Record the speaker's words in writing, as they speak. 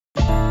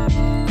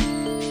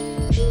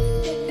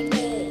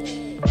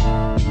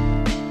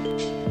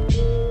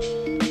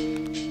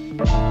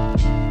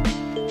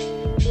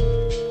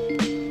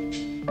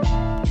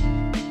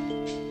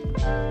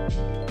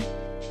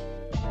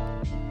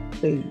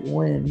say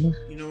when.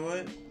 You know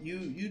what?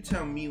 You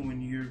tell me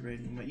when you're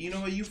ready. You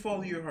know what? You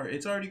follow your heart.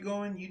 It's already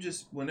going. You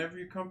just whenever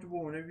you're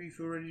comfortable, whenever you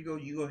feel ready to go,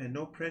 you go ahead.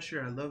 No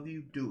pressure. I love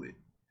you. Do it.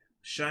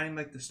 Shine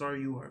like the star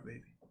you are,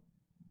 baby.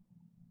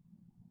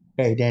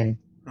 Hey, Danny.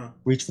 Huh?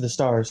 Reach for the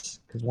stars,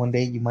 because one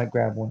day you might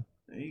grab one.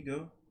 There you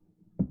go.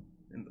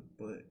 In the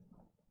butt.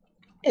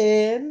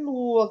 And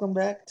welcome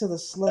back to the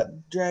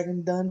Slut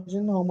Dragon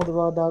Dungeon, home of the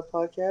Raw Dog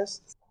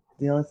Podcast.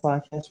 The only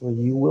podcast where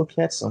you will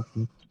catch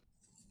something.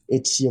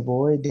 It's your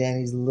boy,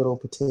 Danny's little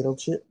potato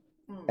chip.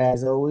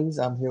 As always,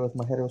 I'm here with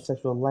my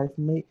heterosexual life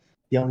mate,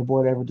 the only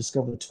boy to ever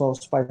discover the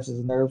 12 spices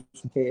and herbs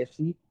from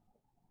KFC,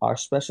 our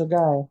special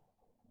guy,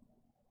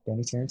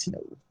 Danny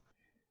Tarantino.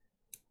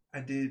 I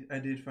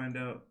did find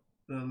out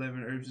the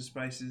 11 herbs and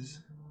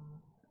spices.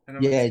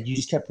 And you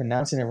just kept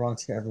pronouncing it wrong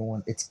to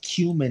everyone. It's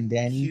cumin,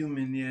 Danny.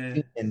 Cumin,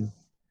 yeah. Cumin.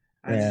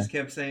 I just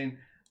kept saying,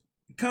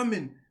 I'm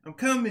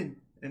coming.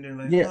 And they're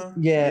like, yeah, huh?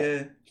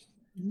 Yeah.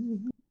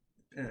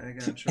 And I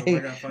got in trouble. I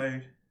got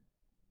fired.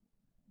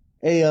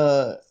 Hey,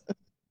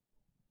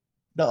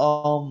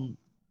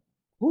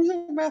 who's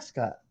their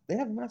mascot? They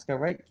have a mascot,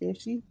 right?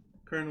 KFC?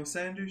 Colonel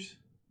Sanders?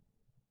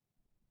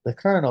 The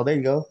Colonel, there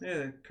you go.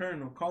 Yeah,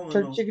 Colonel. Colonel.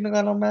 Church Chicken don't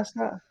got no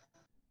mascot?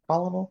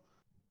 Colonel?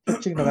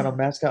 Church Chicken don't got no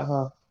mascot,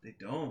 huh? They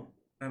don't.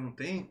 I don't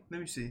think.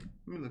 Let me see.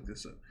 Let me look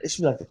this up. It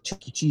should be like the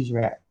Chuck E. Cheese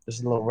rat. There's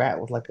a little rat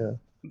with like the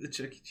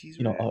Chuck E. Cheese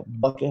rat. A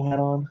bucket hat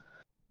on.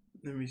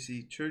 Let me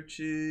see.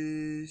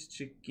 Church's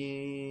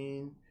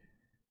chicken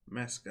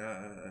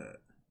mascot.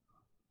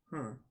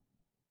 Huh.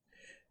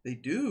 They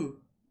do.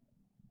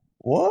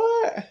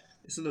 What?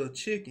 It's a little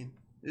chicken.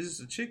 This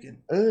is a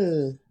chicken.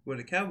 With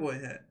a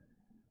cowboy hat.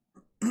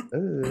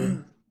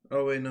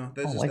 Oh wait, no.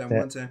 That's just that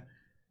one time.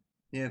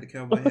 He had the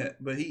cowboy hat.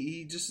 But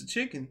he just a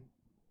chicken.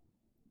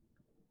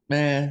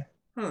 Man.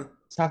 Huh.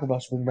 Let's talk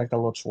about bringing back that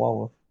little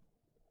chihuahua.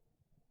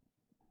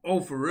 Oh,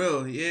 for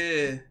real?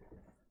 Yeah.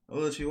 A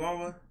little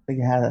chihuahua? I think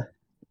it had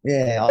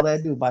all they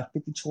had to do, buy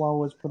 50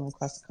 chihuahuas, put them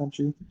across the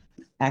country,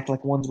 act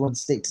like one's going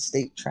state to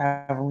state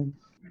traveling.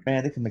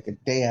 Man, they can make a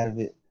day out of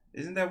it.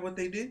 Isn't that what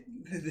they did?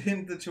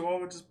 Didn't the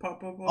chihuahua just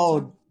pop up? I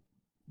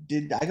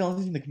don't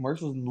think the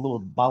commercials and the little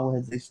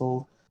bobbleheads they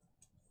sold.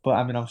 But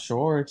I mean, I'm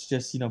sure it's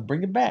just,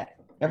 bring it back.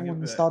 Everyone's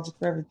nostalgic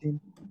for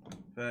everything.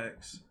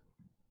 Facts.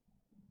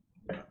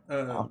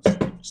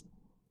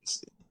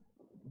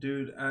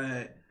 Dude,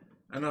 I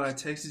know I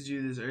texted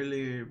you this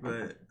earlier,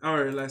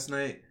 last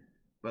night.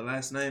 But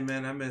last night,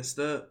 man, I messed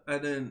up.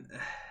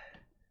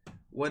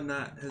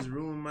 Whatnot has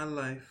ruined my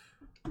life.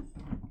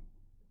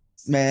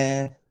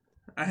 Man,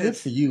 good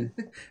for you.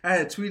 I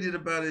had tweeted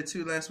about it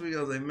too last week. I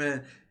was like,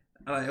 man,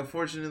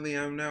 unfortunately,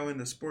 I'm now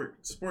into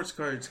sports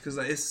cards because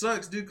it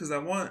sucks, dude. Because I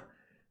want,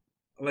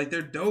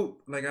 they're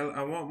dope.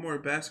 I want more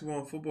basketball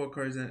and football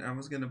cards, and I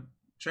was gonna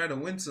try to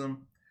win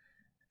some,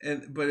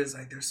 but it's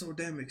they're so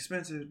damn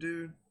expensive,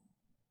 dude.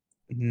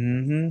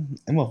 Mm-hmm.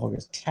 Them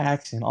motherfuckers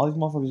taxing. All these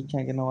motherfuckers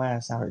can't get no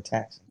ass out here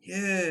taxing.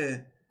 Yeah,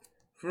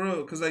 for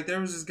real. Because there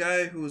was this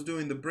guy who was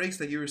doing the breaks,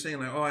 like you were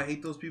saying, I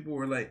hate those people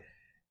where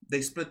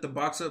they split the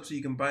box up so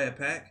you can buy a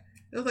pack.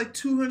 It was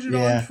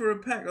 $200 for a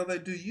pack. I was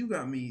like, dude, you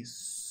got me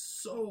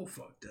so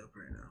fucked up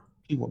right now.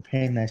 People are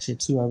paying that shit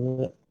too, I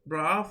bet.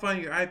 Bro, I'll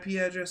find your IP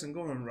address and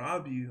go and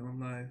rob you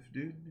on live,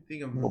 dude. You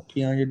think I'm... Go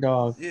pee on your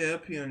dog. Yeah, I'll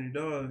pee on your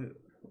dog.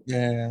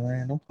 Yeah,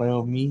 man, don't play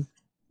with me.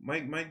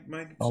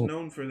 Mike's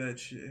known for that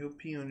shit. He'll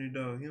pee on your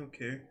dog. He don't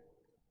care.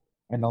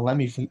 And don't let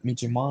me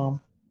meet your mom.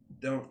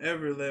 Don't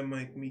ever let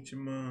Mike meet your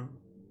mom.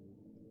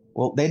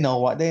 Well, they know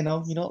what they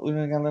know. We don't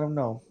gotta let them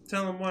know.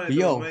 Tell them why,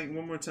 though, Mike,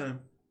 one more time.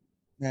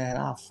 Man,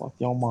 I'll fuck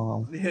your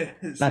mom. Yeah.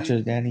 Not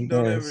just Danny.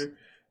 Don't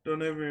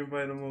ever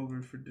invite him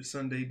over for the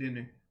Sunday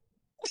dinner.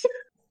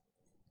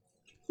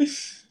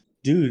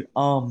 Dude,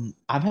 I'm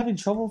having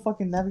trouble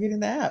fucking navigating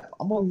the app.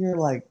 I'm over here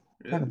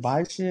trying to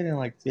buy shit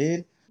and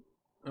bid.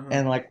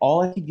 And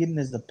all I keep getting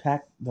is the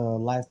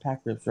live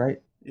pack rips,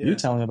 right? Yeah. You're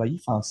telling me about you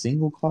found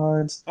single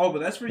cards. Oh, but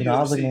that's for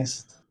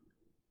UFC.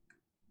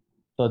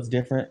 So it's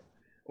different.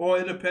 Well,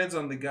 it depends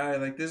on the guy.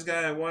 This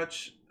guy I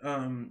watch,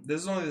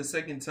 this is only the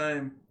second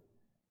time.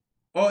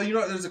 Oh,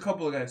 there's a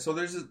couple of guys. So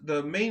there's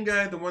the main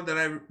guy, the one that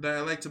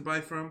I like to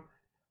buy from.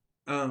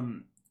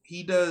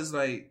 He does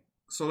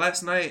so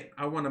last night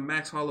I won a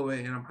Max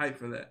Holloway and I'm hyped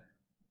for that.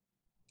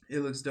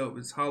 It looks dope.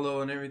 It's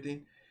hollow and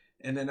everything.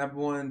 And then I've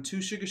won 2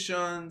 Sugar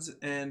Seans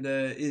and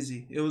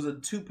Izzy. It was a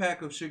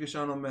 2-pack of Sugar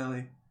Sean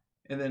O'Malley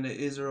and then the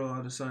Israel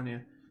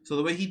Adesanya. So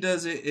the way he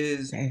does it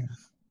is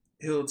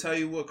he'll tell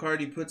you what card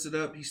he puts it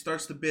up. He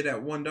starts the bid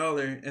at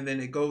 $1 and then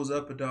it goes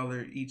up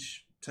 $1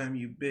 each time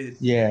you bid.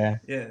 Yeah.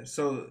 Yeah.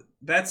 So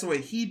that's the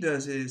way he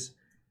does his.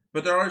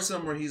 But there are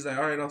some where he's like,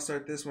 all right, I'll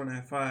start this one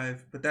at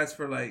 $5. But that's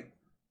for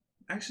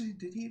actually,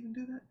 did he even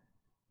do that?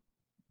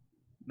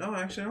 No,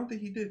 actually, I don't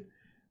think he did.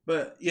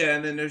 But yeah,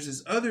 and then there's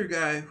this other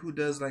guy who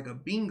does a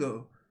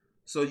bingo.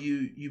 So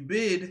you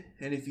bid,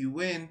 and if you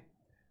win,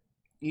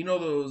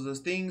 those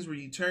things where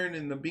you turn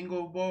and the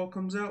bingo ball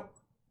comes out,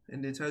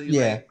 and they tell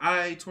you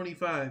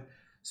I-25.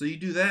 So you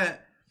do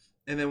that,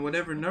 and then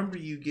whatever number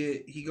you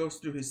get, he goes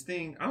through his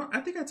thing. I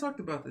think I talked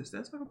about this.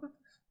 Did I talk about this?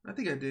 I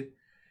think I did.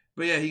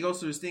 But yeah, he goes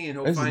through his thing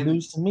and This is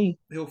news to me.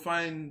 he'll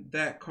find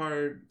that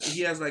card.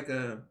 He has like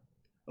a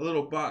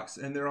little box,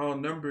 and they're all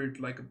numbered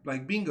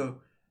like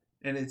bingo,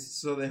 and it's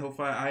so then he'll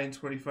find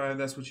IN25.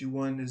 That's what you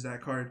won, is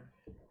that card.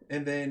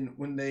 And then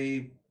when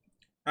they,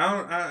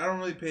 I don't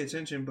really pay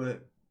attention,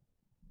 but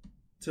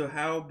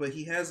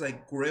he has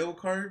like Grail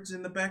cards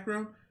in the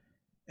background,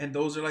 and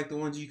those are like the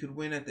ones you could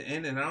win at the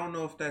end. And I don't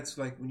know if that's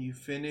like when you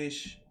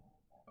finish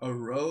a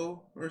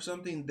row or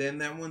something, then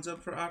that one's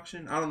up for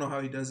auction. I don't know how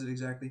he does it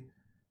exactly,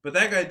 but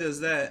that guy does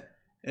that,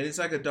 and it's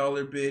like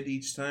 $1 bid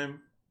each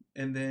time.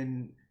 And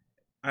then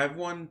I've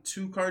won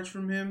 2 cards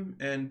from him,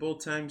 and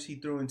both times he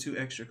threw in 2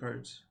 extra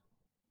cards.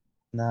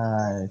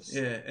 Nice.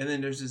 Yeah, and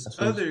then there's this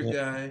other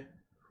guy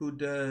who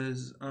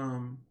does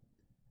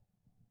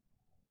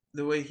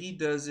the way he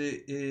does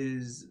it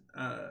is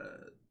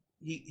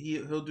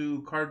he'll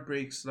do card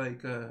breaks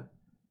like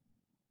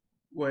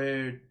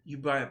where you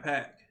buy a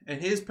pack, and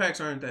his packs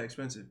aren't that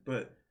expensive,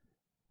 but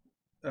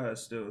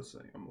still it's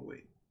like I'm gonna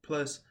wait.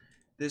 Plus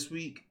this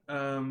week,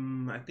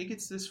 I think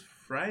it's this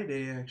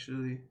Friday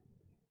actually.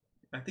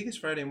 I think it's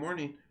Friday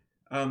morning.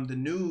 The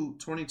new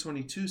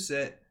 2022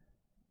 set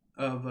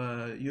of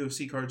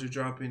UFC cards are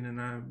dropping, and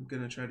I'm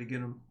gonna try to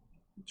get them.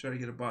 Try to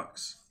get a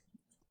box.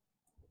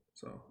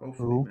 So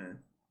hopefully, man.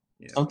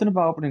 Yeah. Something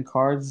about opening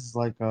cards is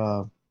like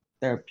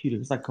therapeutic.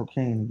 It's like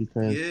cocaine,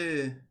 because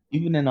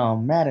even in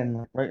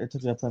Madden, right? It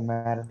took you to play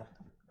Madden.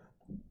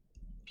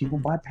 People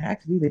buy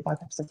packs, dude. They buy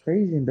packs like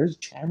crazy, and there's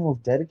channels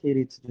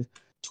dedicated to just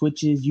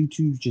Twitches,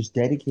 YouTube's just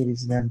dedicated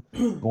to them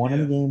going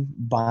in the game,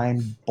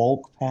 buying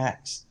bulk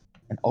packs,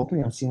 and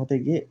opening them, seeing what they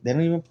get. They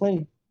don't even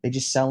play. They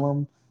just sell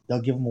them.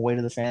 They'll give them away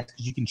to the fans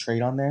because you can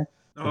trade on there.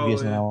 So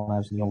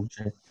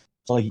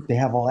like they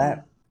have all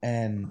that,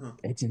 and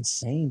it's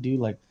insane, dude.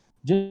 Like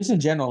just in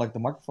general, like the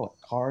market for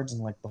like cards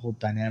and like the whole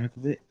dynamic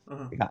of it,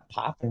 it got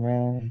popping,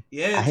 man.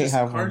 Yeah, I hate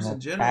how cards in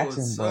general it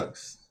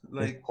sucks.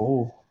 Like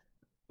cool.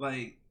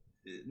 Like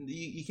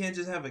you can't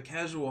just have a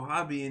casual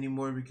hobby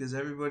anymore because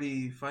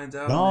everybody finds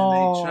out and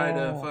then they try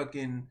to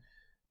fucking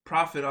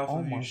profit off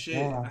of your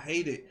shit. God. I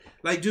hate it.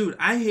 Like, dude,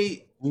 I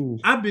hate.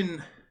 I've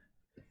been.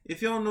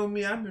 If y'all know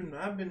me, I've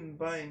been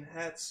buying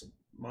hats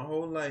my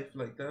whole life.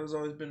 Like that has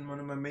always been one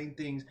of my main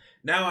things.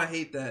 Now I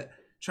hate that.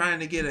 Trying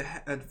to get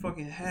a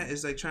fucking hat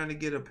is like trying to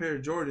get a pair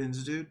of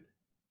Jordans, dude.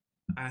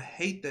 I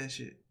hate that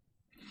shit.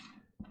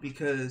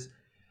 Because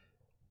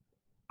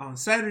on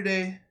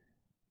Saturday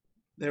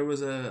there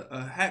was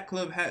a hat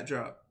club hat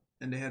drop,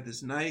 and they had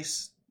this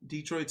nice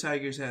Detroit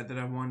Tigers hat that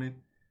I wanted.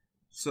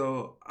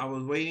 So I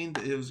was waiting.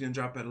 It was gonna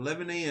drop at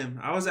 11 a.m.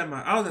 I was at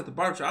the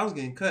barbershop. I was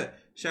getting cut.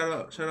 Shout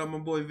out my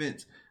boy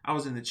Vince. I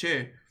was in the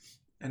chair,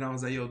 and I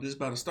was like, yo, this is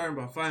about to start in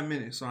about 5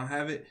 minutes. So I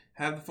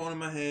have the phone in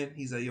my hand.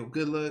 He's like, yo,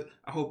 good luck.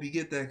 I hope you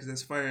get that because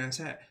that's a fire ass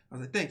hat. I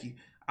was like, thank you.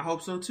 I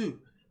hope so too.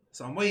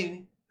 So I'm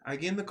waiting. I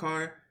get in the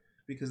car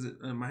because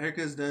my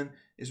haircut's done.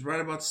 It's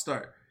right about to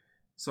start.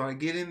 So I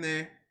get in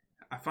there.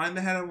 I find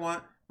the hat I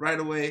want right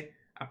away.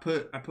 I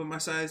put my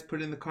size,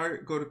 put it in the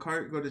cart, go to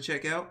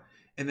checkout,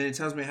 and then it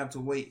tells me I have to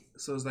wait.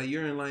 So it's like,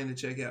 you're in line to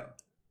check out.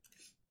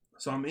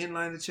 So I'm in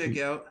line to check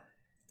out,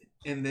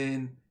 and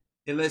then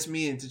it lets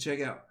me in to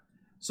check out.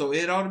 So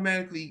it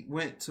automatically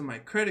went to my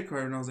credit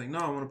card, and I was like, no,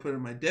 I want to put it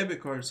in my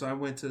debit card. So I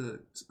went to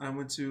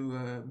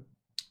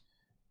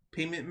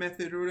payment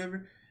method or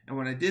whatever. And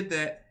when I did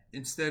that,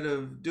 instead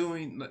of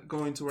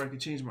going to where I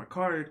could change my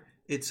card,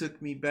 it took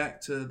me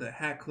back to the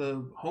Hat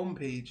Club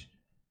homepage,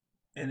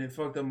 and it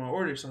fucked up my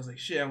order. So I was like,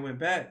 shit, I went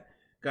back,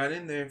 got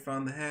in there,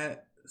 found the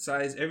hat,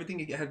 size, everything.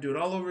 I had to do it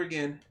all over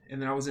again,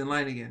 and then I was in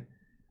line again.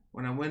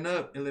 When I went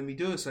up, it let me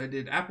do it, so I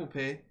did Apple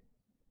Pay.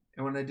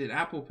 And when I did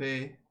Apple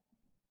Pay,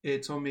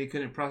 it told me it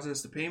couldn't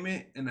process the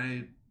payment, and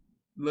I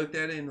looked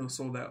at it, and it was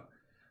sold out.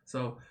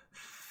 So,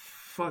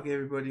 fuck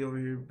everybody over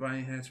here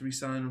buying hats,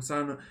 reselling them,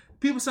 selling them.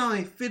 People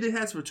selling fitted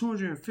hats for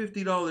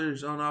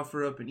 $250 on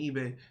OfferUp and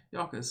eBay.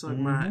 Y'all can suck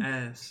my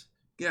ass.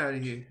 Get out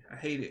of here. I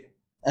hate it.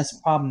 That's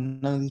the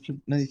problem. None of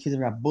these kids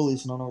ever got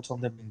bullies, so no one ever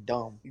told them they're being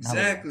dumb.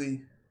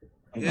 Exactly.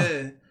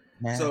 Yeah.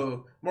 Man.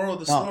 So, moral of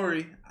the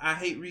story, I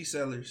hate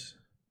resellers.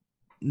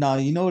 No,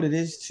 you know what it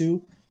is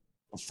too?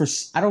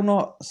 I don't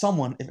know,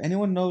 if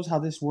anyone knows how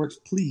this works,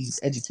 please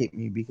educate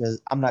me,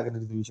 because I'm not going to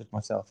do the research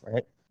myself,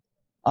 right?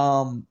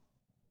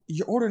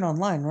 You're ordering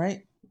online,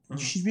 right? You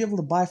should be able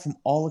to buy from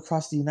all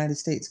across the United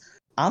States.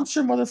 I'm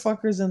sure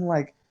motherfuckers in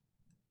like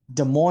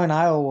Des Moines,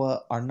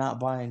 Iowa are not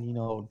buying,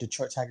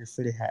 Detroit Tiger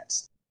fitted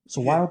hats.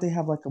 So why don't they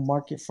have like a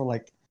market for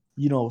like,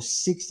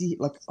 60,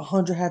 like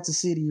 100 hats a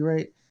city,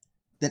 right?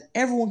 Then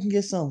everyone can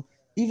get some.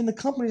 Even the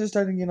companies are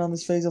starting to get on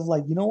this phase of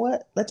like, you know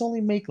what? Let's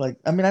only make like,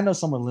 I mean, I know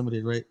some are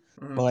limited, right?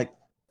 But like,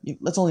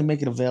 let's only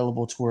make it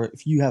available to where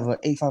if you have an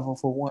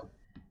 85041,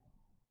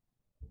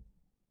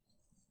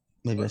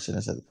 maybe I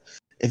shouldn't have said it.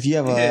 If you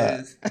have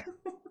a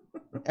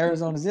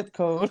Arizona zip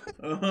code,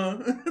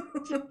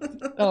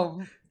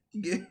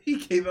 he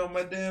gave out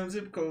my damn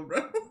zip code,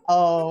 bro.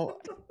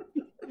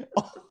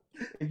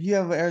 If you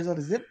have an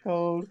Arizona zip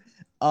code,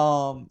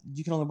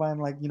 You can only buy in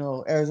like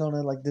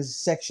Arizona, like this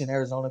section,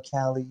 Arizona,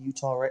 Cali,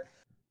 Utah, right?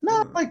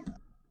 No, like,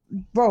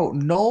 bro,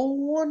 no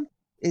one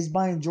is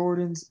buying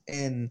Jordans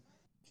in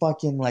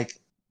fucking like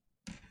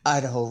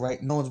Idaho,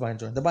 right? No one's buying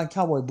Jordans. They're buying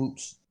cowboy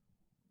boots.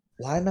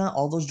 Why not?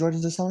 All those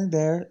Jordans are selling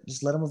there.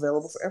 Just let them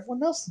available for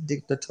everyone else to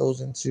dip their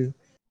toes into.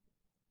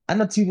 I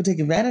know people take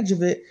advantage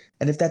of it,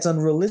 and if that's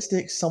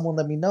unrealistic, someone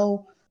let me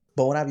know.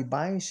 But when I be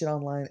buying shit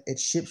online, it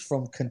ships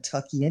from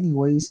Kentucky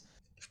anyways.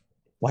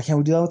 Why can't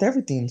we do that with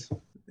everything?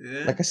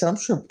 Yeah. Like I said, I'm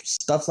sure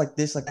stuff like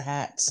this, like the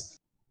hats,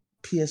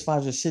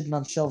 PS5s are sitting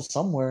on shelves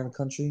somewhere in the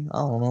country. I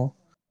don't know.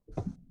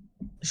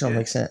 It don't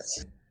make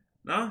sense.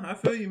 Nah, I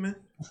feel you, man.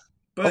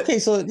 But okay,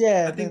 so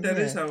yeah, I think that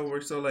is how it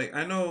works. So like,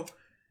 I know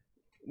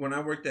when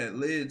I worked at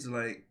Lids,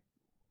 like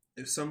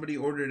if somebody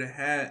ordered a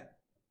hat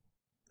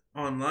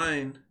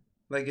online,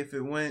 like if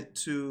it went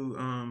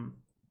to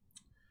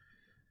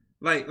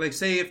like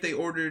say if they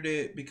ordered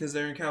it because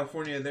they're in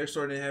California, they're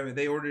starting to have it.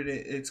 They ordered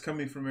it. It's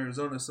coming from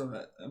Arizona,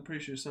 so I'm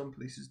pretty sure some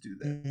places do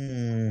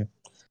that.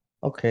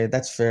 Okay,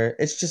 that's fair.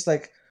 It's just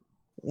like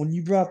when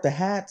you brought up the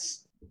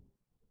hats,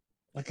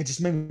 like it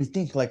just made me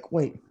think. Like,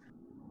 wait,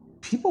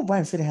 people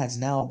buying fitted hats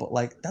now, but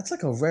like that's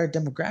like a rare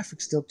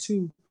demographic still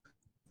too.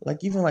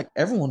 Like even like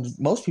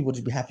most people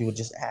just be happy with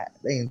just a hat.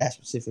 They ain't that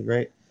specific,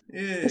 right?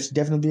 Yeah, there should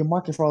definitely be a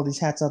market for all these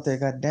hats out there.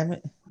 God damn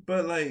it!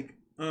 But like,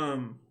 a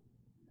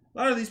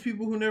lot of these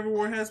people who never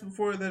wore hats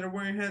before that are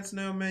wearing hats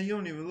now, man, you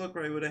don't even look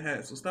right with a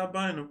hat. So stop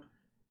buying them.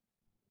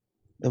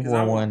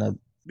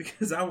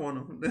 Because I want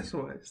them. That's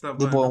why. Stop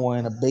the buying boy them.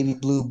 wearing a baby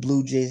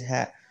Blue Jays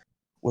hat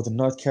with a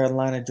North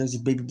Carolina jersey,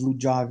 baby blue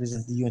joggers,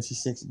 and the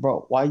UNC6.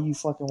 Bro, why you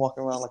fucking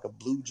walking around like a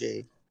Blue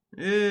Jay?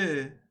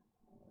 Yeah,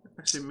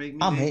 that should make me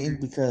I'm angry.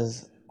 hating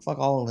because fuck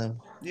all of them.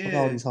 Yeah, fuck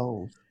all these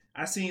hoes.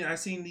 I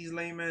seen these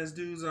lame ass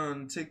dudes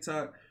on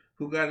TikTok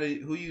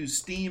who use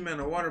steam and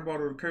a water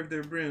bottle to curve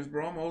their brims.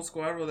 Bro, I'm old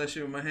school. I roll that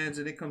shit with my hands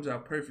and it comes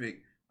out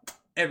perfect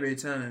every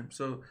time.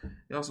 So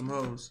y'all some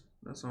hoes.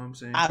 That's all I'm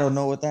saying. I don't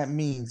know what that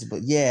means,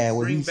 but yeah,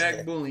 what bring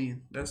back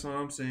bullying. That's all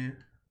I'm saying.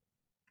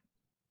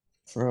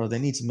 For real, they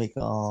need to make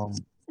Oh,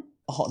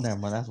 never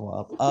mind. That's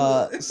wild.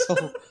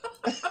 So.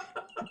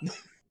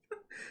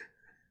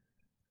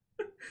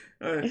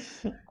 All right.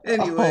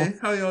 Anyway,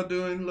 how y'all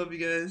doing? Love you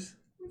guys.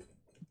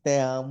 Te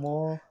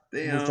amo.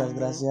 Muchas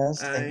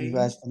gracias. Thank you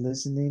guys for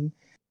listening.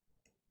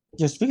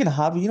 Yo, speaking of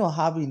hobby,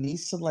 hobby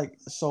needs to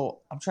so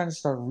I'm trying to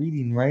start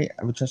reading, right?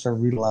 I've been trying to start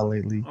reading a lot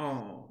lately.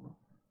 Oh.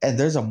 And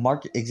there's a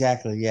market,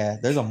 exactly, yeah.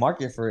 There's a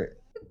market for it.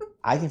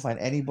 I can find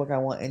any book I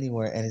want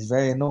anywhere, and it's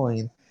very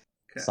annoying.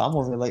 Okay. So I'm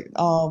over like,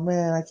 oh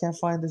man, I can't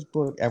find this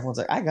book. Everyone's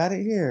like, I got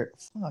it here.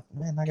 Fuck,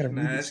 man, I gotta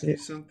read this shit. Can I ask you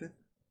something?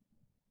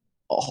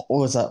 Oh,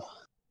 what's up?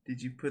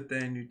 Did you put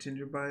that in your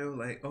Tinder bio?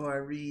 Like, oh, I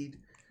read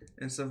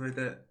and stuff like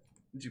that.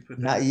 Did you put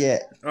that? Not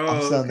yet.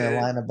 I'm still in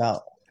that line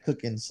about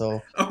cooking,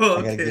 so I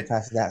gotta get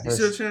past that first.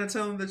 You still trying to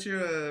tell them that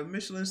you're a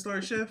Michelin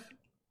star chef?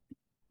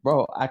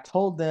 Bro, I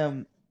told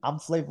them I'm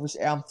flavor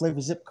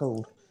zip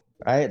code.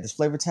 Right? There's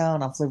Flavor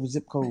Town, I'm Flavor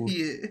zip code.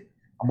 Yeah.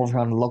 I'm over here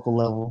on the local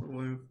level.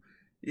 Well,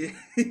 yeah,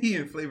 he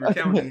in Flavor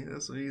County.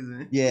 That's what he's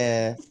in.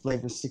 Yeah,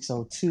 Flavor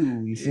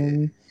 602. You feel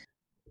me?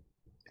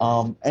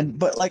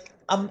 But like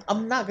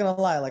I'm not gonna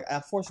lie, like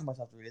I'm forcing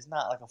myself to read. It's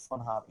not like a fun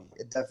hobby.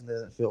 It definitely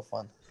doesn't feel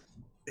fun.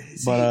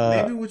 See,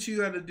 maybe what you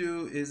got to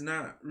do is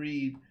not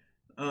read,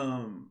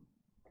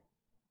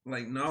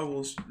 like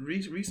novels.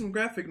 Read some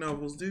graphic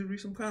novels, dude. Read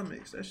some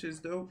comics. That shit's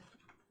dope.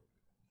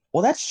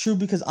 Well, that's true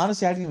because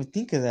honestly, I didn't even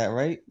think of that.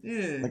 Right?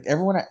 Yeah. Like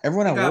everyone at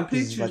work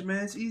pictures, is like,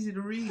 man. It's easy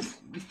to read.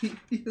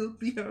 You'll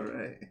be all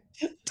right.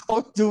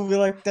 Don't do me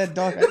like that,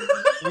 dog.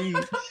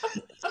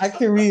 I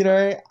can read, all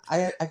right?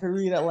 I can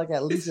read at like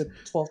at least a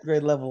 12th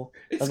grade level.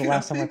 That's the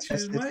last time I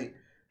tested. Mike.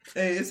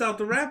 Hey, it's out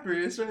the wrapper.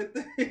 It's right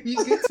there.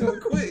 You get to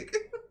it quick.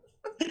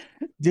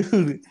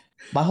 Dude,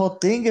 my whole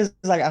thing is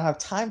like I don't have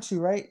time to,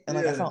 right? And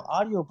like I found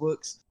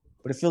audiobooks,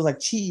 but it feels like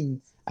cheating.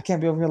 I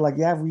can't be over here like,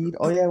 yeah, read.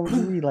 Oh yeah, what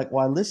you read? Like,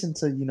 well, I listen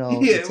to, man,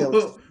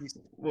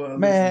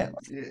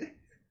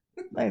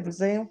 ain't the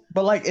same.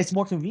 But like it's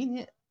more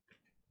convenient.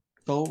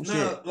 So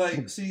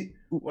see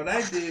what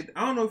I did.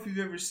 I don't know if you've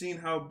ever seen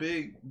how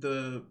big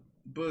the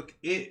book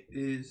It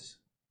is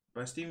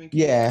by Stephen King.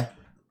 Yeah,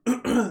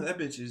 that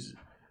bitch is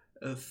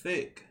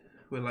thick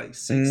with like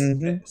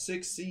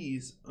six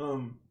C's.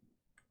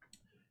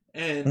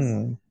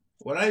 And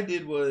what I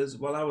did was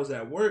while I was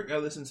at work, I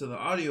listened to the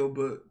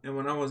audiobook, and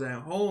when I was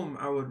at home,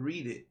 I would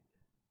read it.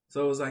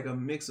 So it was like a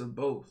mix of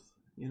both,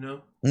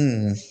 I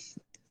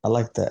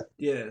like that.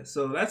 Yeah,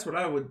 so that's what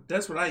I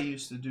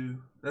used to do.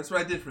 That's what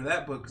I did for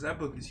that book, because that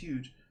book is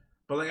huge.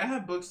 But like I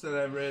have books that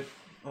I read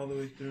all the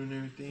way through and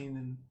everything,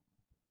 and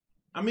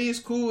I mean it's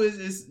cool.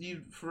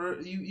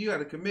 You got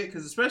to commit,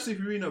 because especially if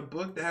you're reading a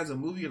book that has a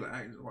movie, you're like,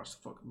 I just watch the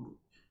fucking movie.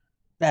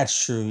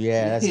 That's true.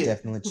 Yeah, that's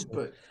definitely true.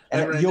 But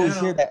and you always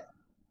hear that.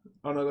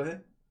 Oh no, go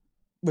ahead.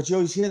 But you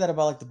always hear that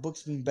about like the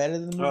books being better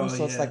than the movie.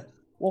 So it's like,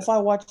 well, if I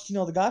watch,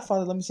 The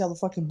Godfather, let me see how the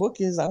fucking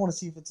book is. I want to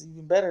see if it's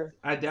even better.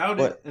 I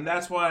doubt it, and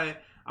that's why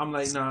I'm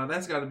like, nah,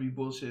 that's got to be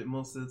bullshit.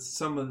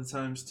 Some of the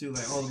times too.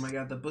 Like, oh my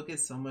god, the book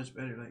is so much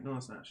better. Like, no,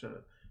 it's not. Shut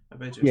up. I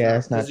bet you it's Yeah, not.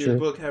 it's not Does your true.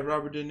 book have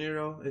Robert De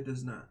Niro? It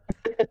does not.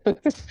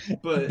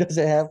 But Does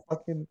it have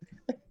fucking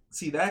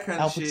see that kind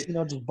of Al shit.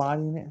 Pacino just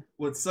bodying it?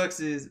 What sucks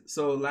is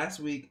so last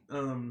week,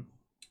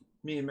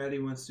 me and Maddie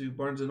went to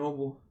Barnes and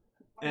Noble,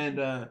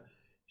 and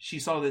she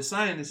saw this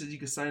sign that said you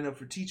could sign up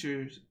for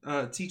teachers.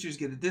 Teachers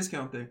get a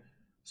discount there.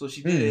 So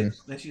she did it,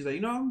 and she's like,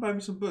 I'm gonna buy me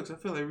some books. I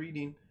feel like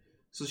reading.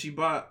 So she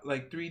bought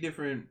like 3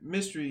 different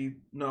mystery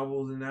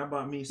novels, and I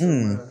bought me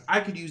some.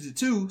 I could use it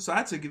too, so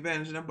I took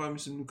advantage and I bought me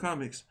some new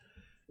comics,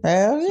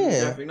 Hell some new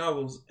yeah. graphic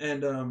novels,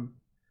 and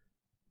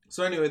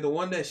so anyway, the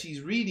one that she's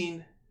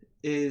reading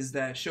is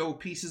that show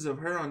Pieces of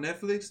Her on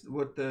Netflix.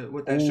 What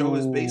that show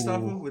is based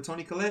off of with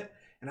Toni Collette,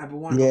 and I've been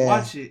wanting to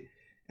watch it,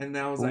 and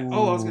I was like, I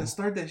was gonna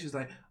start that. She's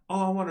like,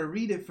 I want to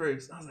read it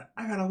first. I was like,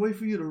 I gotta wait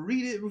for you to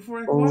read it before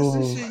I can watch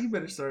this shit. You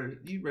better start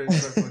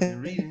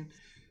fucking reading.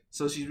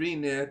 So she's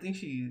reading it. I think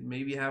she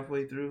maybe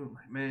halfway through. I'm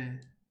like,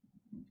 man,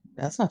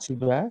 that's not too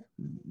bad.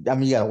 I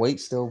mean, you gotta wait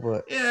still,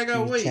 but yeah, I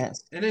gotta wait.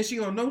 Chance. And then she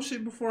gonna know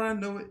shit before I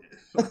know it.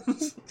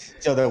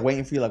 So they're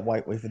waiting for you, like,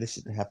 wait for this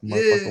shit to happen,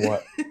 motherfucker.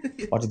 What?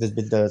 Watch what this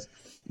bitch does.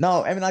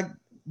 No, I mean, like,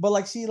 but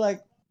like, see,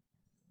 like,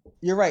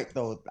 you're right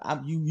though.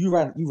 You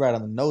right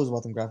on the nose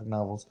about them graphic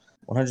novels,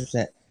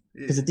 100%.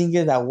 Because the thing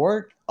is, at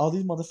work, all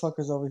these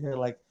motherfuckers over here,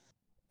 like,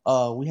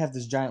 we have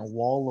this giant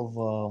wall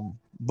of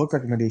book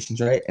recommendations,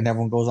 right? And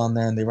everyone goes on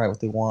there and they write what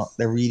they want.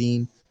 They're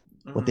reading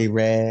what they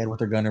read, what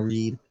they're gonna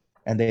read,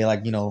 and they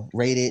like,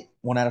 rate it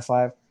 1 out of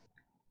 5.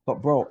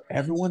 But bro,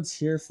 everyone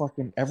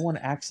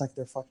acts like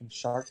they're fucking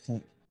Shark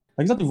Tank. Like,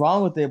 there's nothing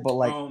wrong with it, but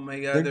like, oh my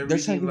god, they're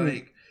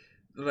reading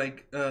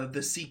like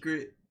The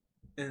Secret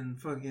and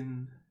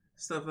fucking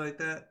stuff like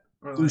that.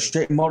 Or like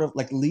straight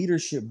like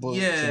leadership books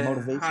and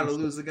motivation. How to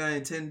Lose a Guy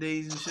in 10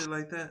 Days and shit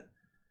like that.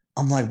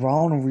 I'm like, bro,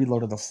 I want to read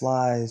Lord of the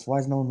Flies. Why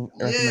is no one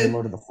recommending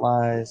Lord of the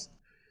Flies?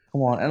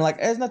 Come on. And like,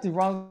 there's nothing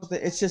wrong with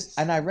it. It's just,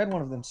 and I read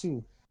one of them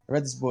too. I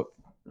read this book.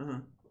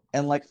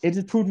 And like, it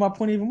just proved my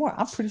point even more.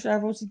 I'm pretty sure I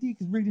have OCD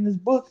because reading this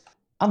book,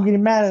 I'm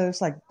getting mad at it.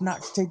 It's like,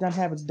 not to take down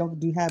habits, don't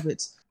do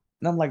habits.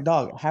 And I'm like,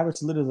 dog,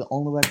 habits are literally the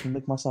only way I can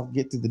make myself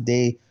get through the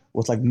day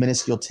with like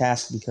minuscule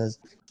tasks because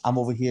I'm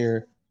over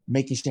here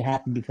making shit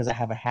happen because I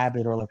have a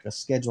habit or like a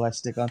schedule I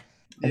stick on.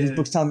 And these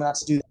books tell me not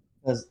to do that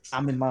because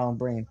I'm in my own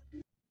brain.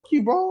 Fuck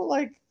you, bro.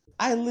 Like,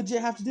 I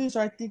legit have to do this,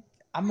 or I think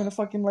I'm gonna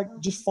fucking like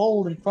just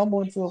fold and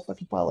crumble into a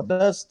fucking pile of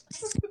dust.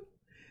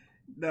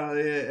 No,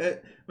 yeah.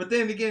 But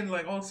then again,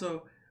 like,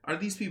 also, are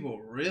these people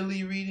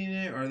really reading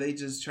it, or are they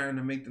just trying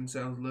to make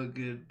themselves look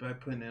good by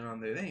putting it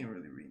on there? They ain't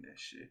really reading that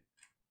shit.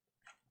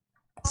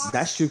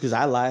 That's true, because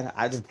I lied.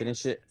 I didn't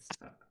finish it.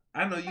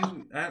 I know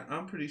you.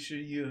 I'm pretty sure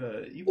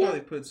you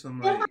probably put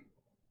some, like,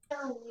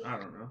 I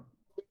don't know.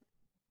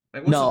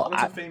 Like,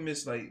 what's a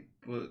famous like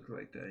book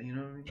like that? You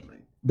know what I mean?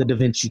 Like The Da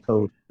Vinci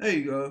Code. There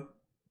you go.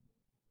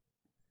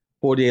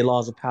 48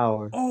 Laws of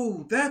Power.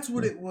 Oh, that's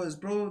what it was,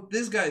 bro.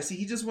 This guy, see,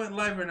 he just went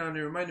live right now and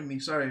it reminded me.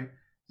 Sorry,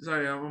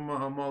 I'm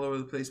all over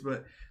the place,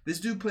 but this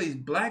dude plays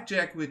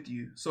blackjack with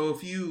you. So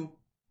if you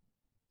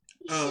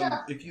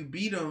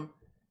beat him,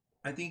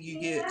 I think you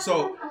get,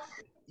 so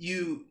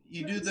you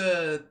do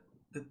the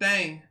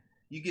thing,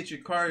 you get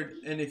your card,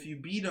 and if you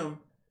beat him,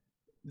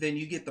 then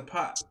you get the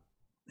pot.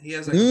 He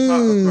has like a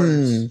pot of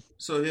cards,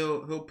 so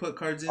he'll put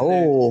cards in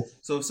there.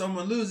 So if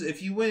someone loses,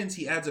 if he wins,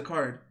 he adds a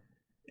card.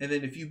 And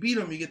then if you beat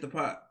him, you get the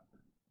pot.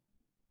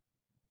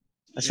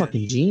 That's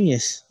fucking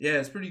genius. Yeah,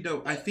 it's pretty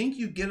dope. I think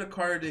you get a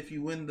card if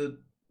you win the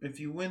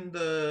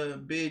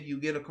bid, you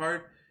get a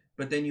card,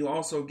 but then you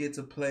also get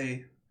to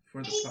play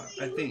for the pot.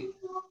 I think.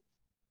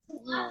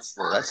 Well,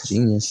 that's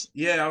genius.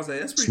 Yeah, I was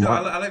like, that's pretty dope.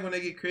 I like when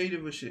they get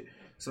creative with shit.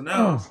 So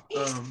now,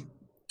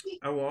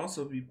 I will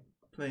also be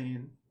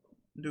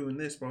doing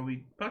this while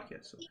we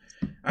podcast. So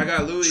I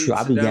got Louis to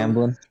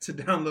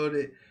download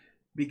it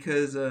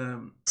because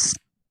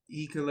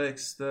he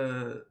collects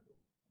the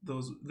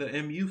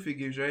MU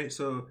figures, right?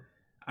 So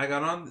I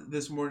got on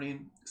this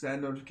morning because I had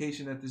a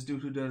notification that this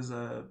dude who does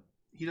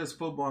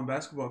football and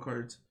basketball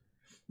cards,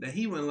 that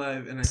he went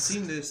live, and I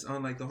seen this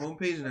on like the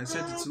homepage, and I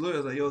sent it to Louis. I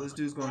was like, yo, this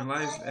dude's going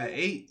live at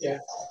 8. Yeah.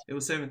 It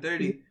was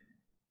 7:30,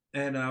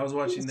 and I was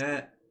watching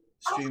that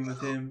stream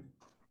with him,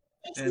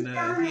 and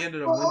he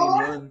ended up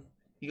winning one.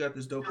 He got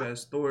this dope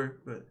ass Thor,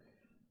 but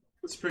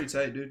it's pretty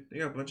tight, dude. They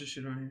got a bunch of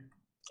shit on here.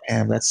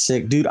 Damn, that's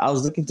sick, dude. I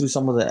was looking through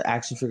some of the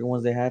action figure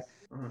ones they had.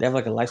 They have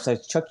like a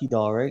life-size Chucky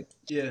doll, right?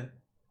 Yeah.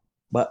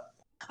 But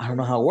I don't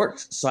know how it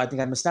works, so I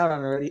think I missed out on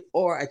it already,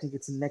 or I think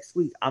it's next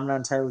week. I'm not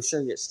entirely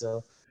sure yet.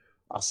 Still,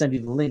 I'll send you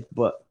the link,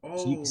 but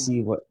so you can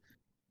see what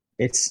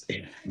it's.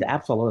 The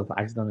app's all over.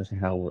 I just don't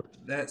understand how it works.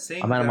 That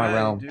same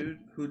guy, dude,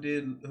 who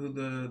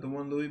the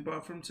one Louis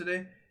bought from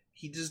today,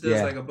 he just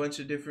does like a bunch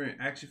of different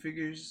action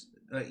figures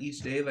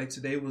each day. Like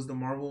today was the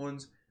Marvel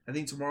ones. I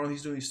think tomorrow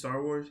he's doing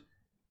Star Wars,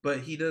 but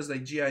he does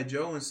like G.I.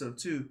 Joe and stuff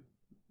too.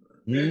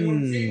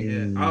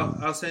 Yeah,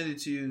 I'll send it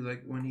to you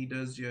like when he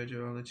does G.I.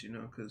 Joe. I'll let you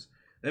know because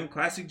them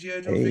classic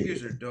G.I. Joe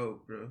figures are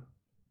dope, bro.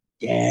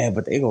 Yeah,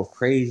 but they go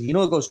crazy. You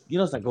know, it goes. You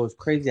know, it's like goes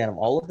crazy out of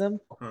all of them.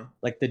 Huh?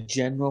 Like the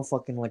general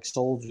fucking like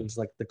soldiers,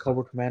 like the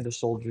Cobra Commander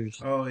soldiers.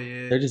 Oh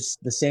yeah, They're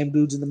just the same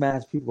dudes in the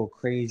mask. People go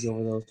crazy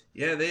over those.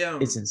 yeah. They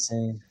It's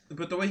insane.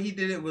 but the way he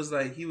did it was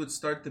like he would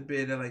start the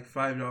bid at like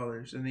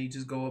 $5, and then he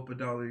just go up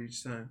 $1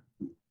 each time.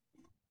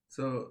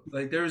 So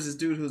like there was this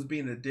dude who was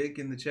being a dick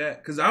in the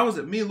chat because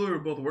me and Louis were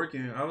both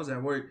working. I was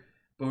at work,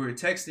 but we were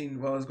texting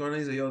while I was going on.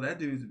 He's like, "Yo, that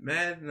dude's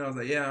mad," and I was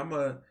like, "Yeah, I'm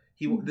a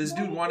he." This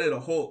dude wanted a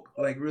Hulk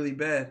like really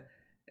bad,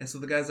 and so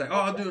the guy's like, "Oh,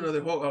 I'll do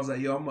another Hulk." I was like,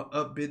 "Yo, I'm gonna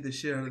upbid the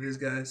shit out of this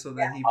guy so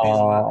that he pays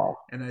a lot," Oh,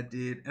 and I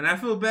did, and I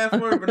feel bad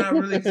for it, but not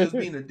really because he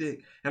was being a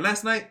dick. And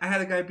last night I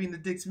had a guy being a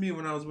dick to me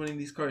when I was winning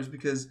these cards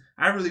because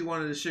I really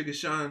wanted a Sugar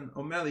Sean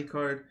O'Malley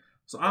card,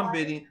 so I'm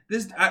bidding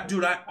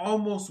dude. I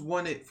almost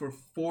won it for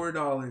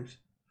 $4.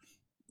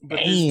 But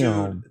this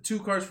damn. dude, 2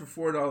 cards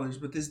for $4.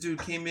 But this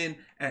dude came in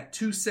at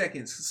 2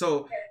 seconds.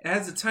 So it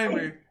has a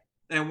timer,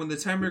 and when the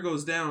timer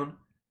goes down,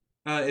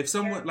 if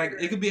someone like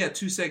it could be at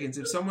 2 seconds.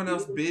 If someone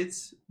else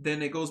bids,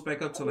 then it goes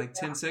back up to like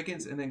 10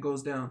 seconds and then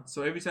goes down.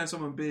 So every time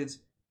someone bids,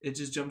 it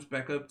just jumps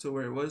back up to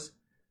where it was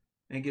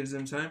and gives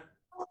them time.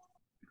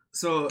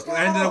 So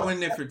I ended up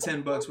winning it for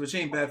 $10, which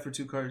ain't bad for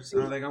 2 cards.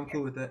 I'm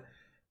cool with that.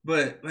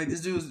 But like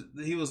this dude,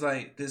 he was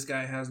like, "This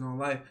guy has no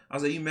life." I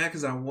was like, "You mad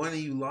because I won and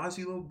you lost,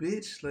 you little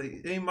bitch? Like,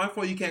 it ain't my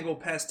fault. You can't go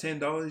past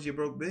 $10, you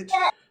broke bitch.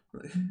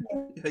 Like,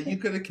 yeah, you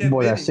could have kept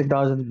Boy, that bidding.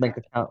 $6 in the bank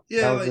account. That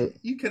Yeah, was like it.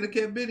 you could have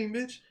kept bidding,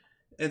 bitch."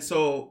 And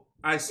so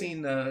I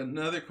seen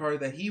another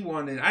card that he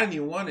wanted. I didn't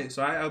even want it,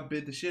 so I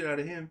outbid the shit out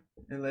of him.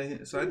 And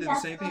like, so I did the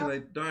same thing,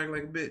 like, don't act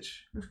like a bitch.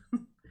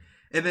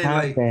 And then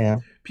God like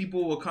damn.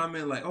 people will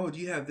comment like, "Oh, do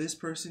you have this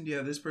person? Do you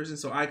have this person?"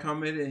 So I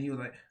commented, and he was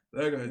like,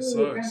 "That guy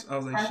sucks." I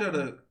was like, "Shut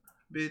up,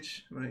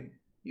 bitch! Like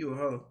you a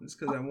hoe. It's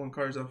because I won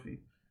cards off you."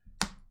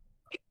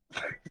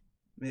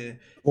 Yeah,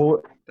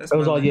 Well, that's it my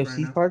was all life right UFC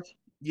now. cards.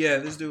 Yeah,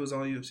 this dude was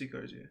all UFC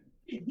cards. Yeah,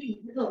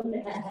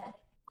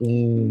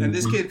 and Mm.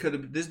 this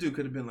dude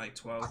could have been like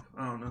 12.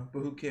 I don't know, but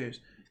who cares?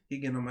 He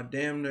getting on my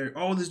damn nerve.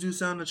 Oh, this dude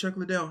sounding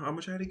chocolate down. I'm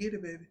gonna try to get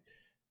it, baby.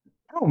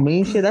 I don't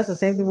mean shit. That's the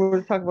same thing we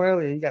were talking about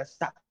earlier. You gotta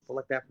stop people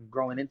like that from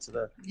growing into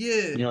the,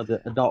 Yeah.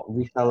 the adult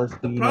resellers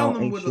The who,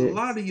 problem ain't with a shit.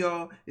 lot of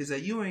y'all is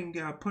that you ain't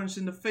got punched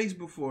in the face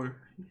before.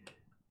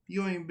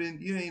 You ain't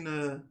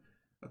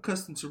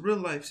accustomed to real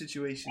life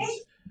situations.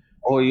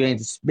 Or you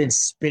ain't been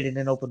spitting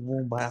in open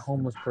wound by a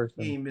homeless You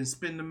person. ain't been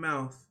spit in the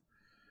mouth.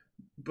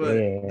 But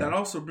Yeah.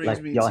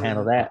 Like y'all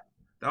handle that.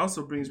 that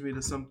also brings me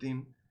to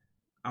something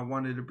I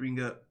wanted to bring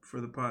up for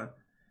the pod.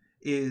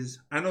 Is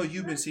I know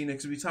you've been seeing it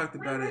because we talked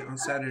about it on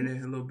Saturday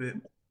a little bit.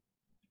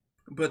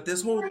 But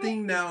this whole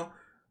thing now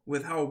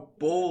with how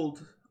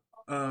bold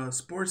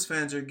sports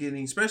fans are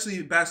getting,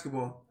 especially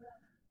basketball.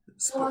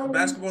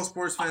 Basketball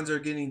sports fans are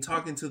getting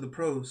talking to the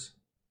pros.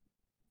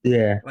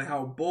 Yeah. Like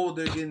how bold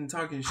they're getting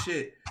talking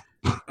shit.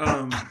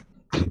 Um,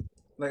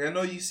 like I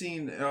know you've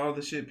seen all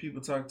the shit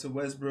people talk to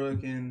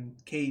Westbrook and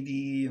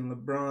KD and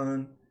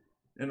LeBron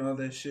and all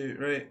that shit,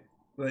 right?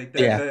 Like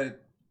Yeah.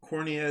 that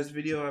corny ass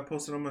video I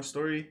posted on my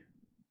story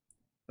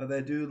of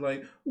that dude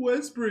like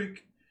Westbrook,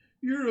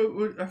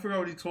 I forgot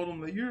what he told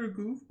him, like you're a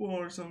goofball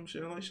or some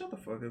shit. I'm like, shut the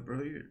fuck up,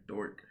 bro. You're a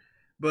dork.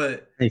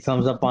 But He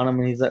comes up on him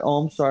and he's like, "Oh,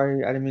 I'm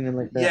sorry. I didn't mean it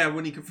like that." yeah,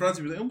 when he confronts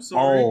him, he's like, I'm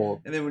sorry.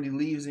 Oh. And then when he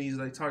leaves and he's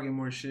like talking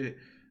more shit.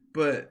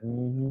 But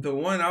Mm-hmm. the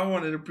one I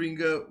wanted to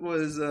bring up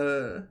was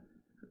do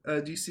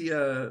you see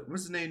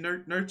what's his name?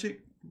 Nurkic?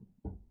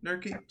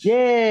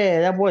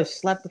 Yeah, that boy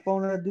slapped the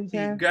phone out of dude's He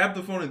hand. grabbed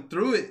the phone and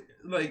threw it.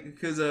 Like,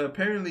 because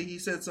apparently he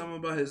said something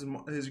about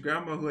his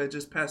grandma who had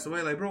just passed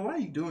away. Like, bro, why are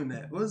you doing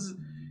that?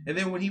 And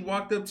then when he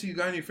walked up to you,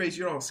 got in your face,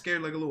 you're all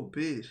scared like a little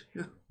bitch.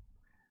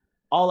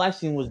 All I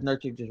seen was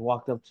Nurkic just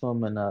walked up to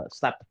him and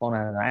slapped the phone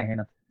out of him. I ain't hear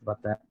nothing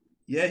about that.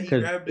 Yeah, he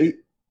Cause grabbed it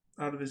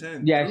out of his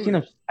hand, yeah, I threw seen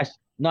it. him.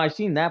 No, I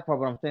seen that part,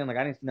 but I'm saying like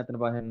I didn't see nothing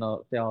about him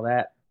say all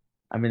that.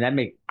 I mean, that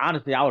make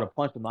honestly, I would have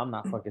punched him. I'm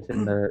not fucking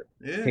sitting there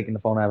Yeah, taking the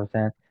phone out of his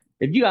hand.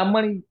 If you got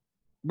money,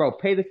 bro,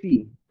 pay the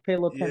fee. Pay a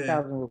little yeah.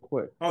 10,000 real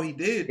quick. Oh, he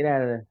did. Get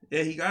out of there.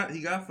 Yeah, he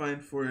got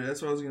fined for it.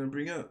 That's what I was gonna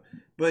bring up.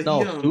 But he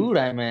No, sued.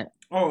 I meant.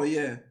 oh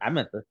yeah. I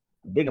meant the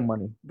bigger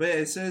money. But yeah,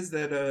 it says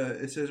that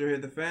it says right here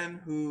the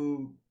fan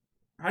who,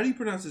 how do you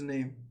pronounce his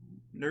name?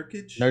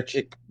 Nurkic.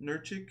 Nurkic.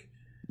 Nurkic.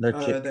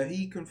 That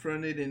he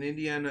confronted in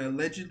Indiana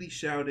allegedly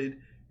shouted,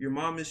 "Your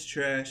mom is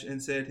trash,"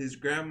 and said his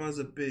grandma's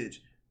a bitch,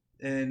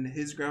 and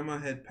his grandma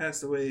had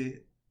passed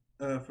away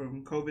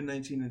from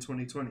COVID-19 in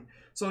 2020.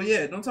 So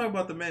yeah, don't talk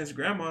about the man's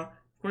grandma.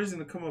 Of course he's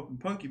gonna come up and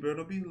punk you, bro.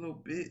 Don't be a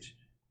little bitch.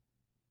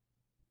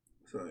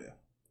 So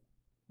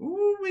yeah.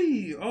 Ooh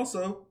wee.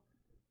 Also,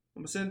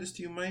 I'm gonna send this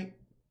to you, Mike.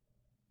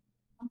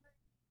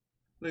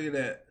 Look at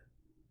that.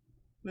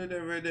 Look at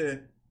that right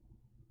there.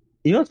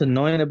 You know what's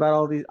annoying about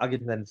all these? I'll get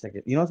to that in a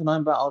second. You know what's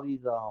annoying about all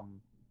these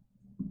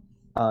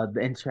the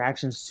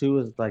interactions too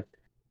is like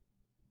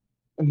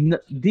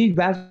these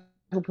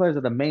basketball players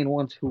are the main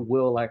ones who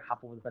will like hop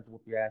over the fence and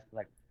whoop your ass.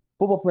 Like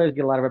football players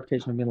get a lot of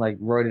reputation of being like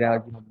roided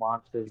out,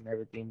 monsters and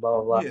everything, blah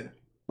blah blah. Yeah.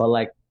 But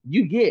like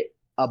you get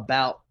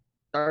about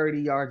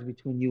 30 yards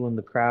between you and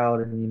the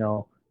crowd, and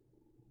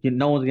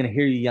no one's gonna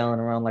hear you yelling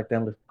around like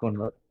that. Going to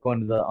the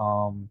going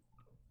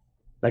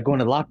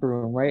to the locker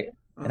room, right?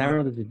 And I Uh-huh.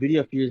 remember there's a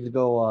video a few years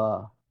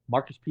ago.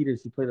 Marcus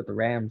Peters, he played at the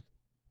Rams.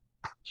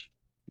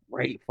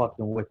 Great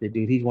fucking with it,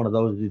 dude. He's one of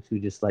those dudes who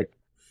just like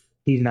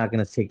he's not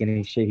gonna take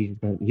any shit. He's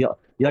just gonna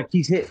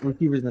he's hit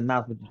receivers in the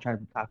mouth, but just trying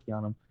to be cocky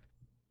on him.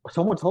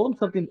 Someone told him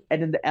something,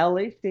 and in the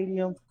LA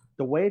stadium,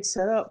 the way it's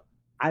set up,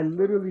 I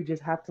literally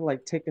just have to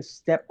like take a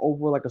step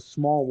over like a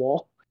small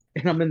wall,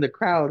 and I'm in the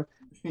crowd,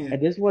 Yeah.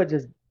 and this was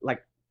just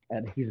like,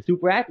 and he's a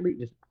super athlete,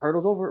 just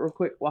hurdles over it real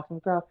quick, walks in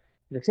the crowd.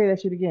 He's like, say that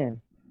shit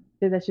again,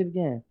 say that shit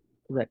again.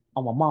 He's like,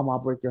 oh my mom, I'll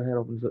break your head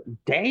open. He's like,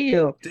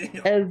 damn.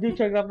 Damn. And the dude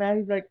checks out, man.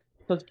 He's like,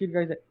 so security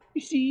guy's like,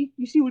 you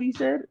see what he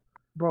said,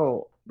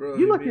 bro? Bro,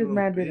 You you look, big this little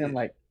man didn't bitch.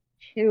 like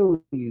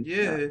kill you.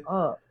 Shut Yeah.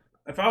 up.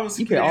 If I was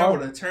You pay security, I all.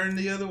 would have turned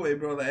the other way,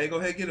 bro. Like, hey, go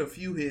ahead, get a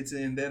few hits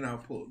in, then I'll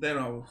pull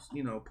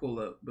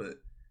up. But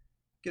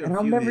get a And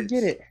I'll few never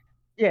get hits. it.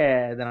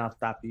 Yeah, then I'll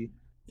stop you.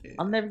 Yeah.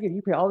 I'll never get it.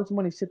 You pay all this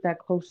money, sit that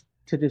close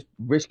to just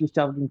risk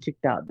yourself being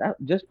kicked out. That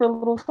just for a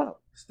little stuff.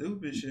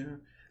 Stupid shit. A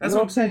That's what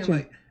little I'm saying.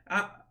 attention.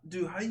 Like,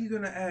 dude, how you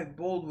gonna act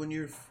bold when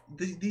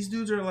these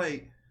dudes are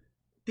like,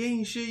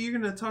 dang shit. You're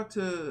gonna talk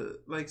to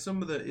like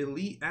some of the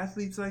elite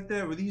athletes like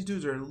that, where these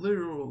dudes are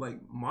literal like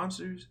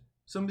monsters.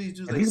 Some of these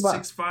dudes And like think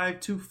about 6'5",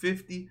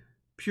 250,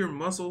 pure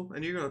muscle,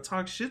 and you're gonna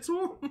talk shit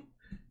to them?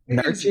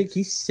 Nurkic, Crazy.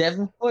 he's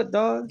 7 foot,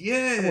 dog.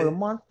 That was a Yeah.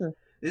 monster.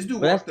 This dude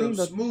But that's walked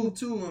the up thing, though. smooth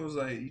too and was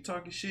like, "You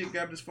talking shit?"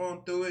 Grabbed his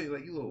phone, threw it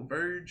like you little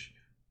verge.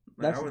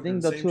 Like I That's the would have done thing,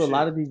 the though, same too. shit. A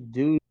lot of these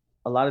dudes,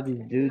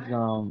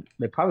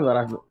 they probably let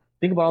us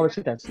think about all the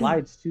shit that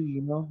slides too.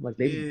 You know, like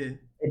Yeah,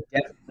 they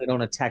definitely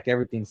don't attack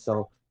everything.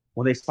 So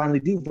when they finally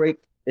do break,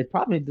 it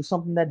probably do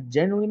something that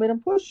generally made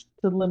them push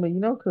to the limit. You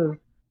know, because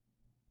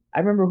I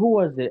remember who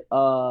was it?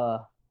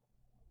 God,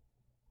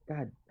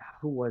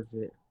 who was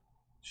it?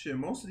 shit.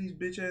 Most of these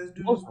bitch ass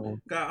Most dudes of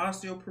them. got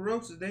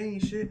osteoporosis. They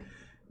ain't shit.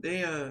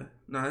 They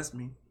nah, that's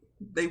me.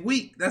 They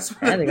weak. That's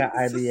what I And they got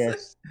meant to say.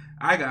 IBS.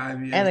 I got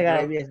And IBS, they got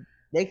bro. IBS.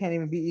 They can't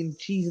even be eating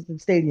cheese at the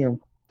stadium.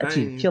 That I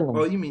shit ain't. kill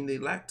Oh, them. you mean they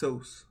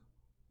lactose?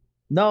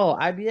 No,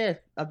 IBS.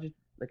 I'm just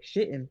like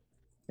shitting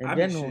in I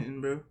be general.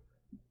 shitting, bro.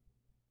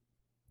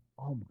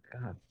 Oh my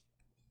god.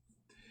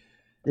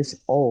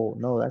 Oh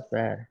no, that's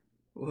bad.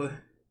 What?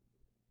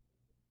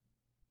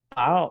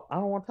 I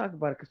don't want to talk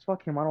about it because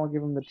fuck him. I don't want to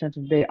give him the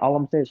attention today. All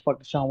I'm saying is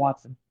fuck Deshaun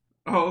Watson.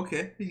 Oh,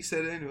 okay. He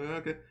said it anyway.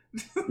 Okay.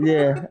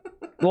 Yeah.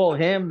 Well,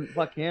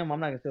 fuck him. I'm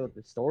not gonna say what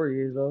the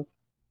story is though.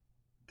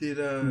 Did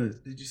He's,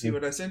 did you see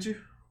what I sent you?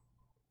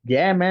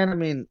 yeah, man. I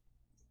mean,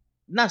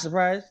 not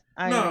surprised.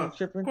 I No, ain't even of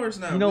tripping. course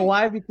You not. know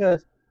why?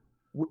 Because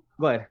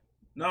go ahead.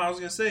 No, I was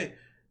gonna say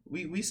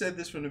we said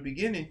this from the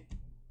beginning.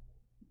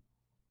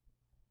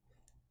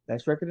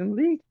 Best record in the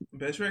league.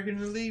 Best record in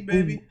the league,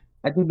 Who's- baby.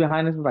 I think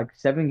behind us is like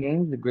 7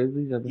 games. The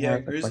Grizzlies are Yeah,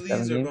 behind us like Grizzlies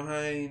 7 are games.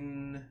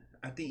 behind.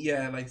 I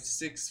think like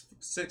six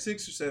or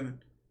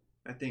seven.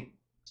 I think.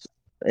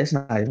 It's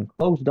not even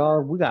close,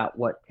 dog. We got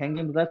what 10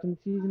 games left in the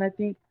season. I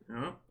think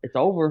Yeah. it's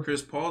over.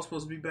 Chris Paul's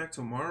supposed to be back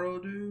tomorrow,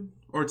 dude,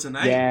 or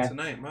tonight. Yeah,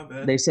 Tonight, my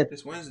bad. they said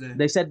It's Wednesday.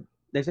 they said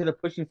they're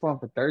pushing for him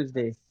for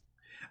Thursday.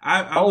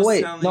 I Oh was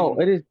wait, no,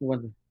 telling. it is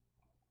Wednesday.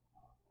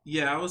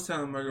 Yeah, I was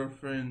telling my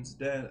girlfriend's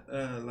dad.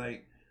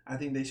 Like I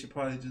think they should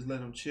probably just let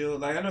him chill.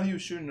 Like I know he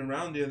was shooting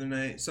around the other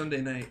night,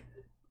 Sunday night,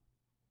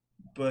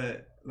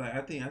 but like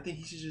I think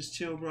he should just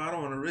chill, bro. I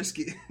don't want to risk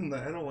it.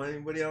 Like I don't want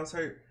anybody else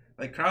hurt.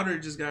 Like Crowder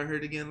just got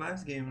hurt again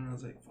last game, and I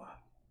was like, fuck.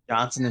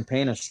 Johnson and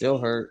Payne are still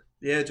hurt.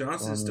 Yeah, So, I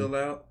Johnson's mean, still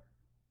out.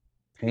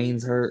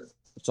 Payne's hurt.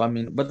 So I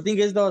mean, but the thing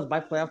is though, is by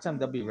playoff time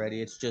they'll be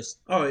ready. It's just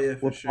Oh yeah,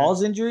 for with sure.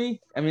 Paul's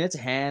injury. I mean, it's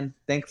a hand.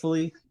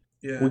 Thankfully,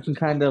 Yeah. we can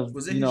kind of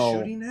Was it his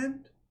shooting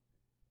hand?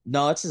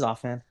 No, it's his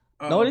offhand.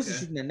 Oh, No, it is okay. his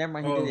shooting hand. Never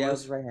mind. He Oh, did. it Yeah, it was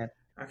was. his right hand.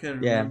 I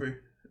can't Yeah.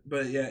 remember.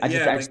 But yeah, I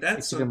just like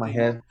that's pictured in my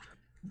something. head.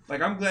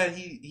 Like I'm glad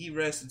he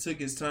rested, took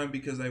his time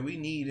because like we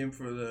need him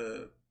for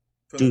the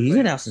Dude, he's playoffs.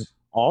 announcing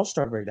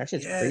All-Star break. That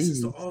shit's Yes,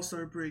 it's the crazy.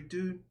 All-Star break,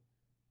 dude.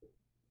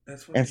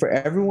 That's And for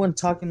wild. everyone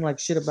talking like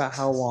shit about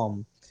how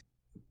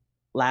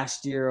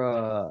last year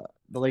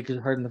the Lakers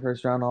hurt in the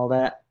first round, all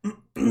that,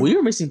 we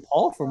were missing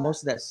Paul for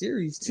most of that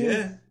series too.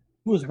 Yeah.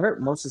 He was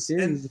hurt most of the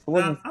series. And If it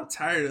wasn't, I'm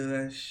tired of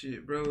that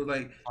shit, bro.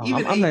 Like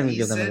even I'm not even AD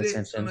giving them said any it.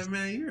 attention. I'm like,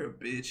 man, you're a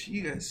bitch.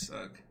 You guys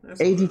suck.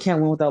 That's AD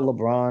can't win without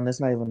LeBron. That's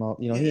not even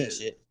he Yeah. ain't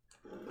shit.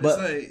 It's But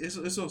like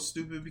it's so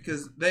stupid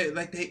because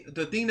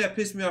the thing that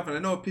pissed me off, and I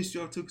know it pissed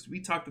you off too because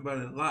we talked about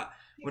it a lot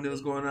when it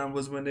was going on,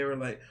 was when they were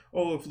like,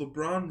 oh, if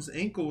LeBron's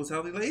ankle was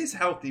healthy, like he's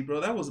healthy,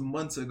 bro. That was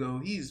months ago.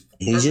 He's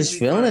just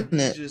feeling fine.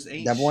 it. He just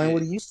ain't That boy ain't shit.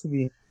 what he used to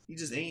be. He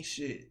just ain't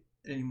shit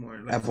anymore.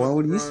 Like That boy fuck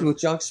what he used to be. LeBron.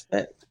 What y'all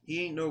expect?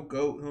 He ain't no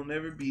GOAT. He'll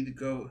never be the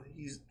GOAT.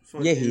 He's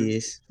fuck Yeah, him. he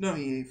is. No,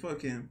 he ain't.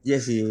 Fuck him.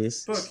 Yes, he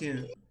is. Fuck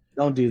him.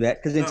 Don't do that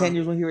because in No. 10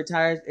 years when he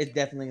retires, it's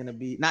definitely gonna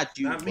be not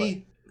you, Not but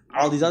me.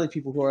 all these other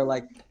people who are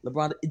like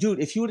LeBron. Dude,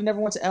 if he would have never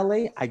went to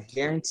LA, I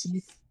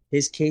guarantee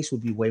his case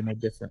would be way more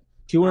different.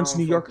 If he went to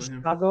New York or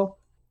Chicago,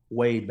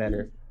 way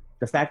better.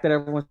 The fact that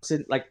everyone's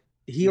sitting like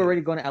he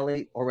already going to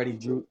LA already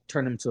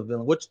turned him to a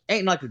villain, which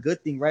ain't like a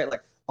good thing, right?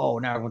 Like, oh,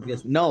 now everyone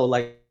gets no,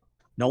 like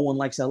no one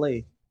likes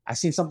LA. I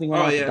seen something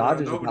went Oh on with the yeah, no,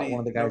 Dodgers about one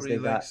of the guys nobody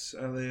they got. likes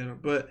LA,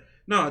 but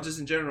no, just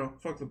in general,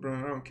 fuck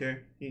LeBron. I don't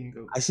care. He can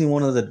go. I seen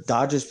one of the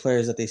Dodgers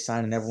players that they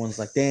signed, and everyone's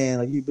like, "Damn,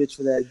 like you bitch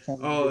for that. You can't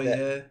believe you Oh did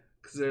that."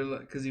 yeah,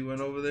 because he went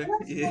over there.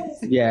 Yeah.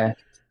 Yeah.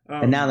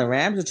 And now the um,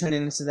 Rams are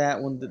turning into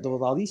that when with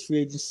all these free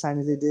agent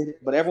signings they did.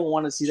 But everyone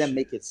wanted to see them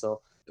make it,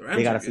 so the they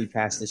Rams got are a free good,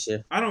 pass man. this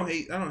year. I don't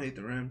hate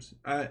the Rams.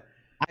 I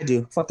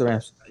do. Fuck the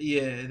Rams.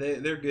 Yeah,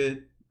 they're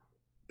good,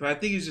 but I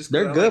think it's just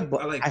because They're good, I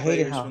but like I hated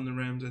players how. from the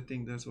Rams. I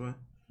think that's why.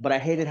 But I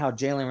hated how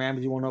Jalen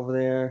Ramsey went over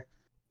there.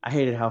 I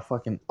hated how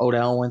fucking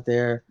Odell went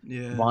there.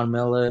 Yeah. Von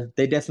Miller.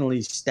 They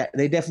definitely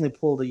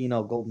pulled a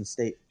Golden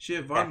State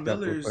Shit, Von stacked up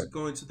real Miller's quick.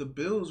 going to the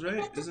Bills,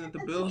 right? Isn't it the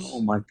Oh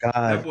Bills? my That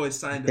god, boy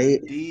signed a they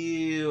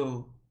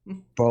deal.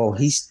 bro,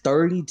 he's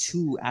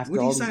 32 Would after he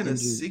all these sign a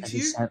injuries, and 6 he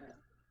year? signed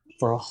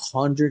for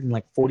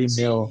 140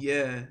 mil.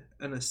 Yeah,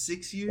 and a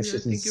 6 year, That's I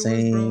just think it was, bro.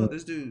 insane.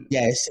 This dude,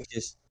 Yeah, it's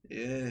just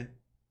yeah,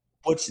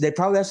 which they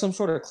probably have some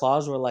sort of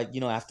clause where like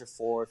after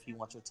 4 if he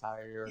wants to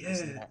retire or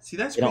this and yeah. that. See,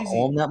 that's They don't owe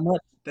crazy him that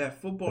much, that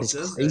but football it's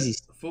does that. crazy.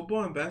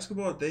 Football and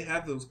basketball, they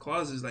have those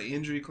clauses like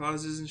injury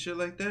clauses and shit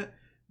like that.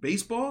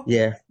 Baseball,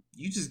 Yeah,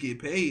 you just get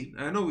paid.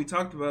 I know we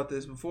talked about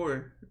this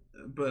before,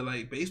 but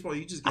like baseball,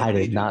 you just I get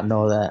did paid. not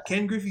know that.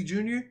 Ken Griffey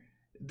Jr.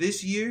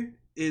 this year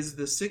is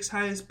the sixth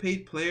highest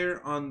paid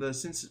player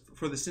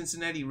for the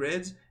Cincinnati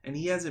Reds, and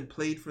he hasn't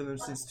played for them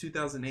since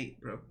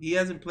 2008, bro. He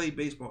hasn't played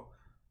baseball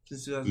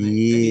since 2008, and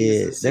he is Yeah,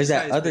 the there's sixth that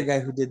highest other paid. guy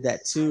who did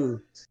that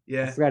too. I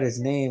Yeah, forgot his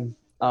name.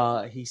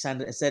 He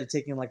signed instead of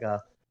taking like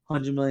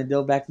 $100 million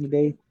deal back in the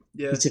day,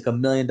 he yeah, took $1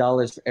 million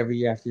for every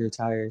year after he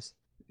retires.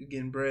 you're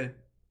getting bread.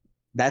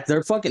 That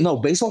they're fucking no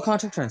baseball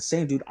contracts are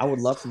insane, dude. I would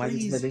love for my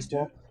kids to play Crazy, dude.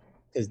 baseball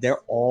because they're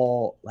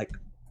all like,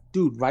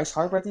 dude. Rice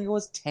Harper, I think it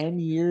was 10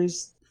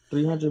 years,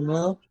 300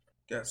 mil.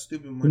 Got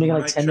stupid He money. making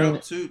like Mike 10 million.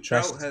 Trout too.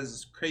 Trout That's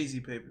has crazy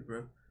paper,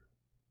 bro.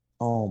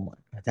 oh my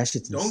god, that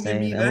shit's Don't give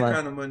me insane. And that like,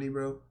 kind of money,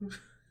 bro.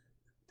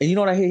 and you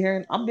know what I hate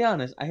hearing? I'm be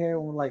honest. I hear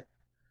when like,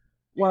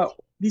 well,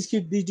 these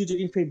dudes are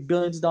getting paid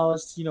billions of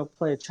dollars to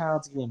play a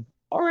child's game.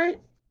 All right,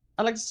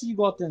 I'd like to see you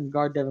go out there and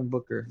guard Devin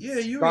Booker. Yeah,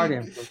 you Guard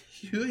ain't him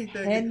for you ain't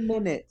that good. 10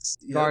 minutes.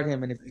 Guard Yep,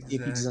 him, and if he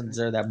doesn't exactly.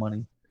 deserve that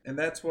money, And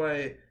that's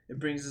why it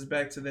brings us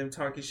back to them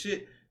talking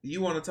shit. You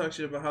want to talk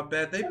shit about how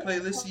bad they play.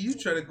 Let's see you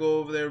try to go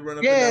over there and run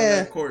up and down yeah,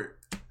 that court.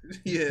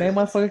 Yeah, man,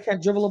 motherfucker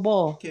can't dribble a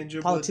ball. can't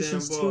dribble a damn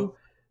Politicians ball. too.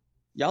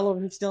 Y'all over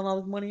here stealing all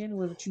this money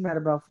anyway. What you mad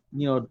about?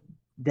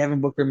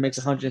 Devin Booker makes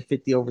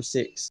 150 over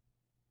 6.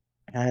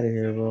 Out of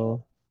here,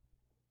 bro.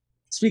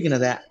 Speaking of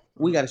that,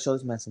 we got to show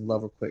this man some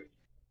love real quick.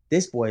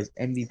 This boy is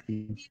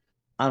MVP.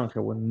 I don't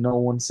care what no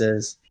one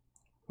says.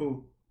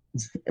 Who?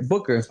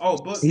 Booker, Oh,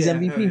 but he's yeah,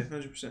 hell yeah, MVP.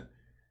 100%.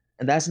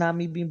 And that's not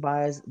me being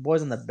biased.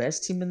 Boy's on the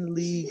best team in the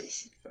league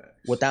Facts.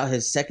 without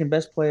his second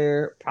best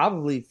player.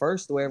 Probably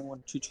first, the way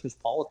everyone treats Chris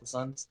Paul with the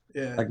Suns.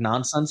 Yeah. Like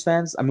non-Suns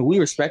fans. I mean, we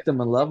respect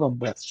him and love him,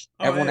 but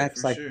everyone yeah,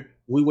 acts for like sure.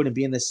 we wouldn't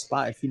be in this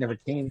spot if he never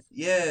came.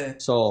 Yeah.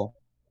 So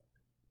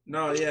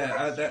No,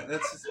 yeah,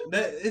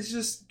 that. It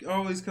just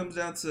always comes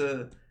down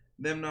to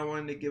them not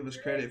wanting to give us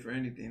credit for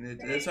anything.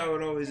 That's how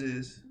it always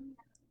is.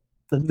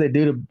 that's what they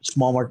do to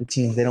small market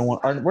teams. They don't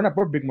want.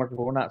 We're big market,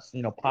 but we're not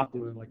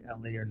popular like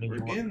LA or New We're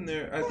York, getting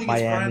there. I think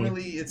Miami.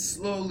 it's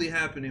slowly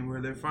happening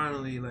where they're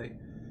finally like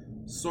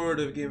sort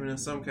of giving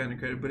us some kind of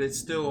credit, but it's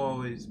still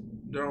always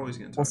they're always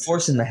gonna talk. We're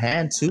forcing the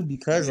hand too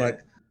because Yeah.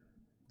 like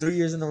 3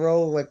 years in a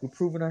row, like we're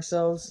proving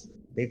ourselves.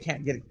 They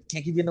can't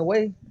keep getting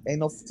away. Ain't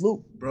no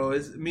fluke. Bro,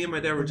 me and my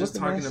dad were just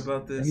Booker, talking man,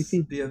 about this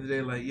MVP. the other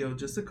day. Like, yo,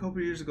 just a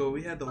couple years ago,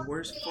 we had the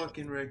worst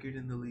fucking record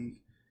in the league,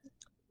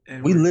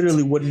 and We we're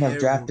literally wouldn't have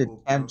drafted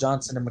terrible, Cam bro.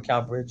 Johnson and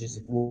Mikal Bridges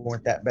if we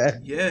weren't that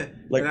bad. Yeah,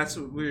 Like, and that's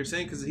what we were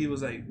saying because he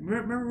was like,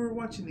 remember we were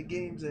watching the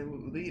games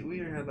and we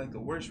had like the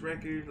worst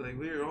record, like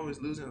we were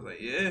always losing. I was like,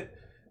 yeah.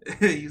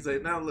 He's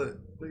like, now look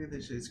at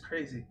this shit, it's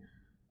crazy.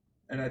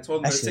 And I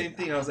told him the same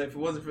thing. I was like, if it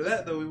wasn't for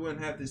that though, we wouldn't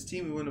have this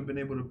team. We wouldn't have been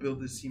able to build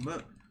this team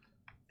up.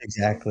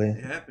 exactly.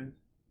 It happened.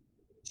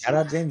 Shout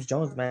out James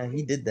Jones, man.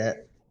 He did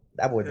that.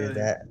 That boy did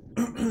that.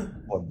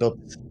 Boy built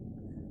it.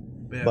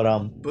 Yeah,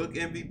 But Book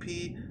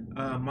MVP.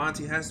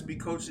 Monty has to be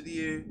Coach of the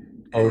Year.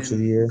 Coach of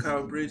the Year.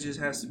 Kyle Bridges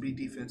has to be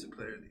Defensive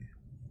Player of the Year.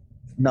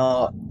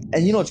 No,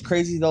 and what's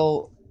crazy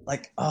though?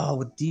 Like,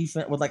 with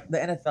defense, with like the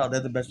NFL, they're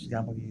the best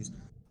example to use.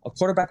 A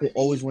quarterback will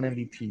always win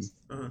MVP.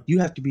 Uh-huh. You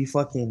have to be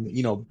fucking,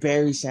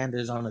 Barry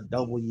Sanders on a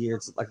double year.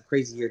 It's like a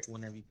crazy year to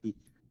win MVP.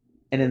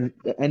 And in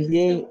the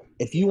NBA,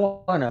 if you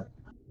want a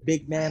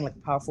big man like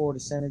power forward or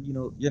center,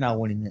 you're not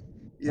winning it.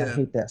 Yeah. I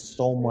hate that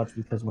so much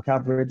because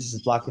Mikal Bridges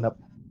is blocking up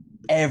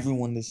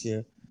everyone this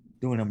year,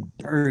 doing them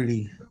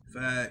dirty.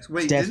 Facts.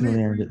 Wait,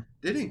 definitely earned it.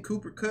 Didn't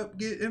Cooper Kupp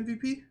get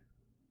MVP?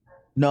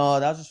 No,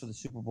 that was just for the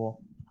Super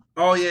Bowl.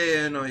 Oh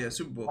yeah,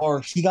 Super Bowl.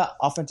 Or he got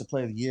Offensive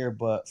Player of the Year,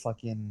 but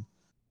fucking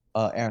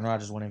Aaron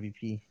Rodgers won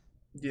MVP.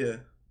 Yeah.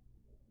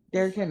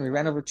 Derrick Henry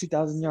ran over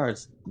 2,000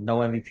 yards, no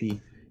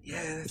MVP.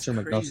 Yeah, that's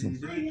crazy,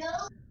 dude.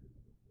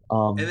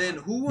 And then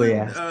who won?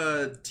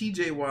 Yeah.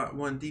 T.J. Watt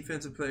won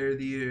Defensive Player of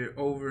the Year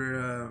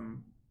over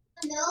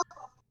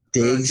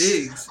Diggs.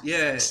 Diggs,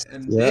 yeah,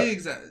 and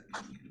Diggs.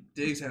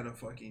 Diggs had a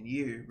fucking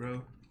year,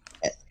 bro.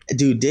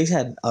 Dude, Diggs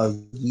had a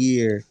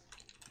year.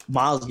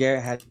 Myles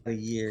Garrett had a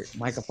year.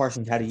 Micah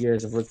Parsons had a year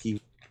as a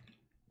rookie.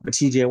 But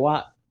TJ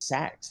Watt,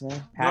 sacks, man.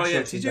 No, Pass yeah,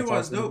 rushes, TJ that's all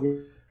Watt's it's going to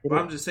dope. get But it.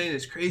 I'm just saying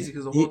it's crazy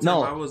because the whole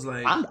time I No, was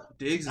like, I'm,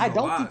 Diggs is I a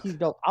don't think lock. he's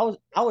dope.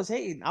 I was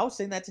hating. I was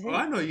saying that to Oh, hate.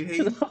 I know you 'Cause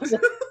hate. I was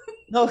like,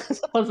 no,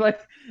 because I was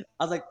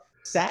like,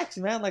 sacks,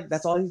 man. Like,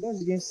 that's all he does.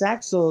 He gets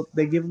sacks. So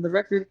they give him the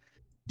record.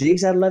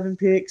 Diggs had 11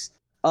 picks.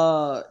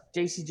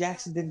 J.C.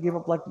 Jackson didn't give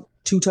up like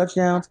 2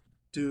 touchdowns.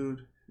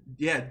 Dude,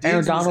 yeah, Aaron Diggs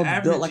was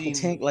Donald built like a averaging.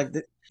 tank. Like,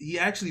 He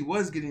actually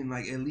was getting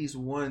like at least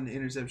one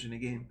interception a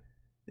game.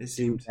 It dude,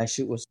 seemed, that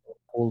shit was so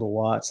cool to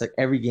watch. Like,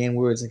 every game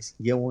we were like,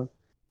 get one.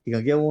 He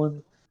gonna get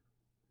one.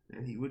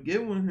 and he would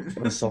get one.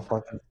 It was so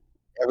fucking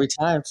every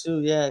time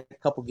too. Yeah, a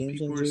couple game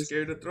People were changers.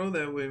 scared to throw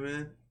that way,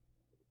 man.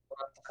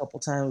 A couple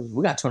times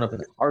we got torn up in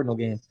the Cardinal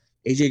game.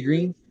 AJ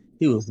Green,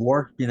 he was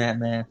working that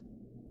man.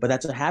 But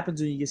that's what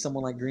happens when you get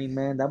someone like Green,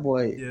 man. That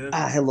boy, Yeah.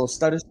 had a little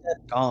stutter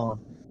step, gone.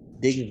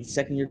 Digging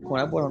second year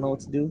corner. That boy don't know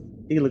what to do.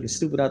 He looking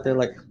stupid out there,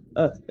 like,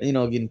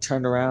 getting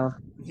turned around.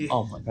 Yeah.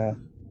 Oh my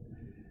god.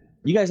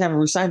 You guys haven't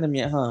re-signed them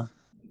yet, huh?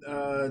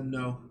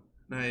 No,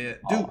 not yet,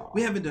 dude.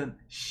 We haven't done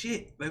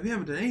shit. Like we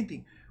haven't done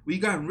anything. We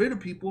gotten rid of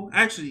people.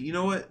 Actually, you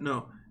know what?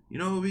 No, you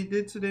know what we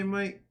did today,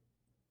 Mike?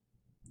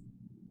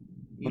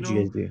 What'd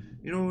you guys do?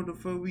 You know what the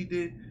fuck we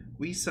did?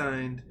 We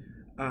signed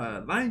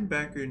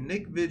linebacker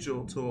Nick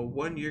Vigil to a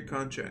 1-year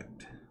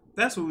contract.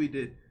 That's what we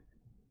did.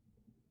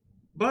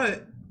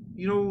 But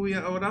you know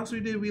what else we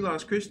did? We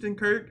lost Christian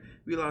Kirk.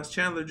 We lost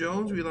Chandler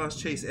Jones. We lost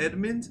Chase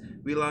Edmonds.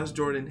 We lost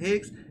Jordan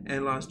Hicks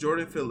and lost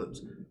Jordan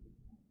Phillips.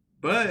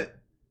 But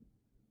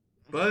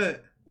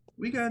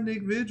we got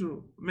Nick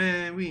Vigil.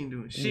 Man, we ain't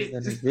doing shit.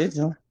 Nick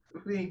Vigil.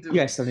 We ain't doing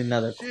You guys still need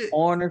another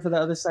corner for the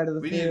other side of the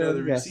We field. need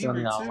another You guys still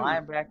receiver need too.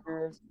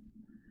 linebackers.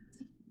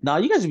 No,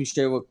 you guys would be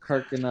straight with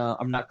Kirk and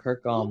I'm not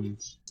Kirk.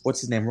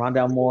 What's his name?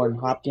 Rondell Moore and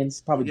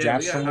Hopkins. Probably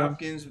draft we got someone.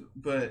 Hopkins,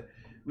 but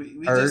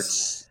we Hurts.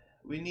 just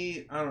we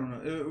need. I don't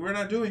know. We're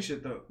not doing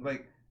shit though.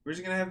 Like we're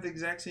just gonna have the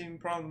exact same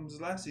problems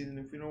as last season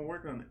if we don't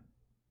work on it.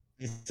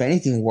 If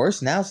anything,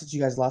 worse now since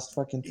you guys lost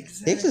fucking.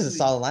 Exactly. Hicks is a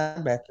solid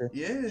linebacker.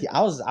 Yeah.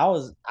 I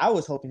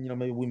was hoping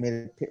maybe we made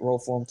a pit roll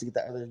for him to get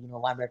that other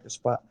linebacker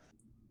spot,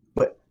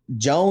 but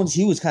Jones,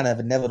 he was kind of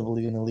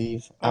inevitably going to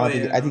leave.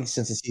 I think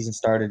since the season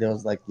started, it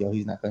was like, yo,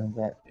 he's not coming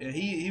back. Yeah,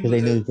 he was. They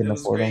knew he couldn't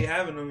afford great him.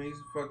 having him. He's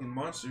a fucking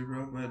monster,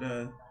 bro.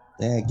 But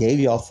yeah, gave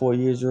y'all 4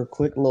 years real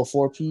quick, a little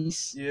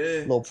 4-piece. Yeah.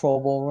 Little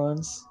Pro Bowl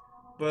runs.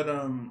 But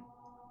and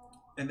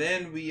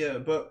then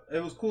but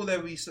it was cool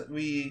that we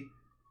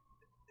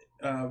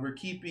we're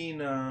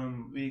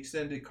keeping we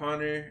extended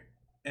Connor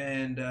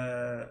and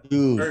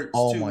dude, Ertz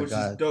oh too, my which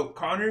god, is dope.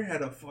 Connor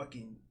had a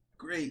fucking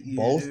great year.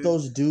 Both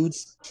those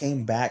dudes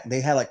came back. They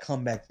had like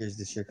comeback years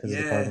this year because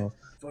of the Cardinals.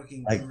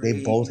 Fucking like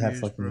they both have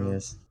fucking bro.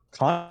 years.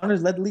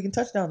 Connor's led the league in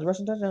touchdowns,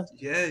 rushing touchdowns.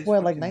 Yeah, boy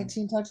had like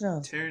 19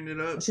 touchdowns, tearing it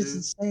up. That's just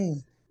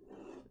insane.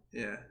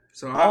 Yeah,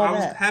 so I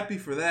was happy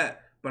for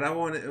that, but I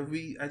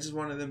just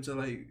wanted them to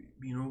like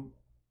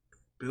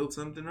build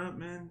something up,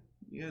 man.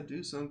 You gotta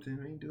do something.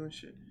 We ain't doing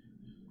shit.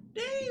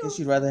 Damn. I guess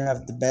you'd rather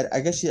have the better. I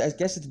guess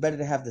it's better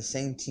to have the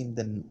same team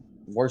than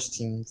worse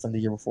team from the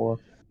year before.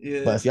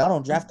 Yeah. But if y'all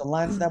don't draft a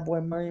line for that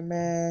boy Murray,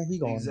 man, he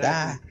gonna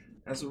die.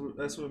 That's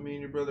what me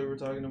and your brother were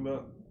talking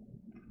about.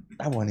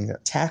 I want to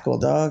tackle,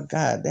 dog.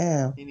 God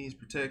damn. He needs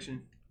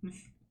protection.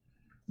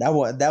 That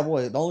boy.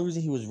 The only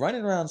reason he was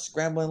running around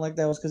scrambling like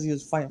that was because he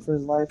was fighting for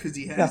his life. Because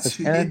he had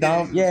to. Aaron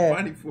Donald. Yeah.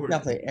 Fighting for you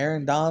gotta play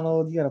Aaron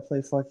Donald. You gotta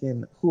play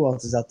fucking. Who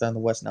else is out there in the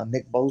West now?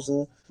 Nick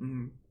Bosa.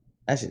 Mm-hmm.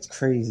 That shit's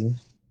crazy.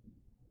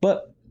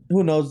 But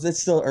who knows? It's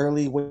still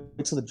early.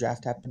 Wait till the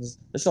draft happens.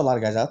 There's still a lot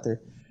of guys out there.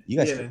 You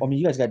guys. Yeah. I mean,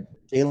 you guys got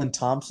Jalen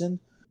Thompson,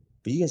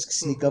 but you guys can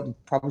sneak up and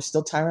probably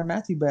still Tyrann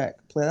Mathieu back.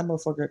 Play that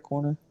motherfucker at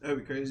corner. That'd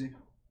be crazy.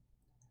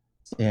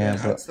 Yeah,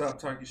 I'd stop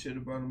talking shit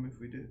about him if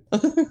we did.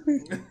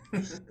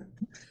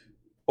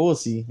 We'll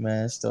see,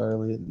 man. It's still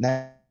early.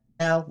 Now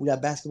we got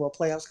basketball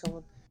playoffs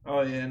coming.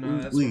 Oh yeah, no,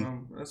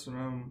 that's what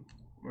I'm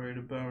worried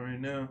about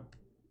right now.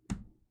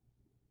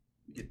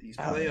 Get these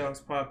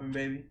playoffs popping,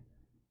 baby.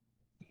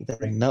 Get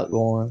that nut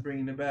going.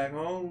 Bringing it back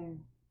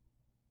home.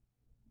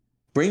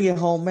 Bring it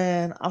home,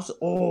 man.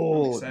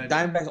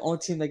 Diamondbacks the only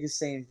team that can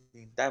say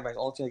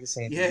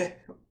anything. Yeah.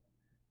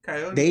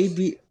 Coyotes. They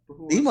beat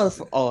these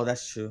motherfuckers. Oh,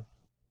 that's true.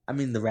 I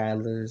mean the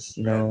Rattlers,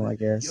 I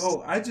guess.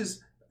 Yo,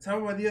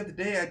 talking about the other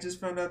day, I just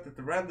found out that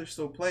the Rattlers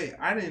still play.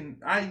 I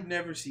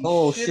never see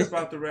shit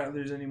about the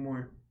Rattlers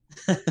anymore.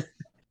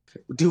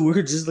 Dude, we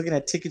were just looking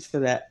at tickets for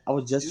that. I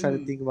was just trying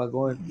to think about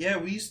going. Yeah,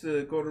 we used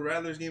to go to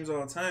Rattlers games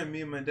all the time,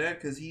 me and my dad,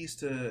 because he used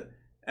to,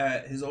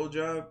 at his old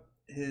job,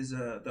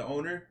 the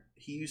owner,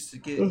 he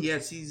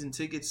had season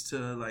tickets to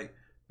like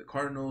the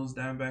Cardinals,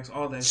 Diamondbacks,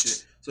 all that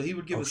shit. So he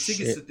would give us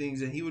tickets to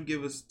things, and he would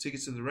give us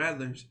tickets to the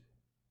Rattlers.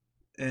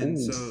 And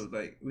so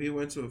like we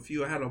went to a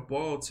few. I had a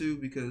ball too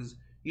because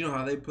you know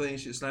how they play and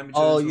shit, slam each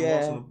other to the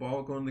wall, so the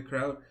ball go in the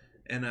crowd.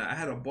 And I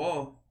had a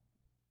ball.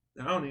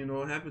 I don't even know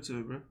what happened to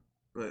it, bro.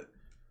 But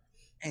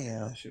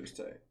damn, that shit was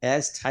tight. Yeah,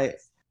 that's tight.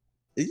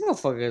 These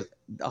motherfuckers.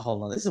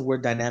 Hold on, this is a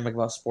weird dynamic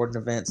about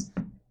sporting events.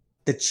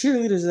 The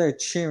cheerleaders that are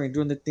cheering,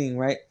 doing the thing,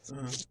 right?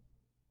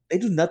 They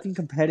do nothing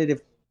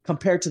competitive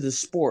compared to the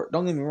sport.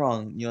 Don't get me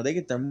wrong. They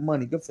get their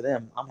money. Good for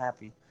them. I'm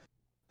happy.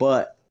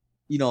 But,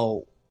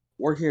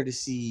 we're here to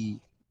see,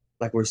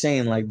 like we're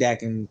saying, like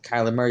Dak and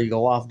Kyler Murray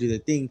go off, do their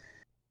thing.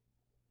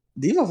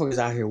 These motherfuckers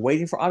out here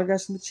waiting for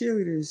autographs from the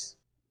cheerleaders.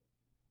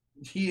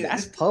 Yeah.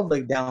 That's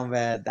public down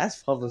bad.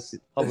 That's publicly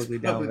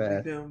down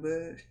bad.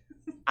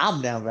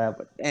 I'm down bad,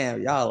 but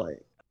damn, y'all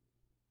like.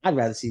 I'd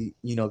rather see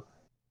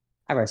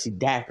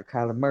Dak or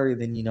Kyler Murray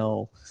than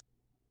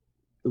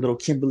little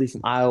Kimberly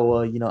from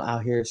Iowa,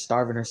 out here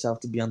starving herself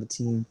to be on the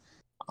team.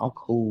 I'm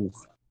cool.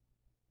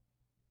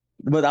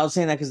 But I was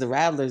saying that because the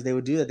Rattlers, they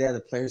would do that. They had the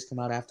players come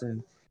out after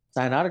and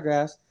sign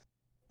autographs.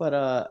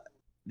 But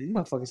these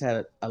motherfuckers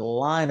had a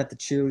line at the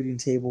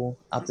cheerleading table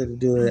out there to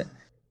do it.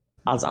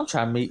 I'm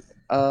trying to meet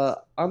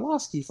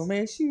Arlovsky from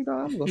ASU,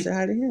 dog. I'm going to say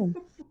hi to him.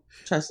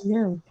 Try to see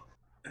him.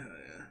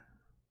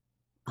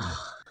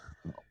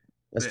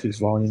 That speaks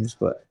volumes,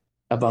 but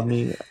about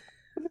me.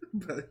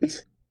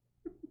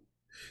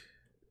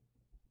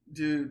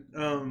 Dude,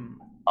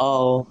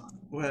 oh.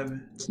 What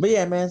happened? But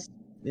yeah, man.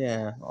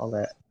 Yeah, all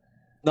that.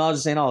 No, I was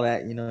just saying all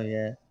that,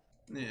 yeah.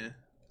 Yeah.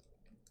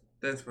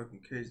 That's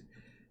fucking crazy.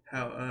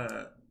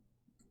 How,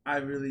 I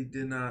really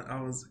did not,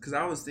 because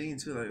I was thinking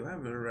too, like, what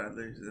happened to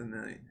Rattlers? And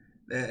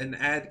an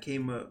ad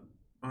came up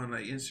on,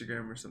 like,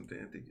 Instagram or something,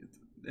 I think.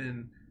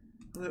 And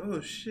I'm like, oh,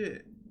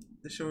 shit.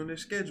 They're showing their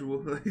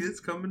schedule. Like, it's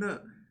coming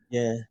up.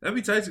 Yeah. That'd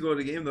be tight to go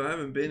to the game, though. I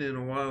haven't been in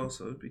a while,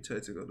 so it'd be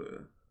tight to go to a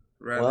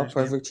Rattlers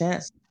Well, perfect game.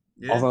 chance.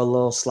 Yeah. Over a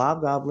little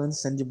SlobGoblins,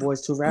 send your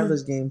boys to a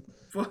Rattlers game.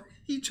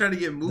 You trying to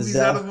get movies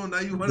out of them?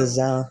 Now you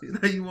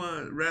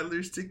want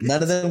Rattlers tickets?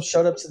 None of them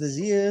showed up to the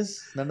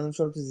Zias.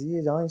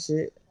 Y'all ain't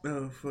shit.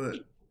 Oh, fuck.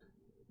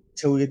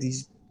 Till we get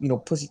these,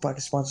 pussy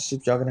pocket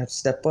sponsorships, y'all gonna have to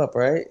step up,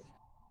 right?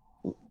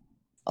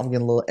 I'm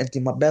getting a little empty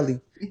in my belly.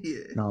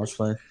 Yeah. No, I was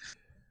playing.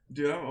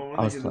 Dude, I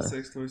want to get a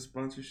sex toy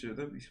sponsorship.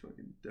 That'd be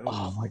fucking dope.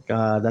 Oh my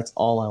god, that's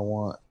all I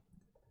want.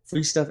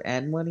 Free stuff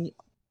and money.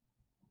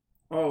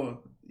 Oh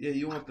yeah,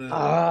 you want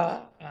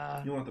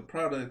the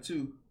product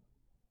too.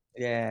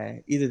 Yeah,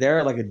 either there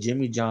or like a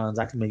Jimmy John's.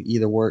 I can make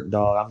either work,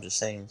 dog. I'm just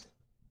saying.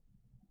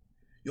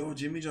 Yo,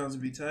 Jimmy John's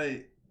would be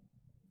tight.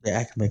 Yeah,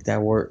 I can make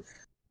that work.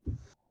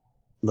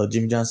 Little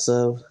Jimmy John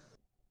sub.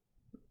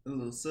 A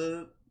little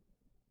sub.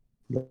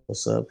 Little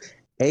sub.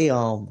 Hey,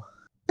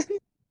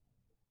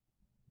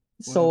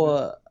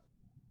 so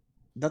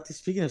nothing.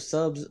 Speaking of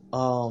subs,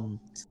 no,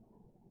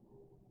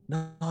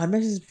 I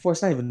mentioned this before.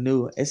 It's not even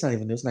new. It's not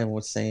even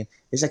worth saying.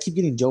 I keep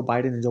getting Joe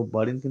Biden and Joe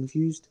Budden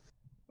confused.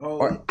 Oh.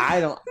 Or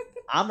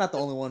I'm not the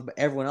only one, but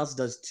everyone else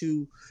does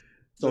too.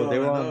 So they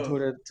were on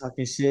Twitter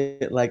talking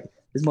shit like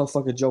this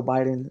motherfucker Joe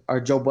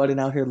Budden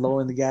out here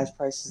lowering the gas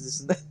prices. This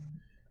and that.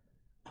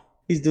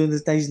 He's doing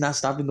this thing. He's not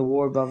stopping the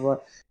war. Blah blah.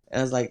 And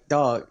I was like,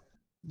 dog,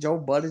 Joe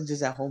Budden's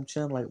just at home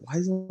chilling. Like, why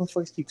does the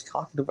motherfuckers keep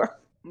talking about?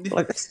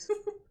 Like,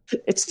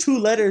 it's 2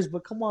 letters,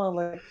 but come on,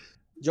 like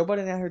Joe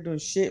Budden out here doing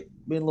shit,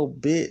 being a little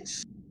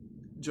bitch.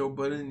 Joe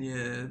Budden,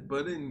 yeah,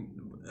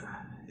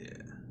 yeah.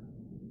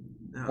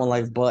 No. Well,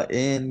 like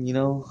Button,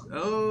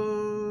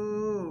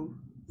 Oh,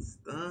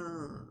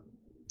 stop.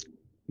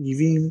 You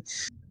mean?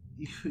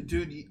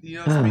 Dude,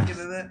 speaking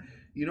of that,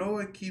 you know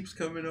what keeps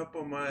coming up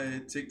on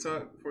my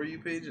TikTok For You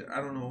page?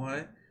 I don't know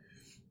why.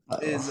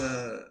 Is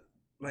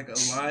like a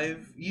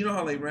live. You know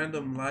how like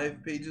random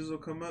live pages will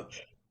come up.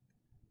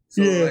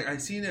 So like I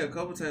seen it a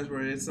couple times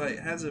where it's like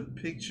has a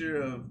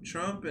picture of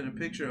Trump and a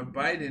picture of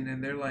Biden,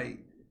 and they're like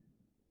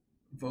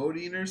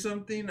voting or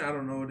something. I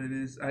don't know what it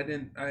is. I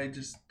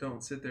just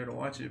don't sit there to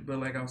watch it. But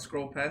like I'll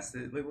scroll past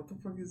it. Like, what the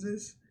fuck is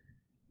this?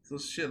 So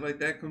shit like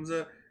that comes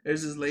up.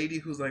 There's this lady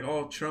who's like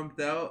all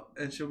Trumped out,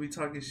 and she'll be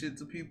talking shit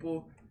to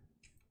people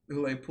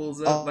who like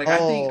pulls up. Like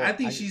I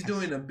think she's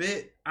doing a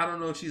bit. I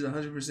don't know if she's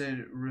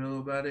 100% real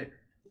about it,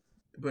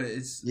 but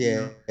it's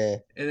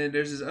And then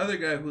there's this other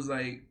guy who's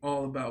like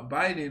all about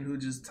Biden, who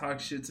just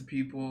talks shit to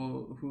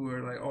people who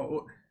are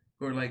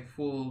like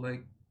full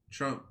like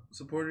Trump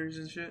supporters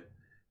and shit.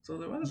 So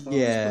like, why the fuck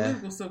is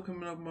political stuff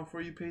coming up on my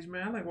For You page,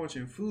 man? I like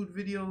watching food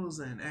videos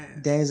and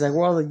ads. Dan's like,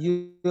 where all the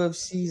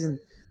UFC and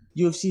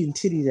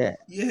titties at?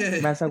 Yeah.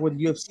 Matter of fact, where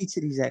the UFC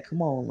titties at?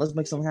 Come on, let's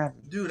make something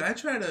happen. Dude, I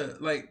try to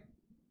like,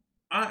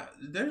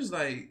 there's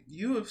like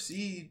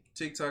UFC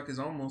TikTok is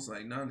almost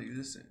like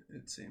non-existent.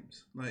 It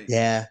seems like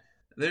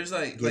there's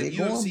like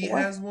UFC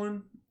has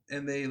one,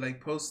 and they like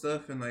post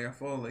stuff, and like I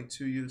follow like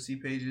 2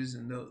 UFC pages,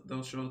 and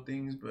they'll show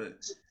things, but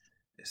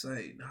it's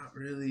like not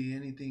really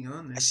anything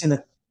on there. I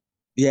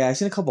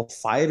seen a couple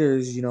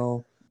fighters,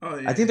 Oh,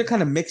 yeah, I think they're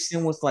kind of mixed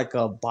in with like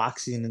a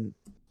boxing and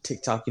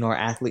TikTok, or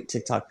athlete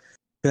TikTok.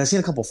 Because I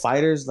seen a couple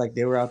fighters, like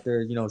they were out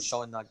there,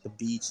 showing like the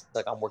beach,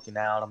 like I'm working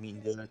out, I'm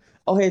eating good.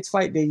 Oh, hey, it's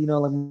fight day,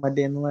 like my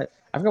day in the life.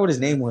 I forgot what his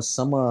name was.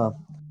 Some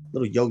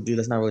little yoke dude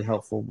that's not really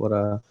helpful,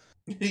 but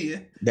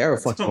they're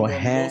fucking going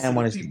ham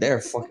on his. They're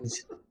fucking.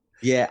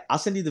 Yeah, I'll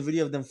send you the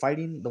video of them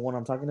fighting, the one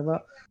I'm talking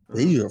about.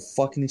 They are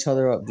fucking each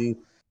other up, dude.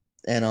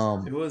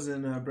 And It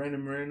wasn't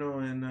Brandon Moreno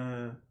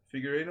and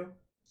Figueiredo.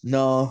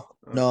 no,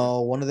 Okay.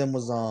 no, one of them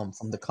was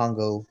from the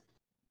Congo,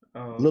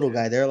 Oh, little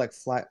okay. guy. They're like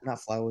not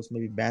flyweights,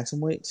 maybe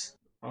bantamweights.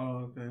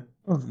 Oh, okay.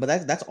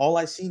 But that's all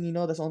I've seen.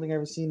 That's the only thing I've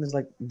ever seen is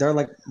like they're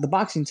like the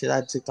boxing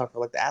side TikTok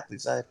or like the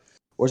athlete side,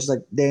 or it's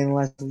like day in the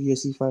life of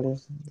UFC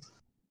fighters.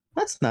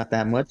 That's not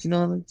that much.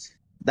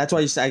 That's why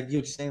I get what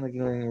you're saying. Like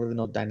ain't really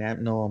no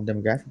dynamic, no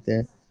demographic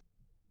there.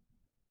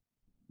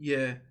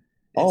 Yeah,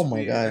 Oh it's my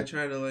weird. I god.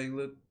 try to like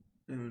look,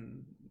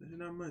 and there's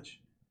not much.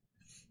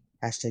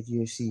 Hashtag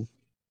UFC.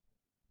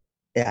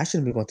 Yeah, I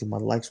shouldn't be going through my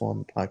likes while on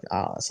the podcast.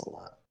 Ah, that's a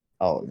lot.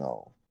 Oh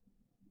no.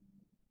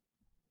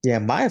 Yeah,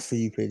 my For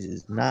You page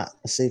is not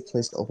a safe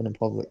place to open in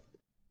public.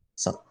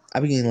 So I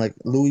be getting like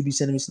Louis be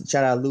sending me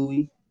shout out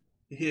Louis.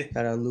 Yeah.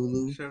 Shout out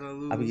Lulu. Shout out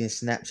I be Lulu. getting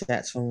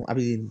Snapchats from I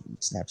be getting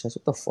Snapchats.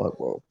 What the fuck,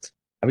 bro?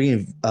 I be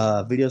getting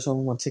videos from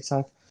him on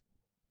TikTok.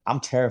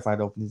 I'm terrified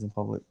to open these in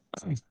public.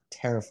 I'm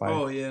terrified.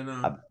 Oh yeah, no,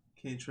 can't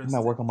I'm at trust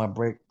it. work on my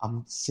break.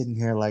 I'm sitting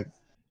here like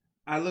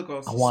I look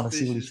all I want to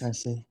see what he's trying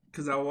suspicious to say.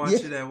 because I Yeah. watch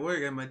it at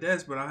work at my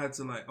desk, but I had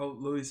to like, oh,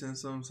 Louis sent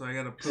something, so I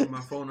gotta put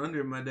my phone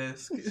under my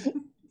desk.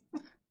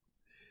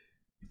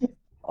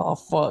 Oh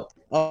fuck.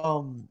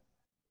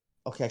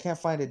 Okay, I can't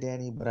find it,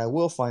 Danny, but I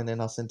will find it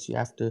and I'll send it to you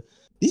after.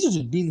 These are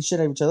just beating the shit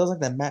out of each other. It was like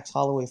that Max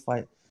Holloway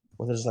fight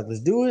where they're just like,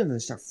 let's do it, and they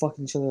start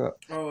fucking each other up.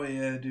 Oh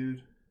yeah,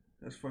 dude,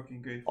 that's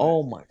fucking great fight.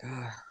 Oh my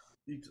god.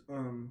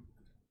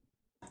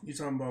 You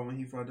talking about when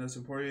he fought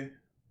Dustin Poirier?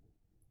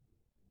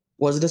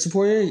 Was it a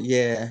supporter?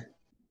 Yeah.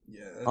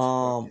 Yeah, that's a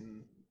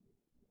fucking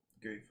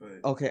great fight.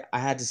 Okay, I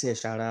had to say a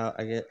shout out.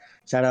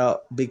 Shout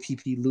out Big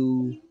PP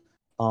Lou.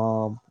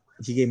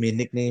 He gave me a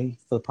nickname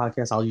for the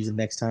podcast. I'll use it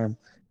next time.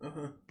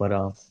 Uh-huh. But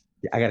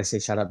yeah, I gotta say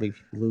shout out Big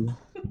PP Lou.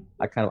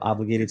 I kind of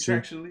obligated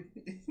Contractually.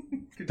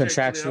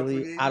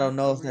 Contractually. I don't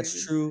know if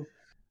that's true.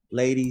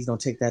 Ladies,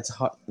 don't take that to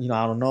heart.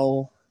 I don't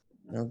know.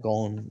 Go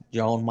on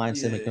your own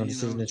mindset, make your own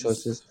decisions and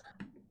choices.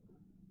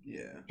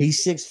 Yeah.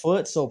 He's 6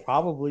 foot, so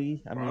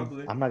probably. I Probably.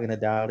 mean, I'm not gonna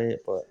doubt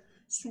it, but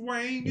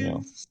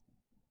swinging.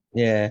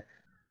 Yeah.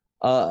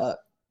 I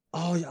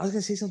was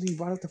gonna say something. You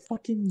brought up the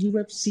fucking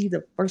UFC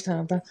the first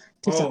time.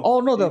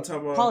 No, the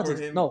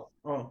politics. No.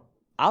 Oh.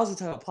 I was gonna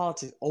talk about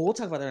politics. Oh, we'll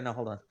talk about that right now.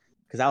 Hold on,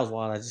 because that was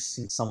wild. I just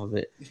seen some of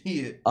it.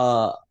 Yeah.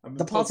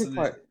 The politics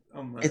part.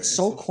 It's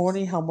so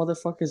corny how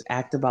motherfuckers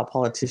act about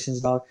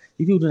politicians, dog.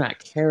 These people do not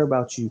care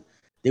about you.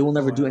 They will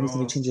never do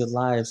anything to change your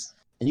lives.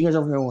 And you guys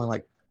over here wearing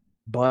like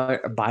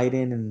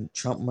Biden and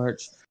Trump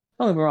merch.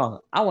 Don't get me wrong.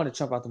 I want to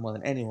Trump out there more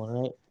than anyone,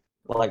 right?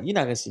 But like, you're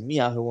not gonna see me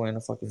out here wearing a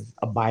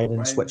Biden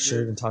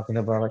sweatshirt and talking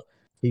about like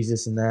he's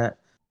this and that.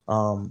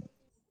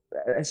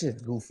 That's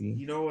just goofy.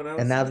 You know what else?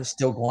 And now they're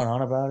still going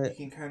on about it.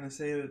 You can kind of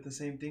say the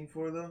same thing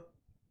for though.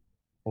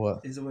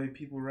 What is the way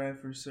people ride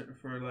for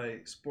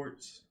like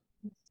sports?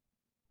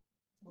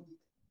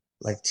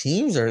 Like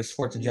teams or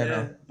sports in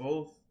general? Yeah,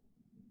 both.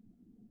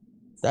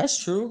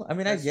 That's true. I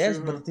mean, I guess,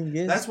 true, but the thing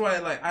is, that's why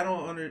like I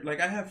don't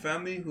I have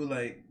family who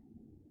like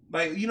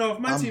if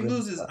my team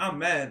loses, I'm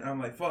mad. I'm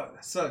like, fuck,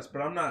 that sucks.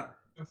 But I'm not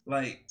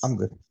like I'm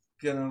good.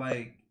 Gonna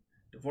like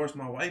divorce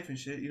my wife and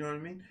shit. You know what I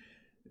mean?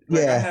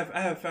 Like, yeah.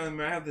 I have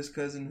family. I have this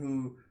cousin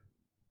who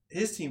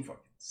his team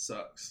fucking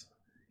sucks.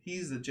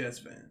 He's a Jets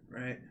fan,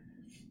 right?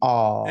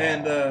 Oh.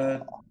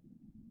 And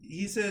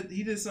he said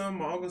he did something.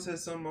 My uncle said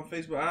something on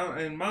Facebook,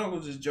 and my uncle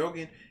was just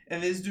joking.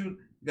 And this dude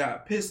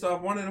got pissed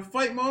off, wanted to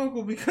fight my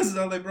uncle because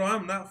I was like, bro,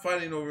 I'm not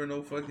fighting over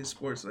no fucking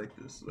sports like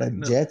this. Like,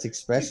 no. Jets,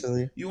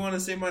 especially. You want to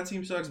say my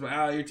team sucks, but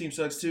your team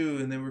sucks too,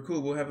 and then we're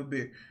cool. We'll have a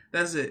beer.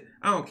 That's it.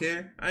 I don't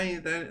care. I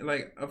ain't that.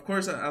 Like, of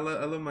course, I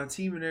love my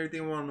team and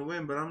everything. I want them to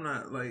win, but I'm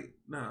not like,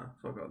 nah,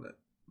 fuck all that.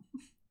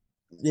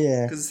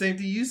 Yeah. Because the same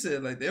thing you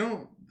said, like, they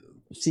don't.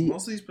 See,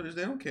 most of these players,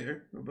 they don't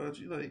care about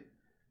you. Like,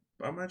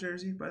 buy my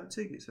jersey, buy the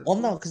tickets. Well,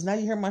 no, because now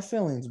you hear my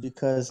feelings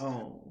because.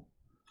 Oh.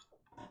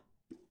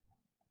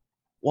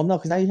 Well, no,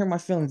 because now you hear my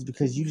feelings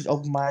because you just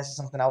opened my eyes to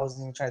something I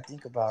wasn't even trying to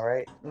think about,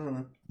 right?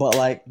 Uh-huh. But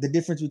like the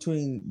difference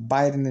between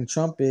Biden and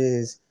Trump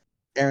is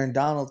Aaron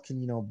Donald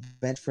can,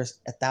 bench press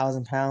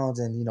 1,000 pounds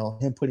and,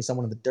 him putting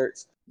someone in the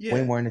dirt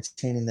way more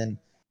entertaining than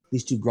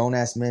these two grown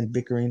ass men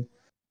bickering.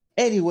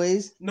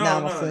 Anyways,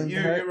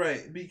 you're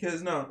right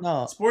because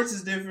no, sports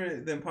is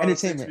different than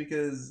politics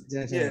because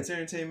it's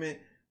entertainment.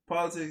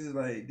 Politics is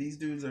like these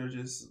dudes are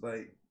just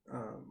like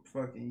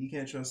fucking. You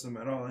can't trust them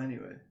at all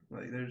anyway.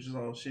 Like they're just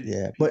all shitty.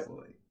 Yeah,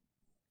 people,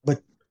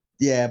 but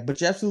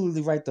you're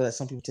absolutely right though that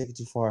some people take it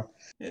too far.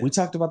 Yeah. We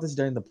talked about this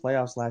during the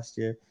playoffs last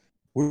year.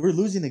 We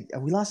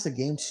lost the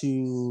game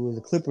to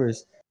the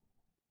Clippers,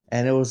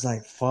 and it was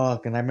like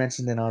fuck. And I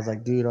mentioned it. And I was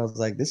like, dude,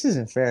 this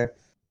isn't fair.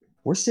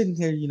 We're sitting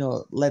here,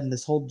 letting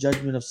this whole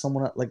judgment of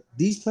someone like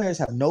these players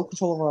have no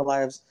control over our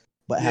lives,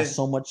 but have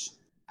so much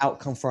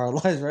outcome for our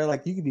lives, right?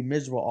 Like you could be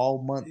miserable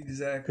all month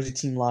because your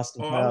team lost.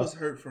 I was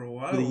hurt for a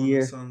while when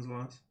the Suns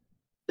lost.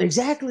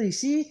 Exactly.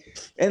 See,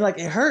 and like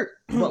it hurt,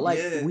 but like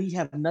we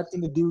have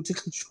nothing to do to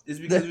control. It's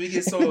because we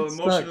get so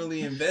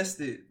emotionally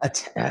invested.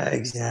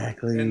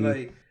 Exactly. And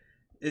like,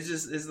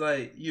 it's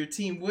like your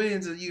team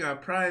wins, and you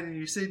got pride in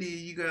your city.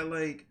 You got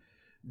like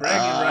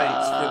bragging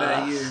rights for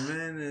that year,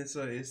 man. It's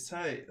like it's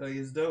tight, like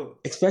it's dope.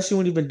 Especially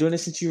when you've been doing it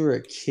since you were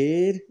a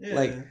kid. Yeah.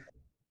 Like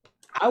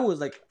I was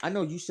like, I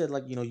know you said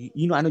like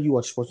you I know you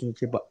watched sports when you were a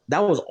kid, but that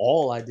was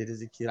all I did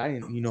as a kid. I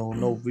didn't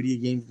no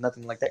video games,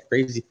 nothing like that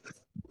crazy.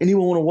 And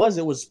even when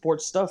it was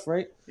sports stuff,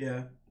 right?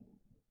 Yeah.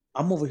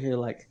 I'm over here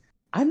like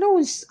I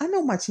know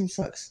my team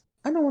sucks.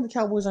 I know when the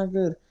Cowboys aren't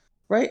good,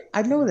 right?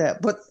 I know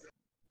that, but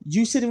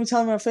you sitting me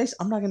telling me my face,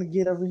 I'm not gonna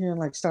get over here and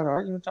like start an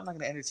argument. I'm not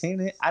gonna entertain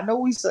it. I know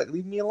we suck.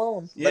 Leave me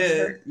alone.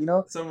 Let me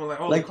hurt, Someone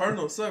like, oh, like, the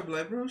Cardinals suck.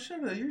 Like, bro,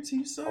 shut up. Your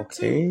team sucks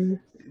okay, too.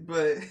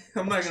 But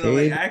I'm not gonna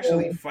like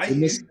actually fight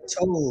you.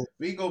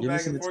 We go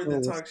back and forth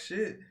and talk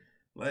shit.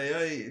 Like,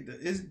 hey,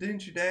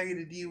 didn't your dad get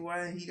a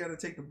DUI and he got to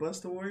take the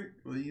bus to work?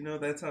 Well,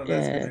 that's how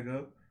that's gonna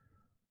go.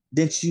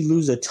 Didn't you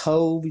lose a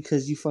toe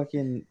because you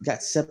fucking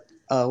got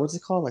what's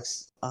it called? Like,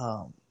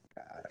 God,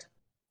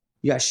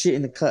 you got shit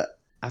in the cut.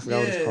 I forgot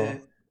what it's called.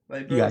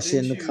 Like, bro, you got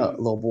shit in the cut,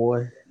 little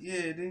boy.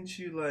 Yeah, didn't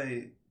you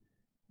like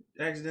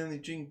accidentally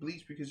drink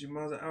bleach because your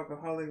mom's an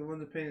alcoholic and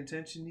wasn't paying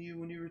attention to you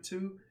when you were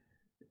 2,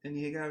 and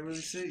you got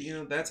really sick?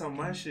 That's how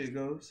my shit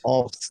goes.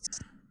 Oh.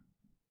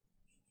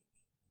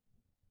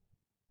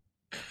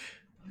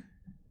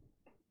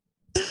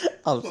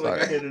 I'm sorry.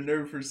 Like I hit a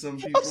nerve for some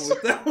people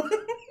with that one.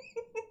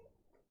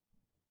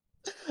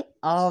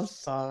 I'm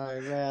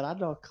sorry, man. I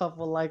know a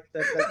couple like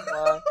that. That's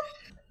why.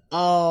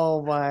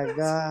 Oh my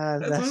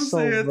god, that's what I'm so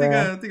saying.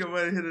 Bad. I think I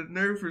might have hit a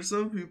nerve for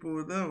some people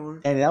with that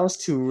one. And that was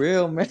too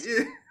real, man.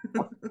 Yeah.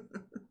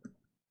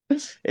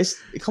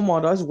 Come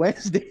on, that's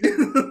Wednesday.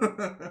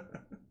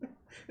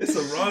 It's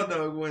a raw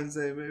dog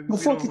Wednesday, baby.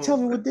 Before you tell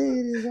me what day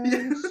it is,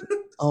 guys.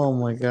 Oh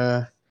my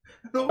god.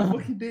 No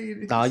fucking day it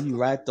is. Nah, you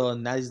right though.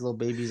 Now these little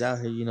babies out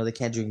here, they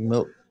can't drink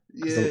milk.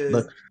 Yeah.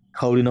 The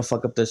codeine will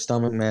fuck up their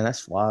stomach, man.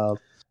 That's wild.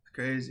 It's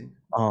crazy.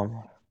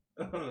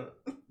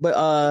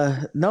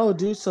 But no,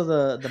 dude. So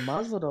the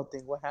masvidal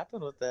thing, what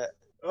happened with that?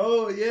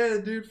 Oh yeah,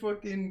 dude.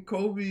 Fucking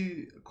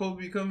Colby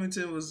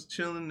Covington was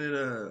chilling at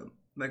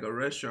a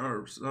restaurant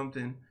or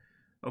something,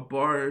 a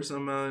bar or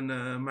something out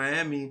in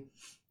Miami,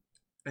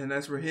 and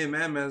that's where him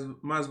and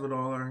Masvidal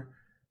are.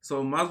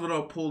 So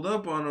Masvidal pulled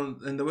up on him,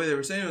 and the way they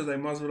were saying it was like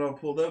Masvidal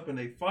pulled up and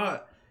they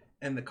fought,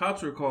 and the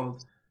cops were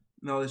called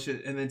and all this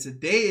shit. And then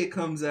today it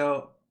comes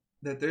out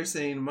that they're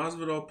saying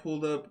Masvidal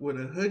pulled up with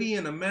a hoodie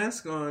and a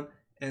mask on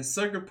and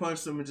sucker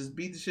punched him and just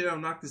beat the shit out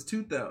and knocked his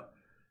tooth out.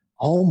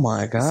 Oh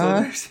my god!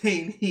 So they're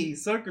saying he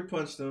sucker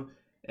punched him,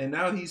 and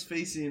now he's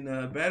facing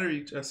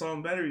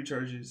assault battery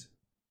charges.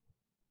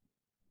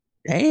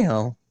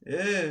 Damn.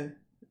 Yeah,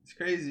 it's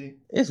crazy.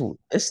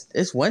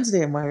 It's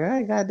Wednesday, my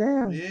guy.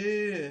 Goddamn.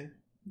 Yeah.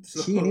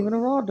 So, he ain't even a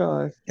raw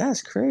dog.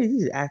 That's crazy.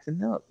 He's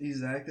acting up.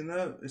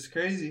 It's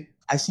crazy.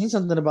 I seen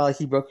something about like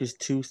he broke his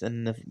tooth,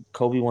 and if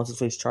Kobe wants to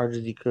face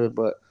charges, he could,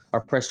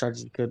 or press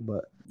charges, he could.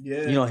 But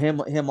yeah,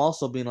 him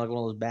also being like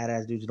one of those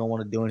badass dudes who don't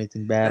want to do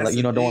anything bad. That's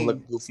don't want to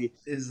look goofy.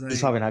 He's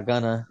probably not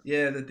gonna.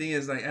 Yeah, the thing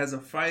is like as a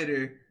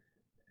fighter,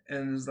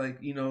 and it's like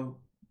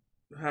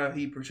how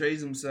he portrays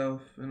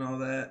himself and all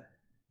that.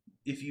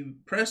 If you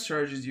press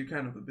charges, you're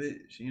kind of a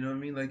bitch. You know what I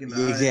mean? Like in the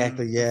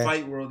the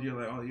fight world, you're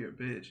like, oh, you're a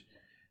bitch.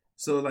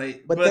 So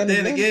like, but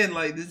then again,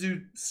 like this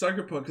dude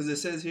sucker punch, because it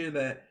says here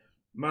that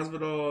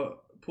Masvidal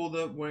pulled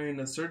up wearing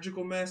a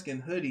surgical mask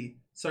and hoodie,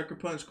 sucker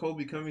punched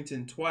Colby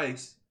Covington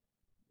twice,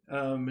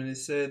 and it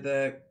said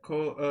that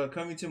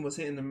Covington was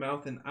hit in the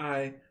mouth and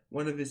eye.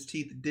 One of his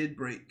teeth did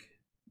break.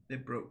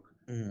 It broke.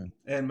 Mm-hmm.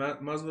 And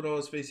Masvidal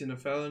is facing a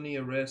felony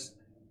arrest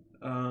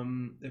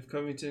if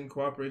Covington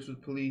cooperates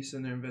with police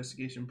and their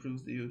investigation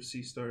proves the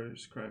UFC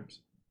star's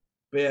crimes.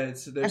 But yeah,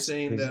 they're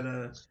saying crazy.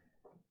 That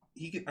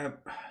he could. I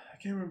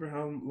can't remember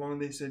how long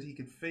they said he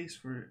could face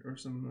for it or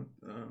something.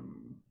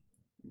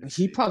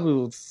 He probably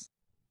would.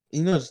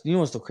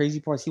 What's the crazy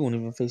part? He won't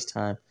even face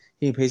time.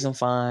 He can pay some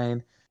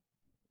fine,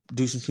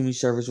 do some community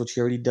service, which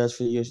he already does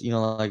for years.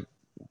 Like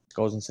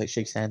goes and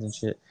shakes hands and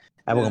shit.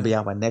 And we're gonna be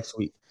out by next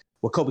week.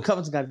 What Kobe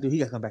Covington got to do? He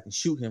got to come back and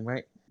shoot him,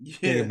 right? Yeah.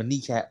 Give him a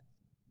kneecap.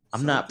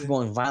 I'm not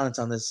promoting violence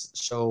on this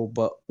show,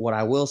 but what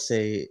I will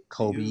say,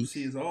 Kobe,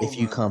 if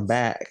you come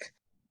back,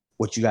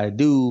 what you got to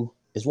do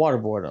is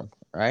waterboard him,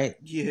 right?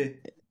 Yeah.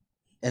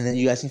 And then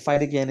you guys can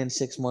fight again in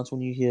 6 months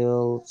when he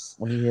heals.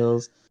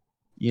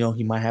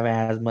 He might have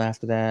asthma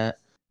after that,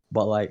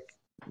 but like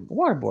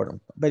waterboard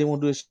him. I bet he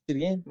won't do this shit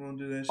again. Won't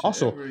do that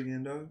shit ever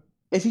again, dog.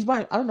 If he's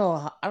buying, I don't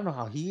know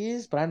how he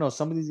is, but I know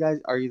some of these guys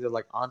are either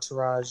like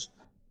entourage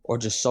or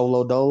just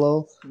solo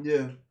dolo.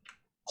 Yeah.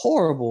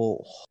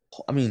 Horrible.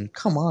 I mean,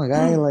 come on,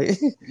 guy. Like.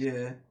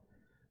 Yeah.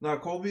 Now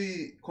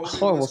Colby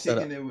was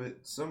kicking it with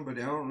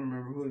somebody. I don't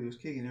remember who he was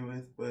kicking it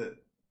with, but.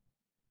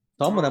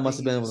 Some of them must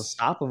have been able to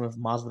stop him if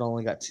Masvidal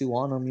only got 2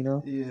 on him,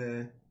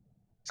 Yeah.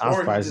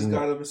 Or he just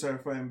got up and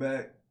started fighting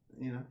back,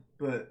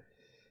 But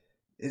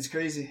it's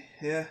crazy.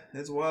 Yeah,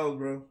 it's wild,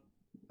 bro.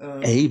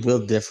 He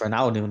built different.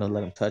 I wouldn't even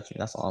let him touch me.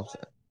 That's all I'm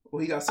saying.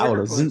 Well, he got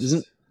sucker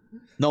punched.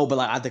 No, but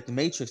like I think the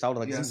Matrix, I would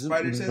like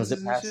spider senses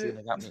and shit. And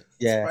they got me.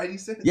 Yeah. Spidey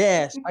senses?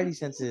 Yeah, Spidey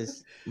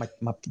senses. My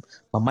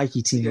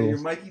Mikey tingle. Yeah, your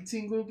Mikey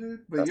tingle,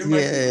 dude. But your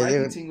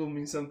Mikey tingle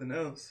means something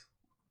else.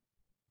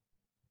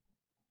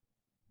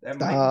 That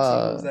Mikey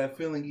tingle is Uh, that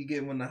feeling you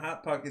get when the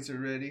hot pockets are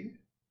ready.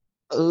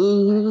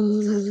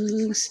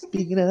 ooh,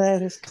 speaking of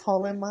that, it's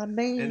calling my And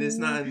it's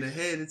name. not in the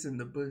head, it's in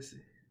the pussy.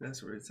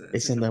 That's where it's at. It's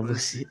It's in in the the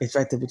pussy. It's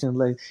right there between the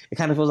legs. It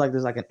kind of feels like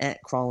there's like an ant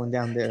crawling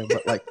down there,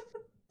 but like,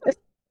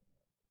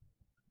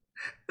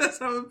 That's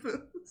how it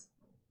feels.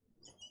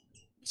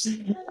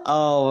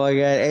 oh my god!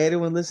 Hey,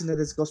 anyone listening to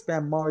this, go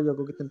spam Mario,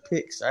 go get them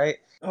pics, all right?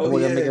 And Oh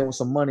we're gonna make yeah. it with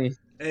some money.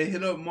 Hey,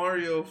 hit up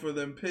Mario for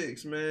them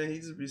pics, man. He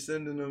just be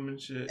sending them and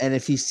shit. And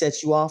if he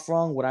sets you off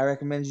wrong, what I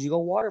recommend is you go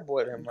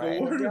waterboard him, Go right?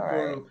 And it'll be all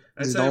waterboard right. him.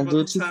 I Just tell you don't about do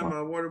the it too time far.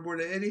 I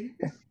waterboarded Eddie.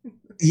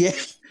 Yeah.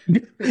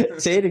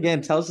 Say it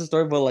again. Tell us the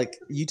story, but like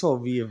you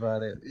told me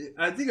about it.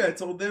 I think I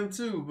told them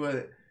too,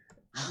 but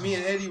me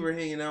and Eddie were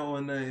hanging out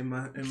one night in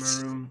my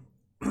room,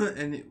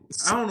 and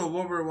I don't know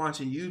what we were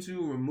watching,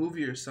 YouTube or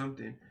movie or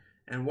something,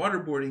 and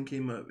waterboarding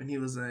came up, and he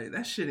was like,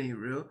 "That shit ain't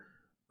real."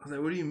 I was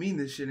like, "What do you mean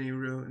this shit ain't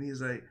real?" And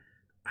he's like,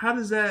 How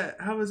is that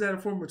a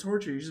form of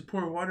torture? You're just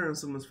pouring water on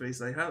someone's face.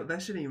 Like, how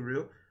that shit ain't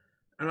real."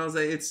 And I was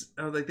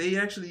like, they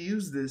actually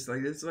use this.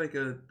 Like, it's like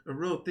a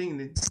real thing.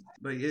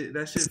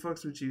 That shit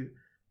fucks with you.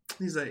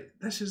 He's like,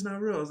 that shit's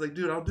not real. I was like,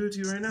 dude, I'll do it to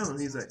you right now. And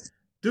he's like,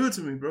 do it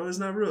to me, bro. It's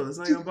not real. It's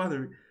not gonna bother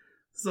me.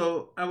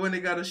 So I went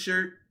and got a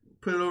shirt,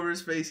 put it over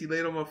his face. He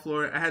laid on my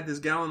floor. I had this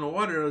gallon of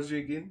water I was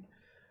drinking.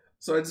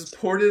 So I just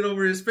poured it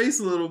over his face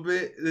a little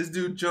bit. This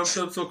dude jumped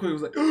up so quick. He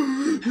was like,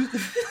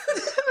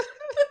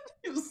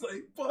 he was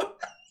like, fuck.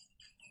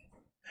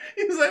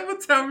 He was like,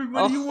 "What tell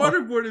everybody you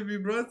waterboarded me,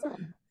 bro?"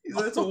 He's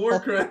like, "That's a war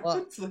crime."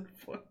 It's like,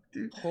 fuck,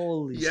 dude.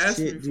 Holy He asked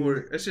shit, me dude. for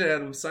it. I should have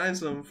had him sign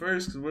something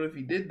first, because what if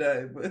he did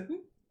die? But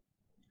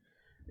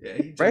yeah,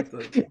 he Brad,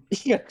 jumped up.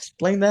 you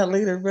explain that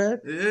later,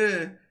 Brad.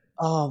 Yeah.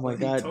 Oh my Well,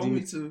 he god, told dude.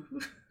 me to.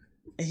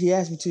 He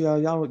asked me to,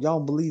 y'all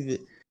don't believe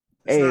it.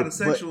 It's Hey, not a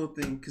sexual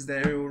thing, because then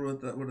everyone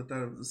would have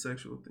thought it was a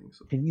sexual thing.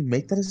 So can you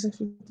make that a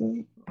sexual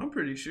thing? I'm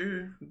pretty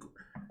sure.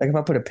 Like if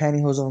I put a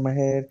pantyhose over my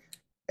head,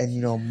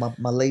 and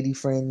my lady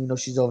friend,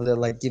 she's over there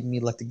like giving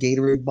me like the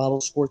Gatorade bottle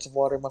squirts of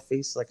water in my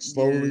face, like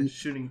slowly. Yeah,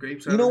 shooting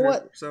grapes You out know of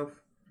what? herself.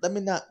 Let me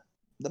not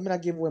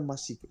give away my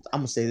secrets. I'm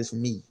gonna say this for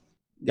me.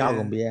 Y'all Yeah.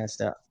 gonna be asked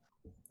out.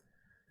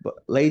 But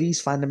ladies,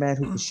 find a man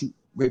who can shoot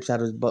grapes out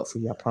of his butt for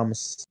you. I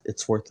promise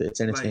it's worth it.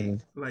 It's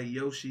entertaining. Like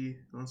Yoshi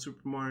on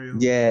Super Mario.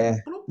 Yeah.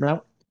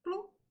 No.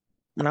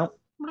 No.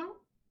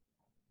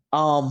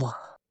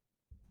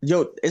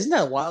 Yo, isn't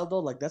that wild though?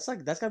 Like that's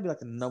gotta be like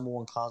the number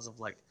one cause of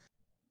like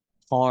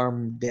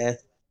harm,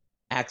 death,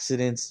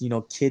 accidents.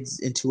 Kids'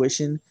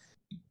 intuition.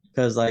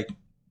 Because like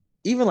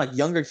even like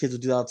younger kids will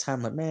do that all the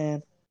time. Like,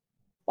 man,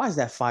 why is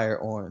that fire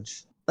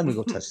orange? Let me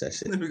go touch that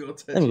shit. Let me go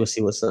touch Let me go it.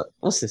 see what's up.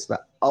 What's this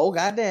about? Oh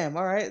goddamn!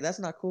 All right, that's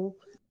not cool.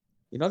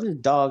 This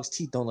dog's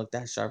teeth don't look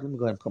that sharp. Let me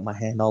go ahead and put my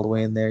hand all the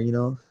way in there.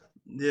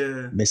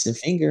 Yeah. Missing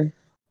finger,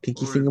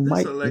 pinky Or finger, this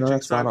Mike. electric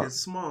That's why I don't. socket's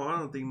small. I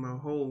don't think my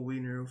whole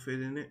wiener will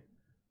fit in it.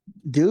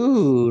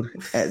 Dude,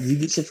 you'd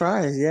be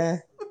surprised. Yeah.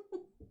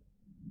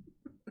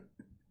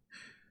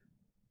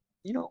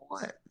 You know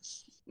what?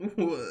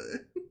 What?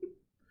 If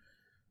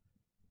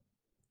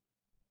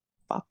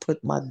I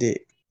put my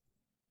dick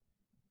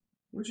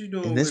What you in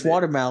doing this with it?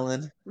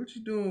 watermelon What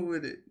you doing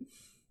with it?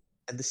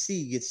 and the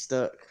seed gets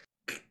stuck,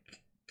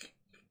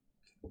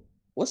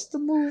 what's the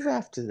move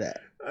after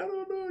that? I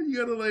don't know. You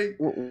gotta like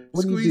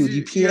What do you do? Do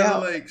you pee you it gotta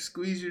out? like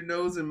squeeze your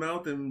nose and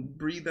mouth and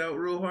breathe out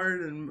real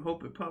hard and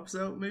hope it pops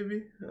out.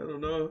 Maybe, I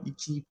don't know.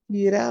 Can you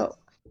pee it out?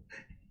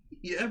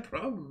 Yeah,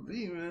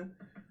 probably, man.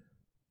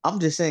 I'm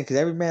just saying, because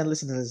every man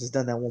listening to this has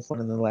done that one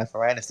point in their life,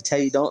 all right? And if they tell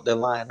you don't, they're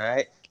lying, all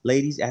right?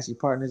 Ladies, ask your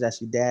partners, ask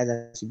your dads,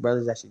 ask your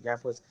brothers, ask your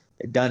grandpas.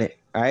 They've done it,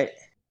 all right?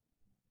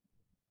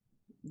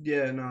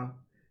 Yeah, no.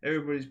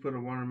 Everybody's put a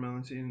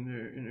watermelon seed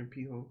in their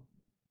pee hole.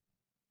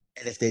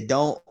 And if they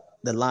don't,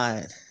 they're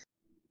lying.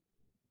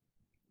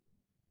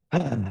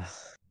 I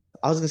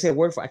was gonna say a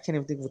word for I can't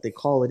even think of what they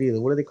call it either.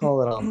 What do they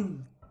call it?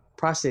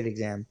 Prostate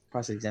exam.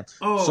 Prostate exam.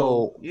 Oh,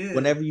 so yeah.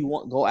 whenever you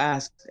want, go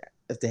ask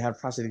if they have a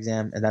prostate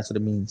exam, and that's what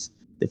it means.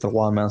 They put a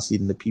watermelon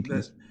seed in the pee.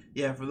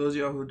 Yeah, for those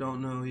of y'all who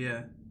don't know,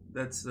 yeah,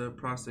 that's the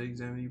prostate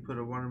exam. You put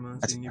a watermelon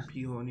seed in your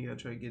pee hole and you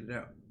gotta try to get it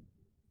out.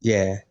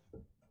 Yeah.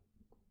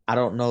 I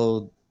don't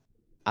know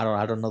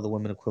the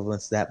women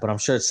equivalents to that, but I'm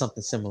sure it's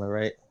something similar,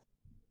 right?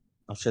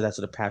 I'm sure that's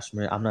what a pap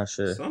smear. I'm not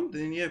sure.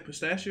 Something, yeah,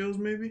 pistachios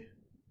maybe.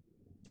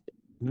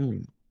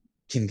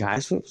 Can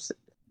guys whip?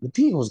 The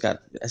pee hole's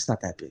it's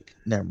not that big.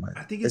 Never mind.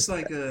 I think it's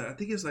like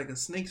a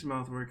snake's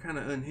mouth where it kind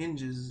of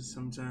unhinges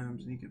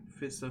sometimes, and you can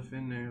fit stuff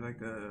in there like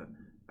a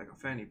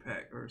fanny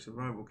pack or a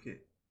survival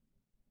kit.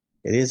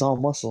 It is all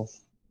muscle.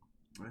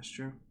 That's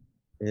true.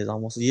 It is all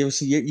muscle. You ever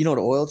see? You know what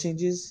oil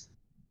changes?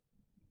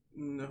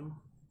 No.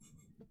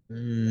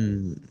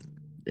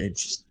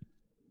 Interesting.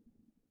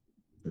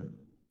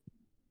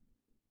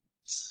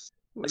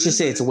 Let's just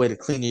say it's a way to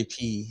clean your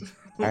pee.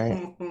 All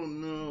right. Oh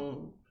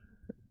no.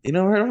 You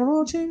never heard of an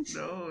oil change?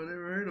 No, I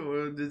never heard of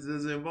it.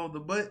 Does it involve the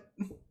butt?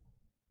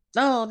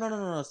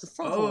 No. It's the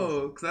front hole.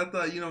 Oh, because I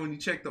thought, when you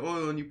check the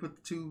oil and you put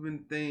the tube in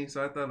the thing,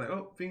 so I thought like,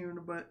 oh, finger in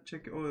the butt,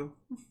 check your oil.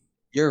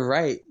 You're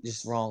right,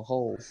 just wrong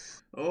hole.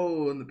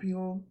 Oh, in the pee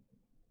hole?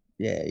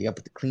 Yeah, you gotta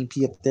put the clean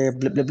pee up there.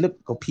 Blip, blip,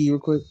 blip. Go pee real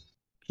quick.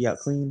 Pee out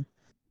clean.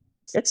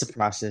 It's a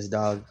process,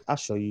 dog. I'll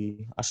show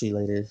you. I'll show you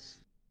later.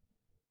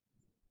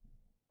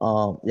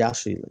 Yeah, I'll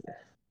show you later.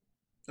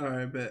 All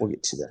right, bet. We'll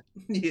get to that.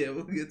 Yeah,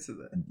 we'll get to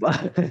that.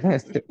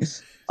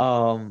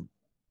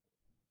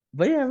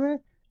 But yeah, man.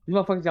 These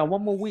motherfuckers got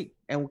one more week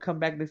and we'll come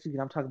back next week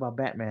and I'm talking about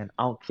Batman.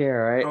 I don't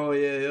care, right? Oh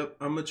yeah, yep.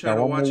 I'm gonna try Got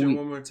to one more watch it week.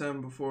 one more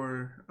time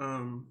before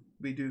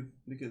we do,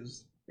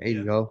 because There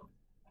you go.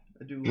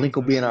 I do. Link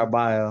will be in our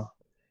bio.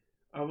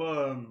 I've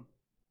Oh,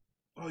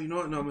 you know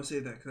what? No, I'm gonna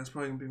say that because that's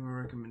probably gonna be my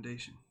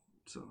recommendation.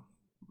 So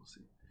we'll see.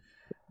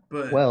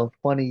 But Well,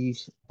 funny you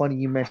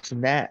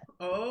mentioned that.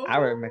 oh, I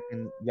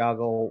recommend y'all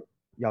go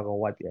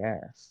wipe your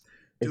ass.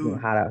 It's dude, getting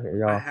hot out here,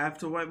 y'all. I have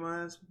to wipe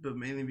my ass, but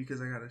mainly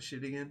because I got a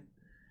shit again.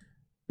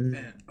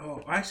 And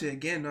actually,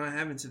 again, no, I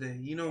haven't today.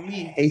 You know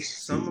me.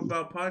 Something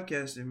about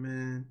podcasting,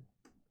 man.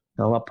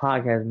 No, my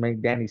podcast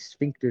make Danny's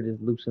sphincter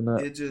just loosen up.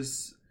 It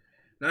just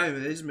not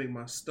even. It just make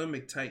my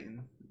stomach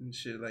tighten and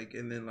shit. Like,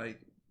 and then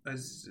like I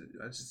just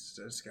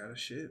got a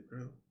shit,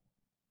 bro.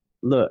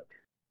 Look,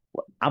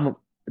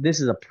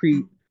 this is a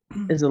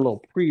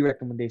little pre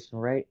recommendation,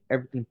 right?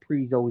 Everything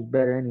pre is always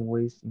better,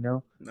 anyways. You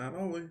know. Not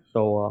always.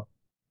 So,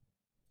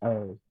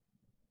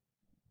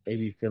 they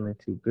be feeling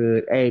too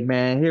good. Hey,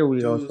 man, here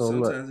we go. So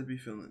sometimes it be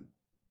feeling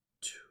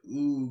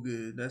too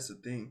good. That's the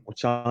thing.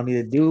 What y'all need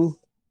to do?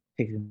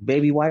 Take some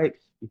baby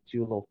wipes. Get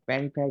you a little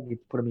fanny pack.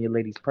 Put them in your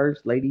lady's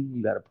purse. Lady,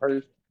 you got a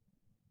purse.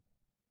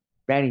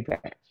 Fanny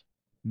pack.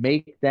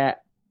 Make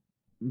that.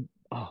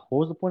 What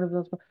was the point of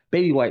this?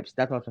 Baby wipes.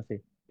 That's what I was trying to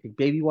say. Take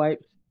baby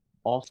wipes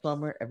all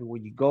summer, everywhere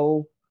you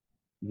go.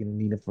 You're gonna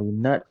need it for your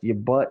nuts, your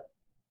butt,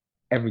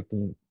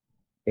 everything.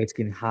 It's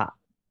getting hot.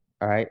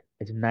 All right.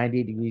 It's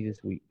 98 degrees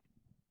this week.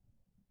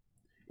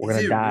 We're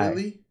gonna die.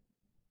 Really?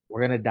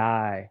 We're gonna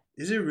die.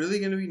 Is it really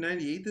gonna be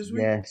 98 this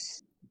week?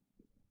 Yes.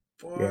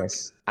 Fuck.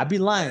 Yes. I'd be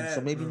lying,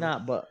 so maybe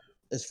not. But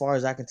as far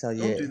as I can tell,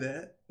 don't do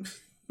that.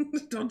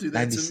 Don't do that.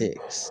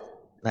 96. To me.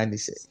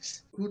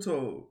 96. Who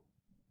told?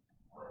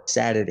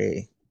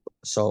 Saturday.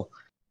 So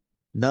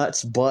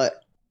nuts,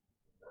 butt.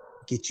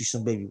 Get you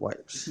some baby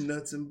wipes.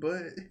 Nuts and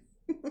butt.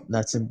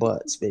 Nuts and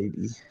butts,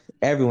 baby.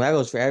 Everyone. That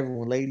goes for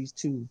everyone. Ladies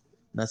too.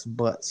 Nuts and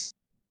butts.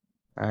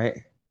 All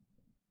right.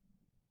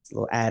 It's a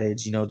little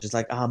adage, you know, just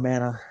like, oh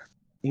man,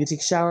 you can take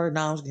a shower.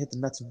 Now I'm just gonna hit the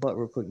nuts and butt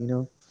real quick, you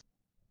know.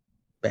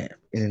 Bam,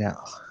 in and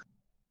out.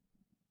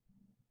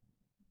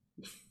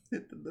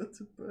 Hit the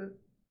nuts and butt.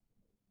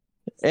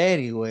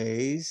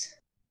 Anyways,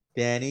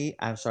 Danny,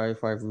 I'm sorry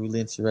if I rudely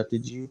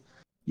interrupted you.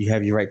 You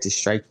have your right to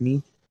strike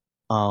me.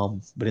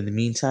 But in the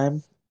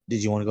meantime,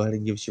 did you want to go ahead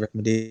and give us your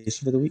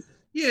recommendation for the week?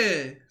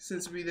 Yeah,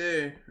 since we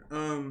there.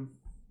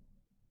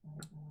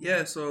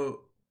 Yeah,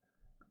 so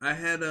I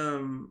had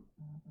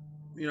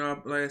you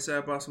know, like I said,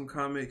 I bought some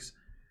comics.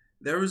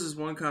 There was this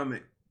one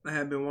comic I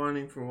had been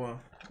wanting for a while,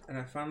 and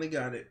I finally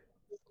got it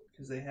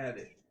because they had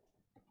it,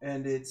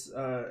 and it's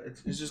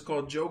just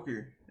called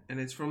Joker, and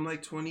it's from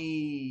like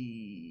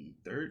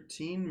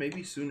 2013,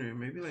 maybe sooner,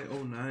 maybe like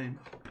 09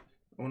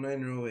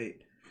 or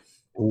 08.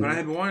 Ooh. But I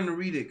had been wanting to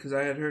read it because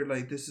I had heard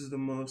like this is the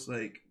most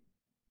like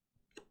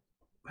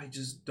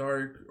just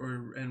dark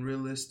and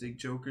realistic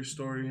Joker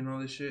story and all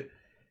this shit.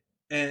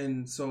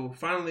 And so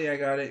finally I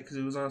got it because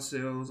it was on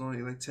sale. It was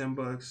only like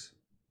 $10,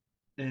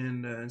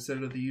 and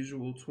instead of the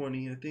usual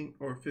 20, I think,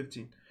 or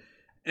 15.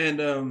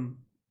 And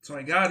so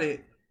I got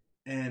it,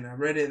 and I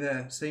read it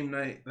that same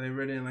night. I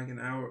read it in like an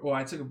hour. Well,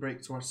 I took a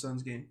break to watch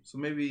Suns game, so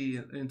maybe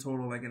in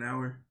total like an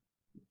hour.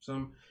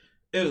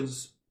 It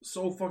was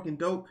so fucking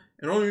dope.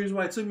 And the only reason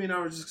why it took me an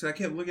hour is just because I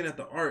kept looking at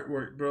the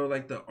artwork, bro.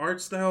 Like the art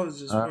style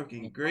is just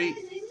fucking great.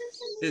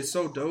 It's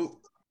so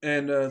dope,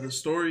 and the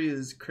story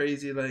is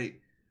crazy. Like.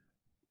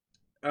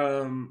 I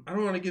don't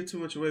want to give too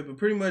much away, but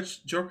pretty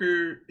much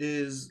Joker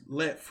is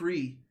let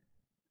free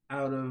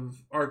out of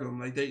Arkham.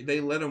 Like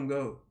they let him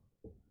go,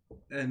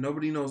 and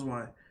nobody knows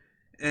why.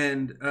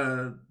 And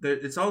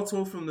it's all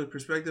told from the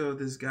perspective of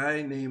this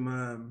guy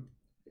named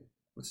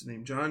what's his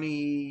name,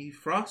 Johnny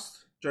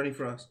Frost,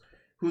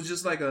 who's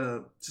just like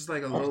a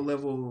low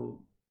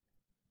level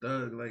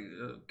thug, like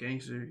a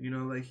gangster. You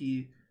know, like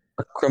a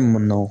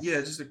criminal.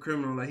 Yeah, just a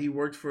criminal. Like he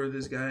worked for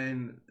this guy,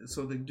 and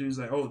so the dude's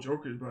like, "Oh,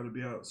 Joker's about to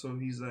be out," so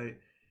he's like.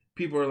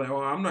 People are like, "Oh,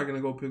 I'm not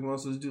gonna go pick him up."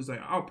 So this dude's like,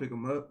 "I'll pick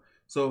him up."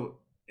 So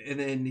and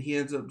then he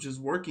ends up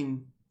just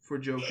working for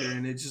Joker,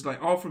 and it's just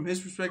like all from his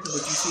perspective.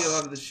 But you see a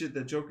lot of the shit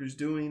that Joker's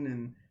doing,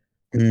 and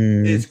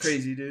it's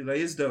crazy, dude. Like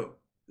it's dope.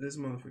 This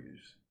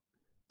motherfucker's.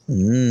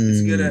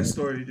 It's a good ass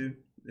story, dude.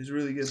 It's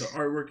really good. The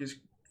artwork is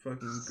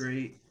fucking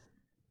great.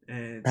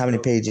 And how many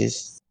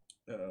pages?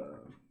 Let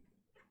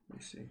me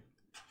see.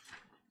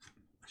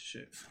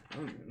 Shit, I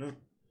don't even know.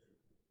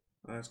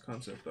 That's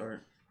concept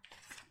art.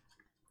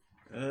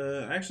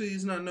 Actually,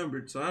 it's not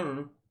numbered, so I don't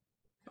know.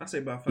 I say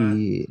about 5.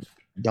 Yeah,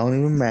 don't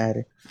even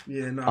matter.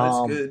 Yeah,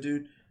 no, it's good,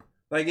 dude.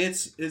 Like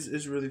it's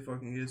really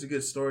fucking good. It's a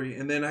good story.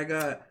 And then I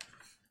got,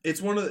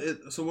 it's one of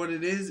the, so what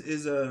it is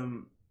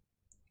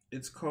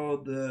it's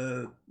called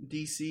the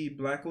DC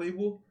Black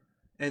Label,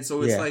 and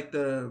so it's like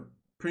the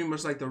pretty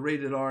much like the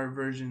rated R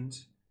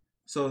versions.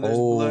 So there's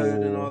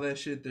blood and all that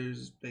shit.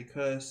 They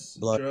cuss,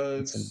 blood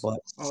drugs, and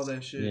butts. all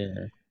that shit.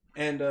 Yeah.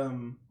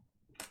 And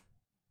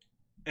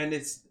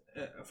it's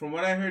from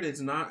what I heard, it's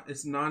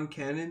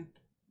non-canon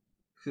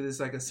because it's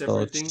like a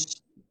separate thing.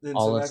 And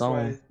so that's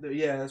why,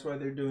 that's why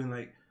they're doing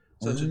like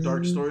such a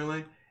dark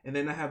storyline. And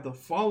then I have the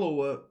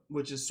follow-up,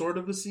 which is sort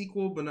of a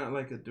sequel, but not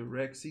like a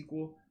direct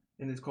sequel,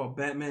 and it's called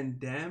Batman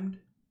Damned,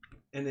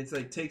 and it's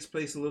like takes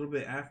place a little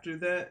bit after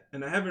that.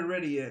 And I haven't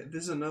read it yet.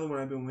 This is another one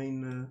I've been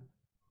waiting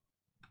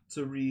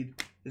to read.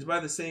 It's by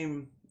the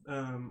same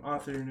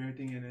author and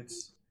everything, and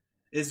it's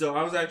though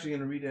I was actually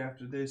gonna read it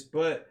after this,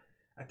 but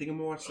I think I'm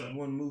gonna watch that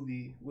one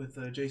movie with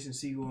Jason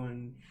Segel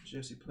and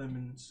Jesse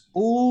Plemons.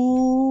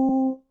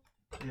 Ooh.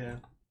 Yeah.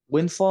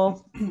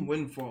 Windfall.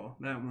 Windfall.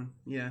 That one.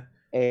 Yeah.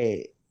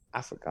 Hey,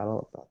 I forgot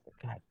all about that.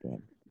 God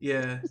damn.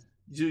 Yeah.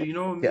 Dude, you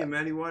know what me and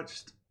Maddie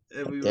watched?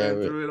 And we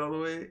ran through it all the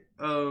way.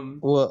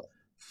 What?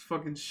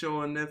 Fucking show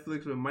on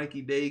Netflix with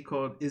Mikey Day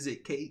called "Is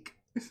It Cake?"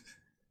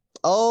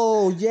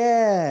 Oh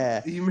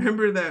yeah. You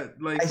remember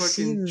that like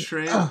fucking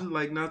trend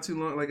like not too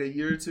long, like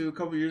a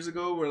couple years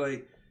ago, where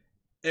like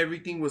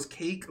everything was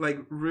cake, like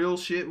real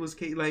shit was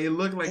cake, like it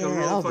looked like a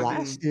real fucking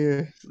last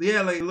year.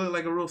 Yeah, like it looked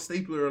like a real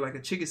stapler or like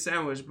a chicken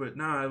sandwich, but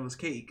nah, it was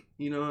cake,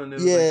 you know, and it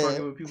was like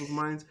fucking with people's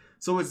minds.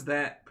 So it's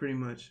that pretty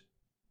much.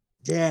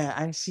 Yeah,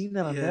 I seen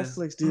that on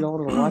Netflix, dude. I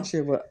wanted to watch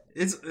it, but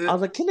I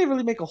was like, can they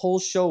really make a whole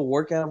show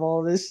work out of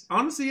all this?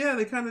 Honestly, yeah,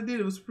 they kind of did.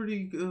 It was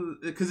pretty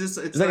good because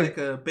it's like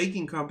a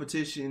baking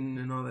competition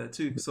and all that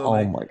too. So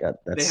my god,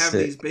 that's they have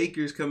sick. these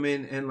bakers come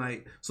in and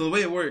like, so the way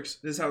it works,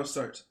 this is how it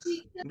starts.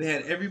 They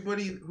had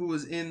everybody who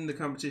was in the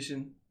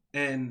competition,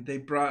 and they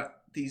brought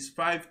these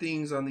 5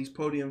 things on these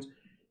podiums,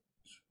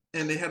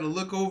 and they had to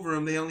look over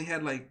them. They only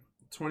had like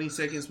 20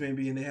 seconds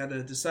maybe, and they had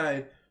to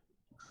decide.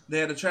 They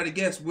had to try to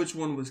guess which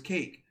one was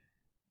cake.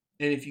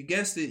 And if you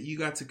guessed it, you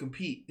got to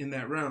compete in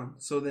that round.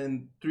 So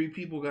then 3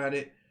 people got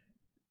it.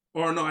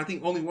 Or no, I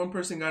think only 1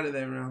 person got it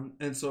that round.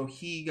 And so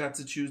he got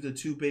to choose the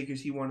 2 bakers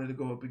he wanted to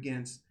go up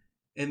against.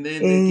 And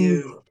then they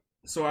give...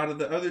 So out of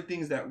the other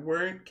things that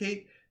weren't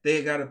cake,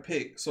 they got to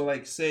pick. So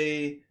like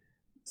say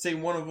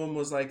one of them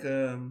was like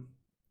a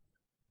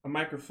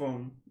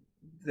microphone.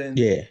 Then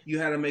you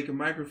had to make a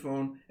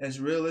microphone as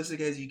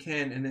realistic as you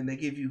can. And then they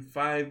give you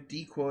 5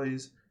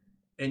 decoys.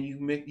 And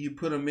you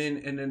put them in,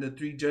 and then the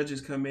 3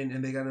 judges come in,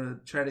 and they gotta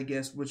try to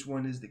guess which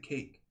one is the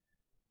cake.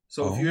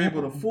 So if you're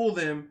able to fool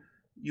them,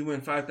 you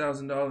win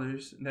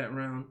 $5,000 in that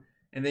round,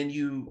 and then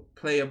you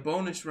play a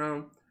bonus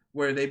round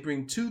where they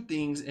bring 2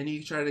 things, and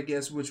you try to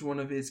guess which one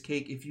of it's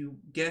cake. If you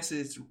guess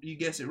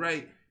it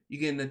right, you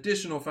get an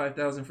additional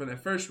 $5,000 for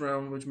that first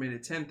round, which made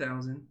it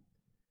 $10,000,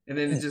 and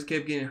then it just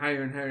kept getting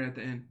higher and higher at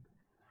the end.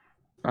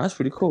 That's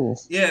pretty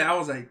cool. Yeah, I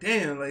was like,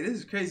 damn, like this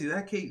is crazy.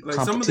 That cake, like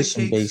some of the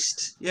cakes,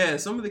 based. Yeah,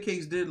 some of the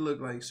cakes did look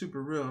like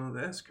super real.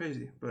 That's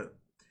crazy. But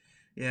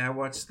yeah, I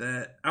watched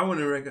that. I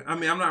wouldn't recommend. I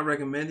mean, I'm not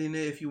recommending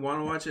it. If you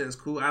want to watch it, it's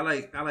cool. I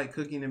like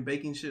cooking and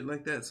baking shit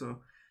like that. So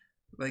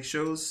like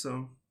shows.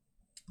 So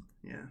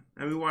yeah,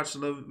 and we watched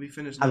Love. We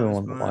finished. I don't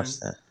want to watch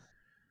that.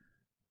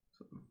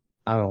 So.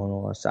 I don't want to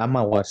watch that. I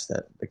might watch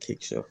the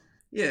cake show.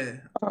 Yeah.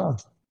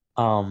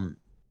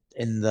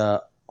 In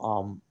the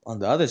on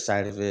the other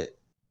side of it.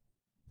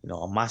 You know,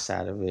 on my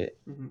side of it,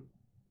 I'm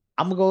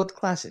gonna go with the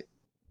classic.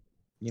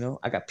 You know,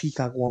 I got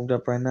Peacock warmed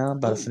up right now. I'm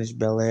about to finish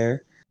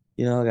Bel-Air.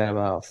 You know, I got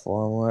about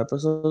 4 more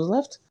episodes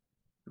left.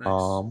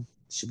 Nice.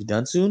 Should be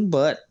done soon.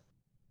 But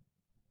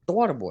The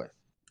Waterboy.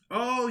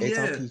 Oh yeah, it's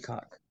on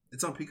Peacock.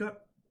 It's on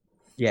Peacock.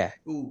 Yeah,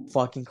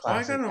 fucking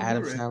classic.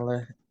 Adam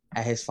Sandler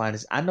at his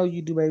finest. I know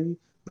you do, baby,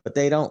 but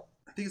they don't.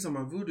 I think it's on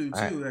my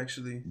Vudu too,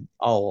 actually.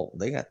 Oh,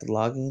 they got the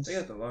logins. They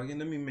got the login.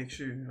 Let me make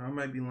sure. I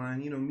might be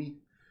lying. You know me.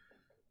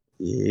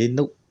 Yeah,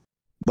 nope.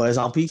 But it's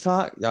on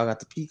Peacock. Y'all got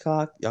the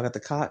Peacock. Y'all got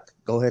the cock.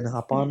 Go ahead and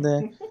hop on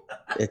there.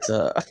 It's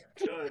 $5.99,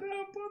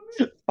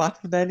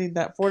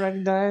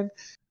 $4.99,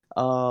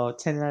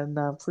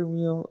 $10.99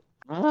 premium.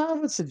 I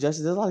would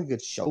suggest there's a lot of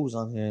good shows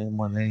on here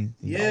more than anything.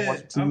 Yeah,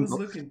 I was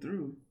looking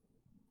through.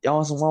 Y'all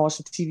want to watch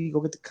some TV? Go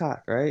get the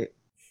cock, right?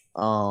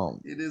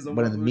 It is.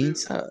 But in the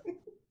meantime,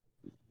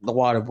 The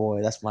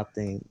Waterboy. That's my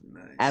thing.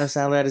 Nice. Adam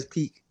Sandler at his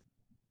peak.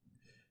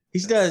 He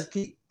still at his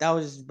peak. That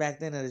was just back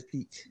then at his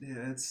peak.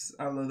 Yeah,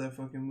 I love that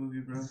fucking movie,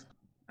 bro.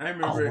 I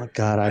remember. Oh my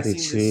god, I did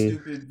seen this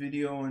stupid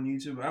video on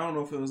YouTube. I don't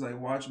know if it was like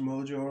Watch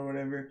Mojo or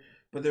whatever,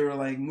 but there were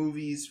like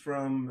movies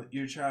from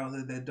your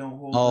childhood that don't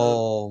hold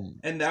up.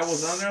 And that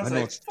was on there. I was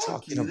like,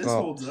 fuck you, this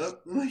holds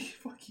up. Like,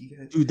 fuck you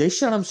guys. Dude, they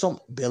showed him some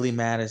Billy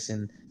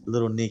Madison,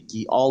 Little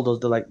Nicky, all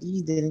those. They're like,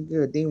 he didn't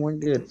good. They weren't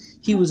good.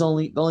 He was the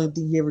only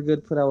thing he ever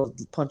good put out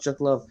was Punch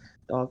Drunk Love.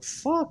 Dog,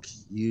 fuck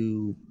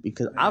you.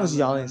 Because obviously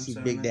y'all didn't see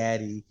Big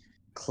Daddy.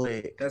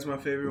 Click. That's my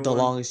favorite the one.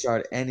 The Longest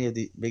Yard. Any of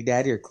the Big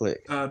Daddy or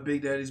Click?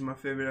 Big Daddy's my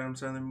favorite Adam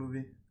Sandler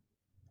movie.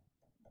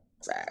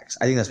 Facts.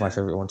 I think that's my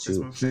favorite one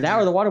too. Now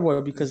or The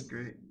Waterboy because,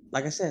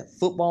 like I said,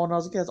 football when I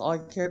was a kid, that's all I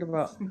cared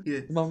about. Yeah.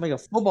 You want to make a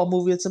football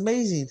movie? It's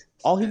amazing.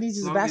 All he needs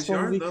is a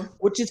basketball movie,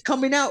 which is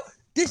coming out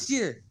this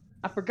year.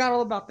 I forgot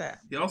all about that.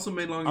 He also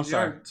made I'm Longest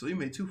sorry. Yard, so he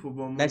made 2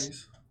 football That's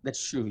movies.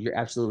 that's true. You're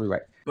absolutely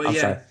right. But I'm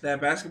sorry. yeah,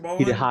 that basketball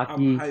He did one, I'm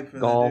hockey, hyped for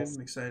that, golf. dude.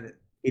 I'm excited.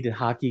 He did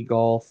hockey,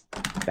 golf,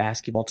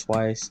 basketball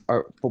twice,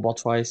 or football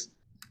twice.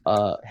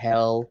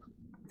 Hell.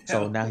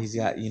 So now he's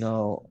got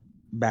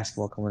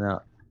basketball coming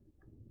out.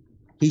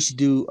 He should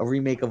do a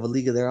remake of A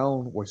League of Their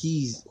Own where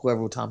he's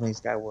whoever Tom Hanks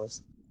guy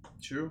was.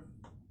 True.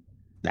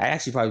 That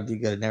actually probably be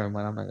good. Never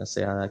mind. I'm not gonna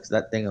say all that because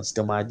that thing is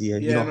still my idea.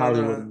 Yeah,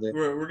 Hollywood. no.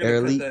 We're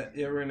gonna cut that.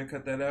 Yeah, we're gonna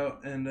cut that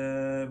out, and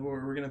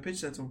we're gonna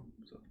pitch that to him.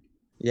 So.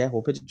 Yeah,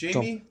 we'll pitch.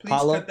 Jamie, please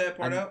Paulo, cut that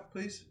part out,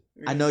 please.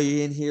 I know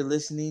you're in here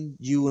listening.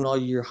 You and all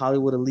your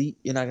Hollywood elite.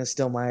 You're not gonna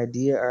steal my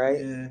idea, all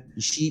right? Yeah.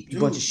 You sheep, you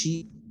Dude, bunch of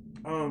sheep.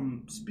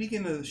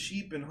 Speaking of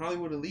sheep and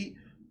Hollywood elite,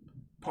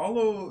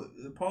 Paulo's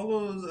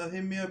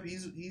hit me up.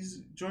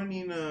 He's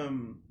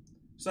joining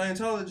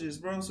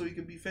Scientologist, bro, so he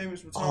could be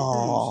famous with Tom Cruise.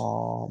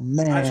 Oh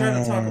man! I tried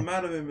to talk him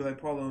out of it and be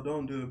like, Paulo,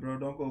 don't do it, bro.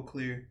 Don't go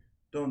clear.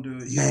 Don't do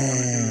it. You don't want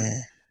to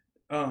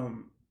do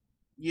it.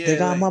 Yeah, they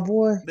got my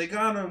boy. They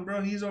got him,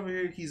 bro. He's over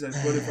here. He's like,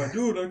 but if I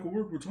do it, I could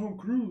work with Tom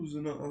Cruise.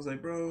 And I was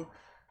like, bro,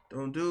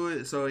 don't do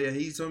it. So yeah,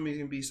 he told me he's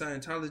gonna be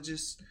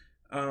Scientologist.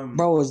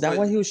 Bro, is that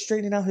why he was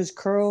straightening out his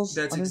curls?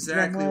 That's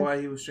exactly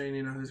why he was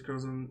straightening out his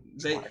curls.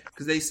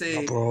 Because they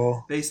say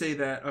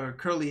that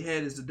curly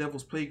head is the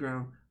devil's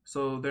playground.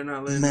 So they're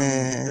not letting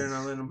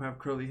him have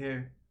curly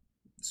hair.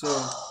 So,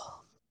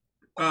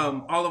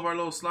 all of our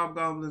little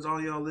SlobGoblins, all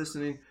y'all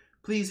listening,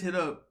 please hit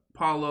up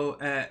Paulo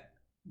at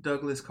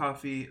Douglas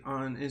Coffee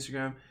on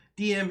Instagram.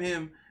 DM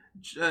him,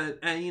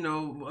 and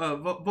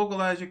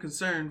vocalize your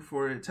concern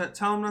for it.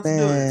 Tell him not to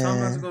do it. Tell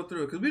him not to go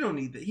through it because we don't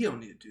need that. He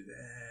don't need to do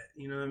that.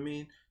 You know what I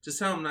mean? Just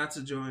tell him not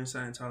to join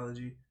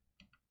Scientology.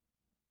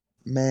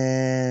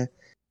 Man.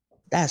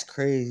 That's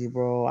crazy,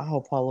 bro. I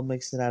hope Paulo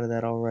makes it out of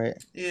that all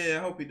right. Yeah,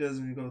 I hope he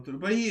doesn't go through.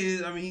 But he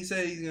is. I mean, he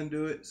said he's going to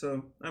do it.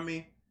 So, I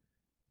mean,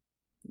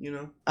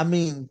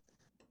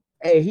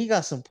 hey, he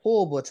got some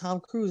pull, but Tom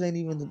Cruise ain't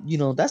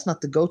even, that's not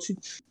the go-to.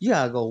 You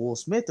got to go Will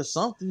Smith or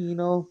something,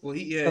 Well, a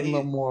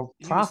little more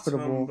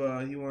profitable.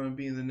 He want to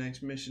be in the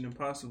next Mission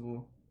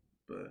Impossible.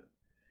 But,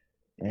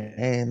 yeah.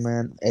 Hey,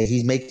 man. Hey,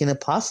 he's making it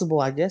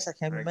possible, I guess. I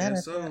can't be mad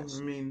at that.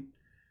 I mean...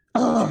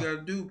 What you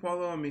gotta do,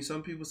 Paulo? I mean,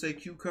 some people say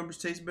cucumbers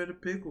taste better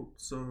pickled,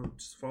 so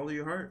just follow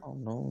your heart. Oh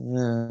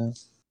no,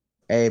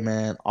 yeah. Hey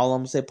man, all I'm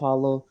gonna say,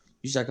 Paulo,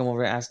 you should come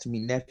over and ask to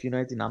meet nephew and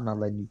everything. I'm not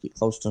letting you get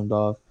close to him,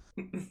 dog.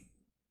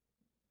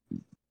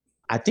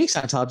 I think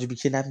Scientology be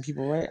kidnapping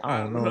people, right? I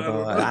don't know,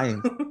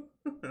 dog.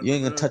 You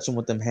ain't gonna touch them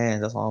with them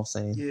hands. That's all I'm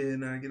saying. Yeah,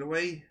 nah, get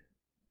away.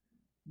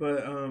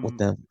 But with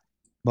them,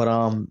 but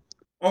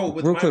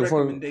with my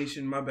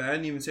recommendation, my bad. I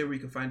didn't even say where you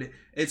can find it.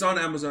 It's on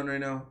Amazon right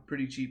now,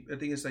 pretty cheap. I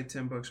think it's like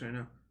 $10 right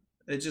now.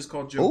 It's just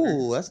called Joker.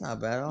 Oh, that's not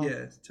bad at all. Yeah,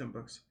 it's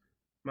 $10.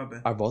 My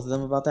bad. Are both of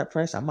them about that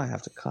price? I might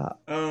have to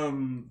cop.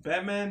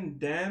 Batman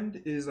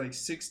Damned is like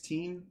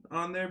 $16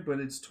 on there, but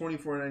it's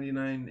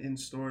 $24.99 in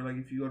store. Like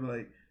if you go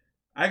to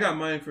I got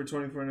mine for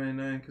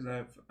 $24.99 because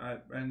I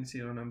didn't see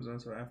it on Amazon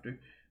until after,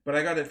 but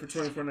I got it for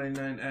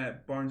 $24.99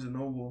 at Barnes and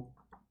Noble.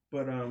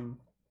 But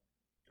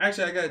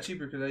actually I got it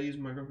cheaper because I used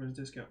my girlfriend's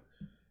discount.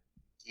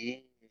 Yeah.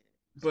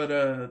 But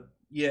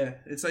yeah,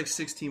 it's like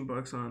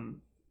 $16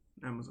 on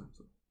Amazon.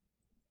 So.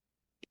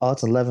 Oh,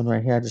 it's 11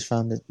 right here. I just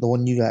found it. The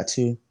one you got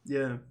too.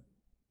 Yeah.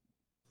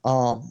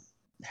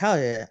 Hell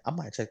yeah, I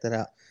might check that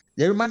out.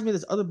 It reminds me of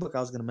this other book I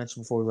was gonna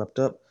mention before we wrapped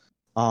up.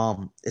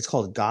 It's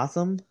called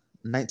Gotham,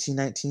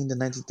 1919 to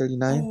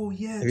 1939. Oh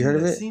yeah, have you heard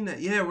of it? I've seen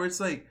that. Yeah, where it's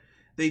like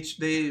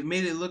they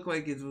made it look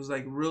like it was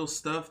like real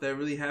stuff that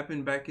really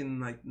happened back in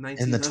like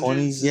 1900s, in the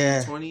 20s.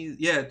 Yeah, 20s.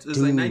 Yeah, it was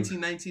like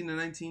 1919 to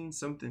 19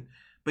 something.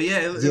 But yeah,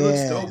 it looks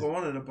dope. I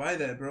wanted to buy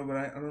that, bro, but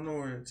I don't know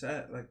where it's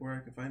at, like where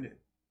I can find it.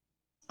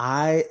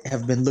 I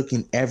have been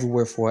looking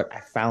everywhere for it. I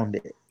found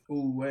it.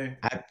 Ooh, where?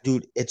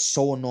 Dude, it's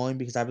so annoying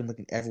because I've been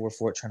looking everywhere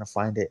for it, trying to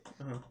find it.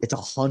 It's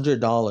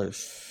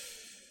 $100.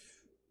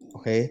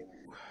 Okay,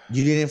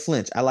 you didn't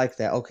flinch. I like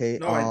that. Okay.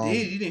 No, I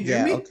did. You didn't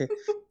hear me? Okay.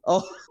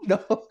 Oh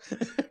no.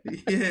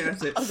 Yeah,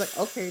 I was like,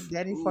 okay,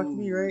 Daddy fucked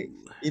me, right?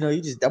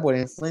 That boy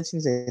didn't flinch. He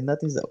said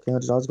nothing. He's like, okay,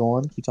 $100. Go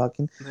on, keep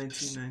talking.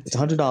 It's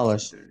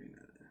 $100.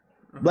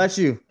 Bless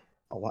you.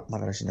 Oh, what? My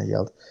bad, I shouldn't have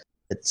yelled.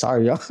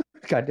 Sorry, y'all.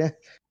 Goddamn.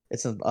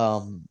 It's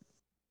the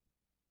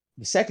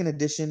second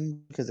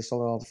edition because they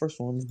sold out all the first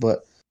ones.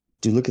 But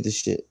dude, look at this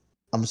shit.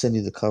 I'm gonna send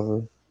you the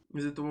cover.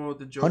 Is it the one with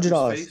the Joker's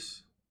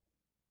face?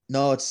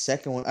 No, it's the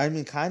second one. I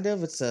mean, kind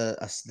of. It's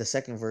the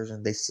second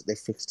version. They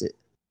fixed it.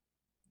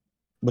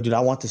 But dude,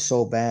 I want this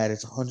so bad.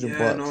 It's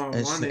 $100. No, and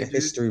it's like a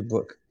history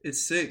book. It's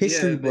sick.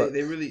 History book.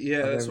 They really.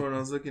 Yeah, that's what I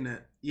was looking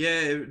at.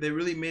 Yeah, they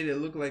really made it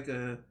look like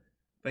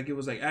it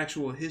was like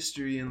actual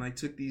history and like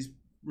took these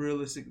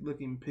realistic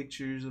looking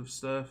pictures of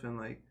stuff and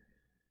like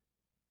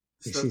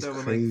stuff that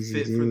would crazy,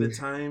 like fit dude. for the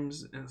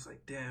times. And it's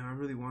like, damn, I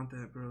really want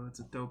that, bro. It's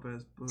a dope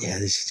ass book. Yeah,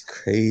 this is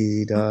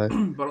crazy,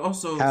 dog. But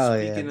also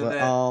speaking of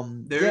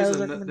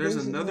that, there's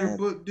another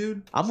book,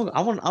 dude. I'm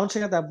gonna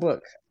check out that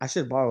book. I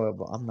should borrow it,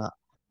 but I'm not.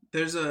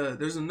 There's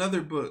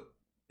another book.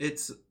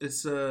 It's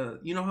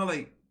you know how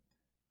like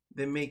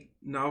they make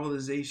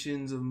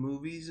novelizations of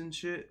movies and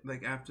shit,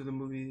 like after the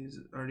movie's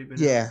already been out.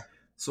 Yeah.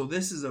 So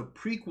this is a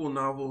prequel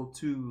novel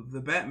to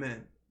the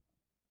Batman.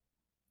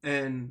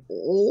 And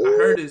Oh. I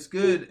heard it's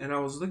good, and I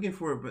was looking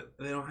for it, but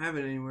they don't have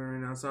it anywhere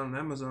right now. It's on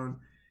Amazon.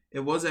 It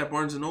was at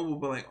Barnes and Noble,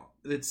 but like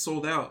it's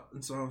sold out,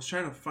 and so I was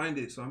trying to find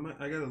it. So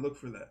I gotta look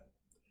for that.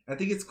 I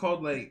think it's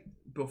called like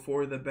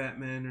Before the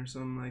Batman or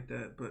something like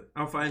that. But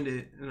I'll find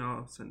it and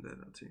I'll send that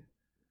out to you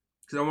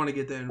because I want to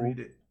get that and read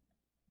it.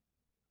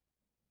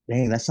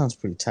 Dang, that sounds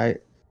pretty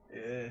tight.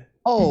 Yeah.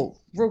 Oh,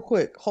 real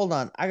quick, hold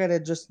on. I gotta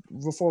just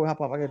before we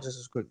hop off. I gotta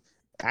just quick.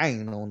 I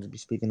ain't no one to be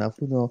speaking of.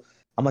 Who know?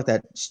 I'm like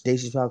that Dave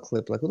Chappelle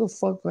clip. Like, who the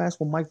fuck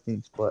asked what Mike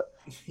thinks? But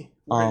did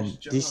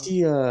you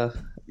see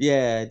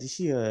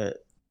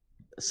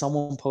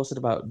someone posted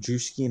about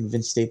Drewski and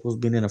Vince Staples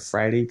being in a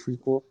Friday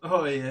prequel?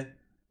 Oh yeah,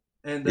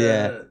 and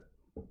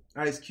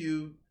Ice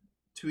Cube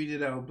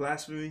tweeted out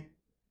blasphemy,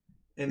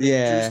 and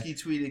then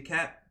Drewski tweeted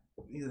 "Cat."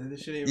 He's like,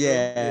 "This shit ain't real."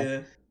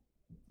 Yeah.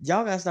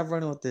 Y'all gotta stop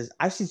running with this.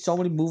 I've seen so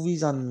many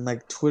movies on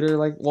like Twitter.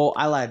 Like, well,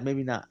 I lied,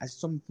 maybe not. I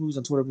saw some movies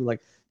on Twitter be like,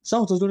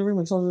 "So-and-so's doing a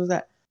remake, so-and-so's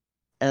that,"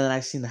 and then I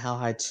seen the How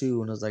High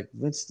 2, and I was like,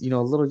 Vince,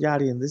 Little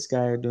Yachty and this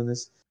guy are doing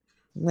this.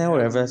 Man,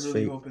 whatever. That's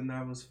really fake. Hoping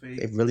that was fake.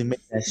 They really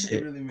made that shit.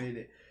 They really made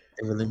it.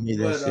 They really made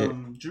that shit.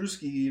 But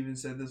Drewski even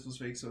said this was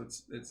fake, so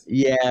it's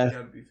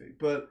gotta be fake.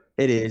 But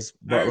it is.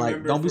 But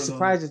like, don't be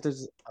surprised if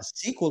there's a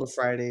sequel to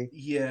Friday.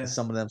 Yeah, and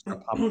some of them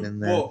start popping in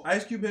there. Well,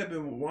 Ice Cube had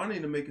been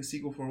wanting to make a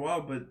sequel for a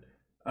while, but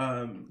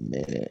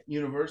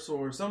Universal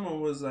or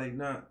someone was like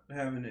not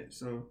having it.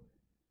 So,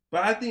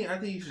 but I think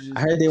you should just.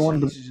 I heard they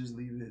wanted to just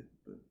leave it.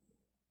 But.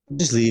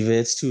 Just leave it.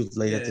 It's too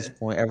late at this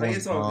point. Everyone's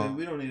it's all good.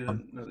 We don't need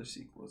another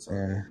sequel. It's all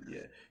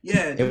good.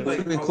 Yeah. Dude,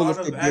 like a cool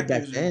lot of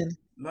actors. A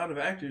lot of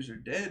actors are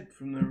dead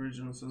from the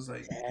original, so it's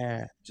like,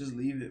 just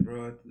leave it,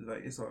 bro.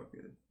 Like it's all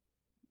good.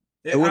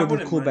 It would have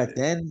been cool back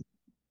then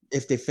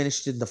if they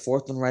finished in the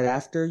fourth one right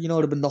after. It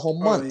would have been the whole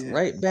month,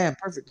 right? Bam,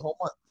 perfect, the whole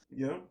month.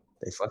 Yep.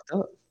 They fucked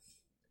up.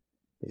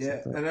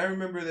 And I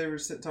remember they were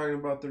talking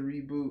about the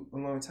reboot a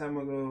long time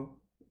ago,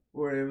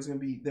 where it was gonna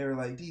be. They were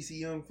like DC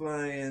Young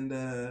Fly and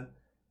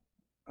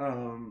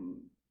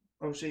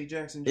O'Shea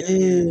Jackson Jr.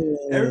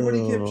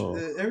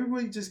 Ew.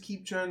 Everybody just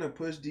keep trying to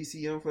push DC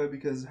Young Fly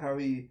because how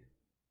he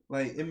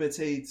like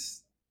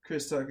imitates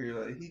Chris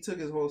Tucker. Like he took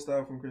his whole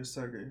style from Chris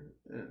Tucker.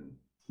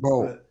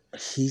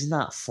 He's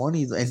not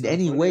funny in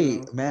any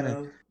way,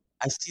 man.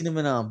 I seen him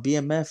in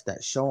BMF,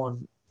 that show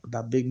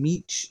about Big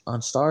Meech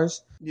on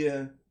Stars.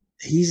 Yeah.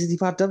 He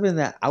popped up in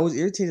that. I was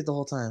irritated the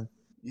whole time.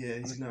 Yeah,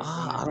 he's not.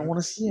 I don't want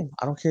to see him.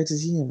 I don't care to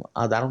see him.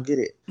 I don't get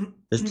it.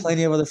 There's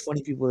plenty of other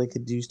funny people they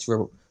could use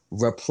to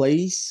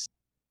replace,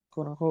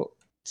 quote unquote,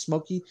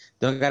 Smokey.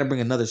 They don't got to bring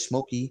another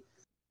Smokey.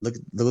 Look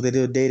what they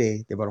did with Day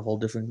Day. They brought a whole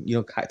different,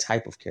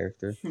 type of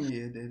character.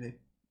 Yeah, Day Day.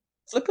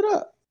 Flip it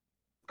up.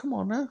 Come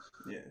on now.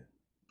 Yeah,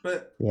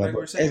 but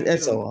we're saying,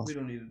 we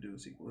don't need to do a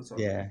sequel. It's all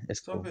good.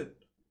 It's all good.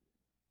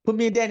 Put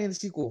me and Danny in the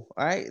sequel.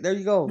 All right, there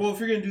you go. Well, if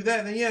you're gonna do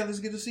that, then let's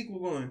get the sequel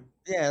going.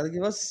 Yeah,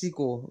 give us a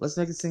sequel. Let's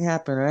make this thing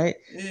happen, right?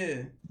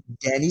 Yeah.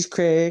 Danny's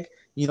Craig,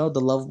 the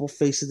lovable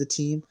face of the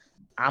team.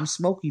 I'm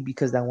Smokey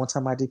because that one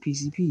time I did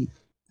PCP.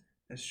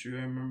 That's true.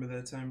 I remember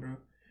that time, bro.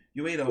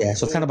 You ate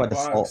so kind of by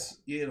default.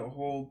 You ate a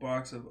whole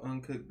box of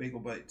uncooked bagel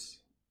bites.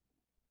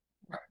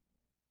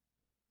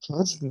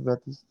 Judge me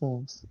about these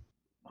things.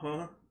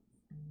 Huh?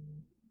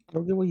 I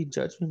don't get why you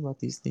judge me about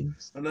these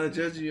things. I'm not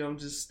judging you. I'm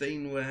just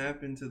stating what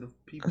happened to the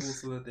people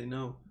so that they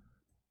know.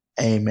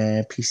 Hey,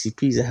 man,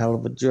 PCP's a hell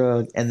of a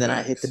drug. And then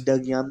I hit the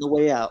Dougie on the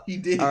way out. He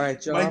did. All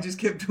right, y'all. Mike just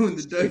kept doing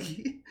the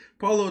Dougie.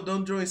 Paulo,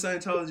 don't join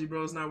Scientology,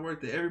 bro. It's not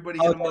worth it. Everybody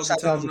hit him up and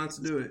tell him not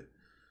to do it.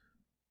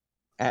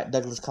 At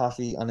Douglas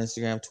Coffee on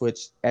Instagram,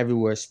 Twitch,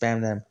 everywhere.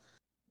 Spam them.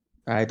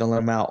 All right, don't let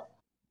them out.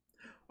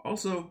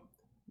 Also,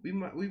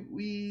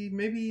 we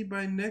maybe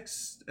by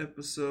next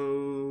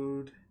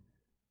episode...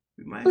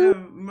 We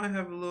might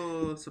have a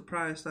little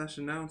surprise /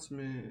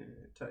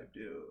 announcement type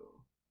deal.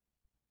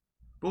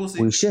 But we'll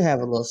see. We should have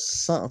a little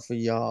something for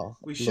y'all.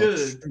 We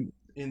should.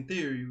 In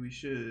theory, we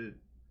should.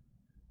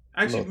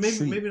 Actually,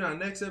 maybe not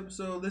next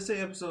episode. Let's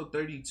say episode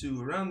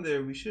 32. Around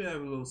there, we should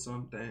have a little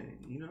something.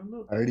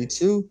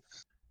 32?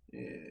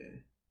 Yeah.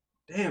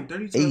 Damn,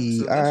 32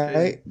 episodes. All right.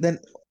 Crazy. Then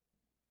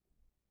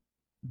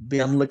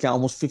I'm looking at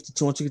almost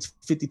 52. Once you get to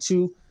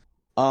 52,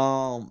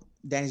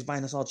 Danny's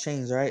buying us all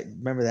chains, right?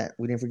 Remember that.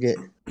 We didn't forget.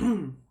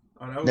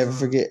 Never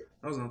forget.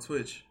 That was on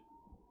Twitch.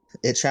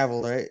 It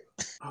traveled, right?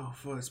 Oh,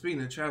 fuck.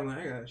 Speaking of traveling,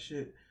 I got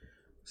shit.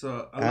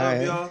 So, I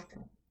love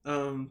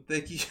y'all.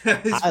 Thank you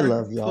guys for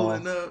love y'all.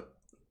 pulling up.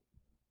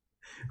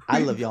 I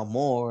love y'all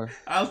more.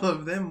 I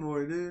love them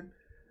more, dude.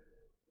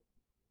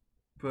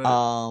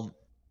 But,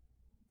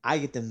 I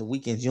get them the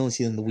weekends. You only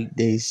see them the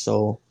weekdays,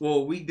 so...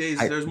 Well, weekdays,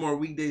 there's more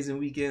weekdays than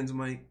weekends,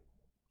 Mike.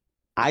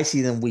 I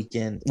see them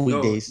weekdays.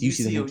 No, you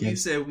see them weekends. You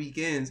said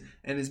weekends,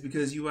 and it's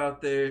because you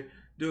out there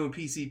doing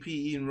PCP,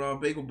 eating raw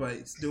bagel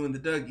bites, doing the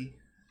Dougie.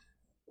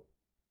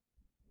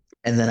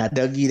 And then I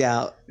Dougie'd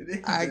out.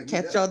 I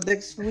catch y'all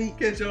next week.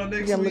 Catch y'all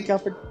next week. Look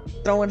out for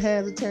Throwing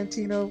Hands with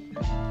Tarantino.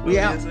 We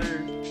out. Yes,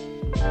 sir.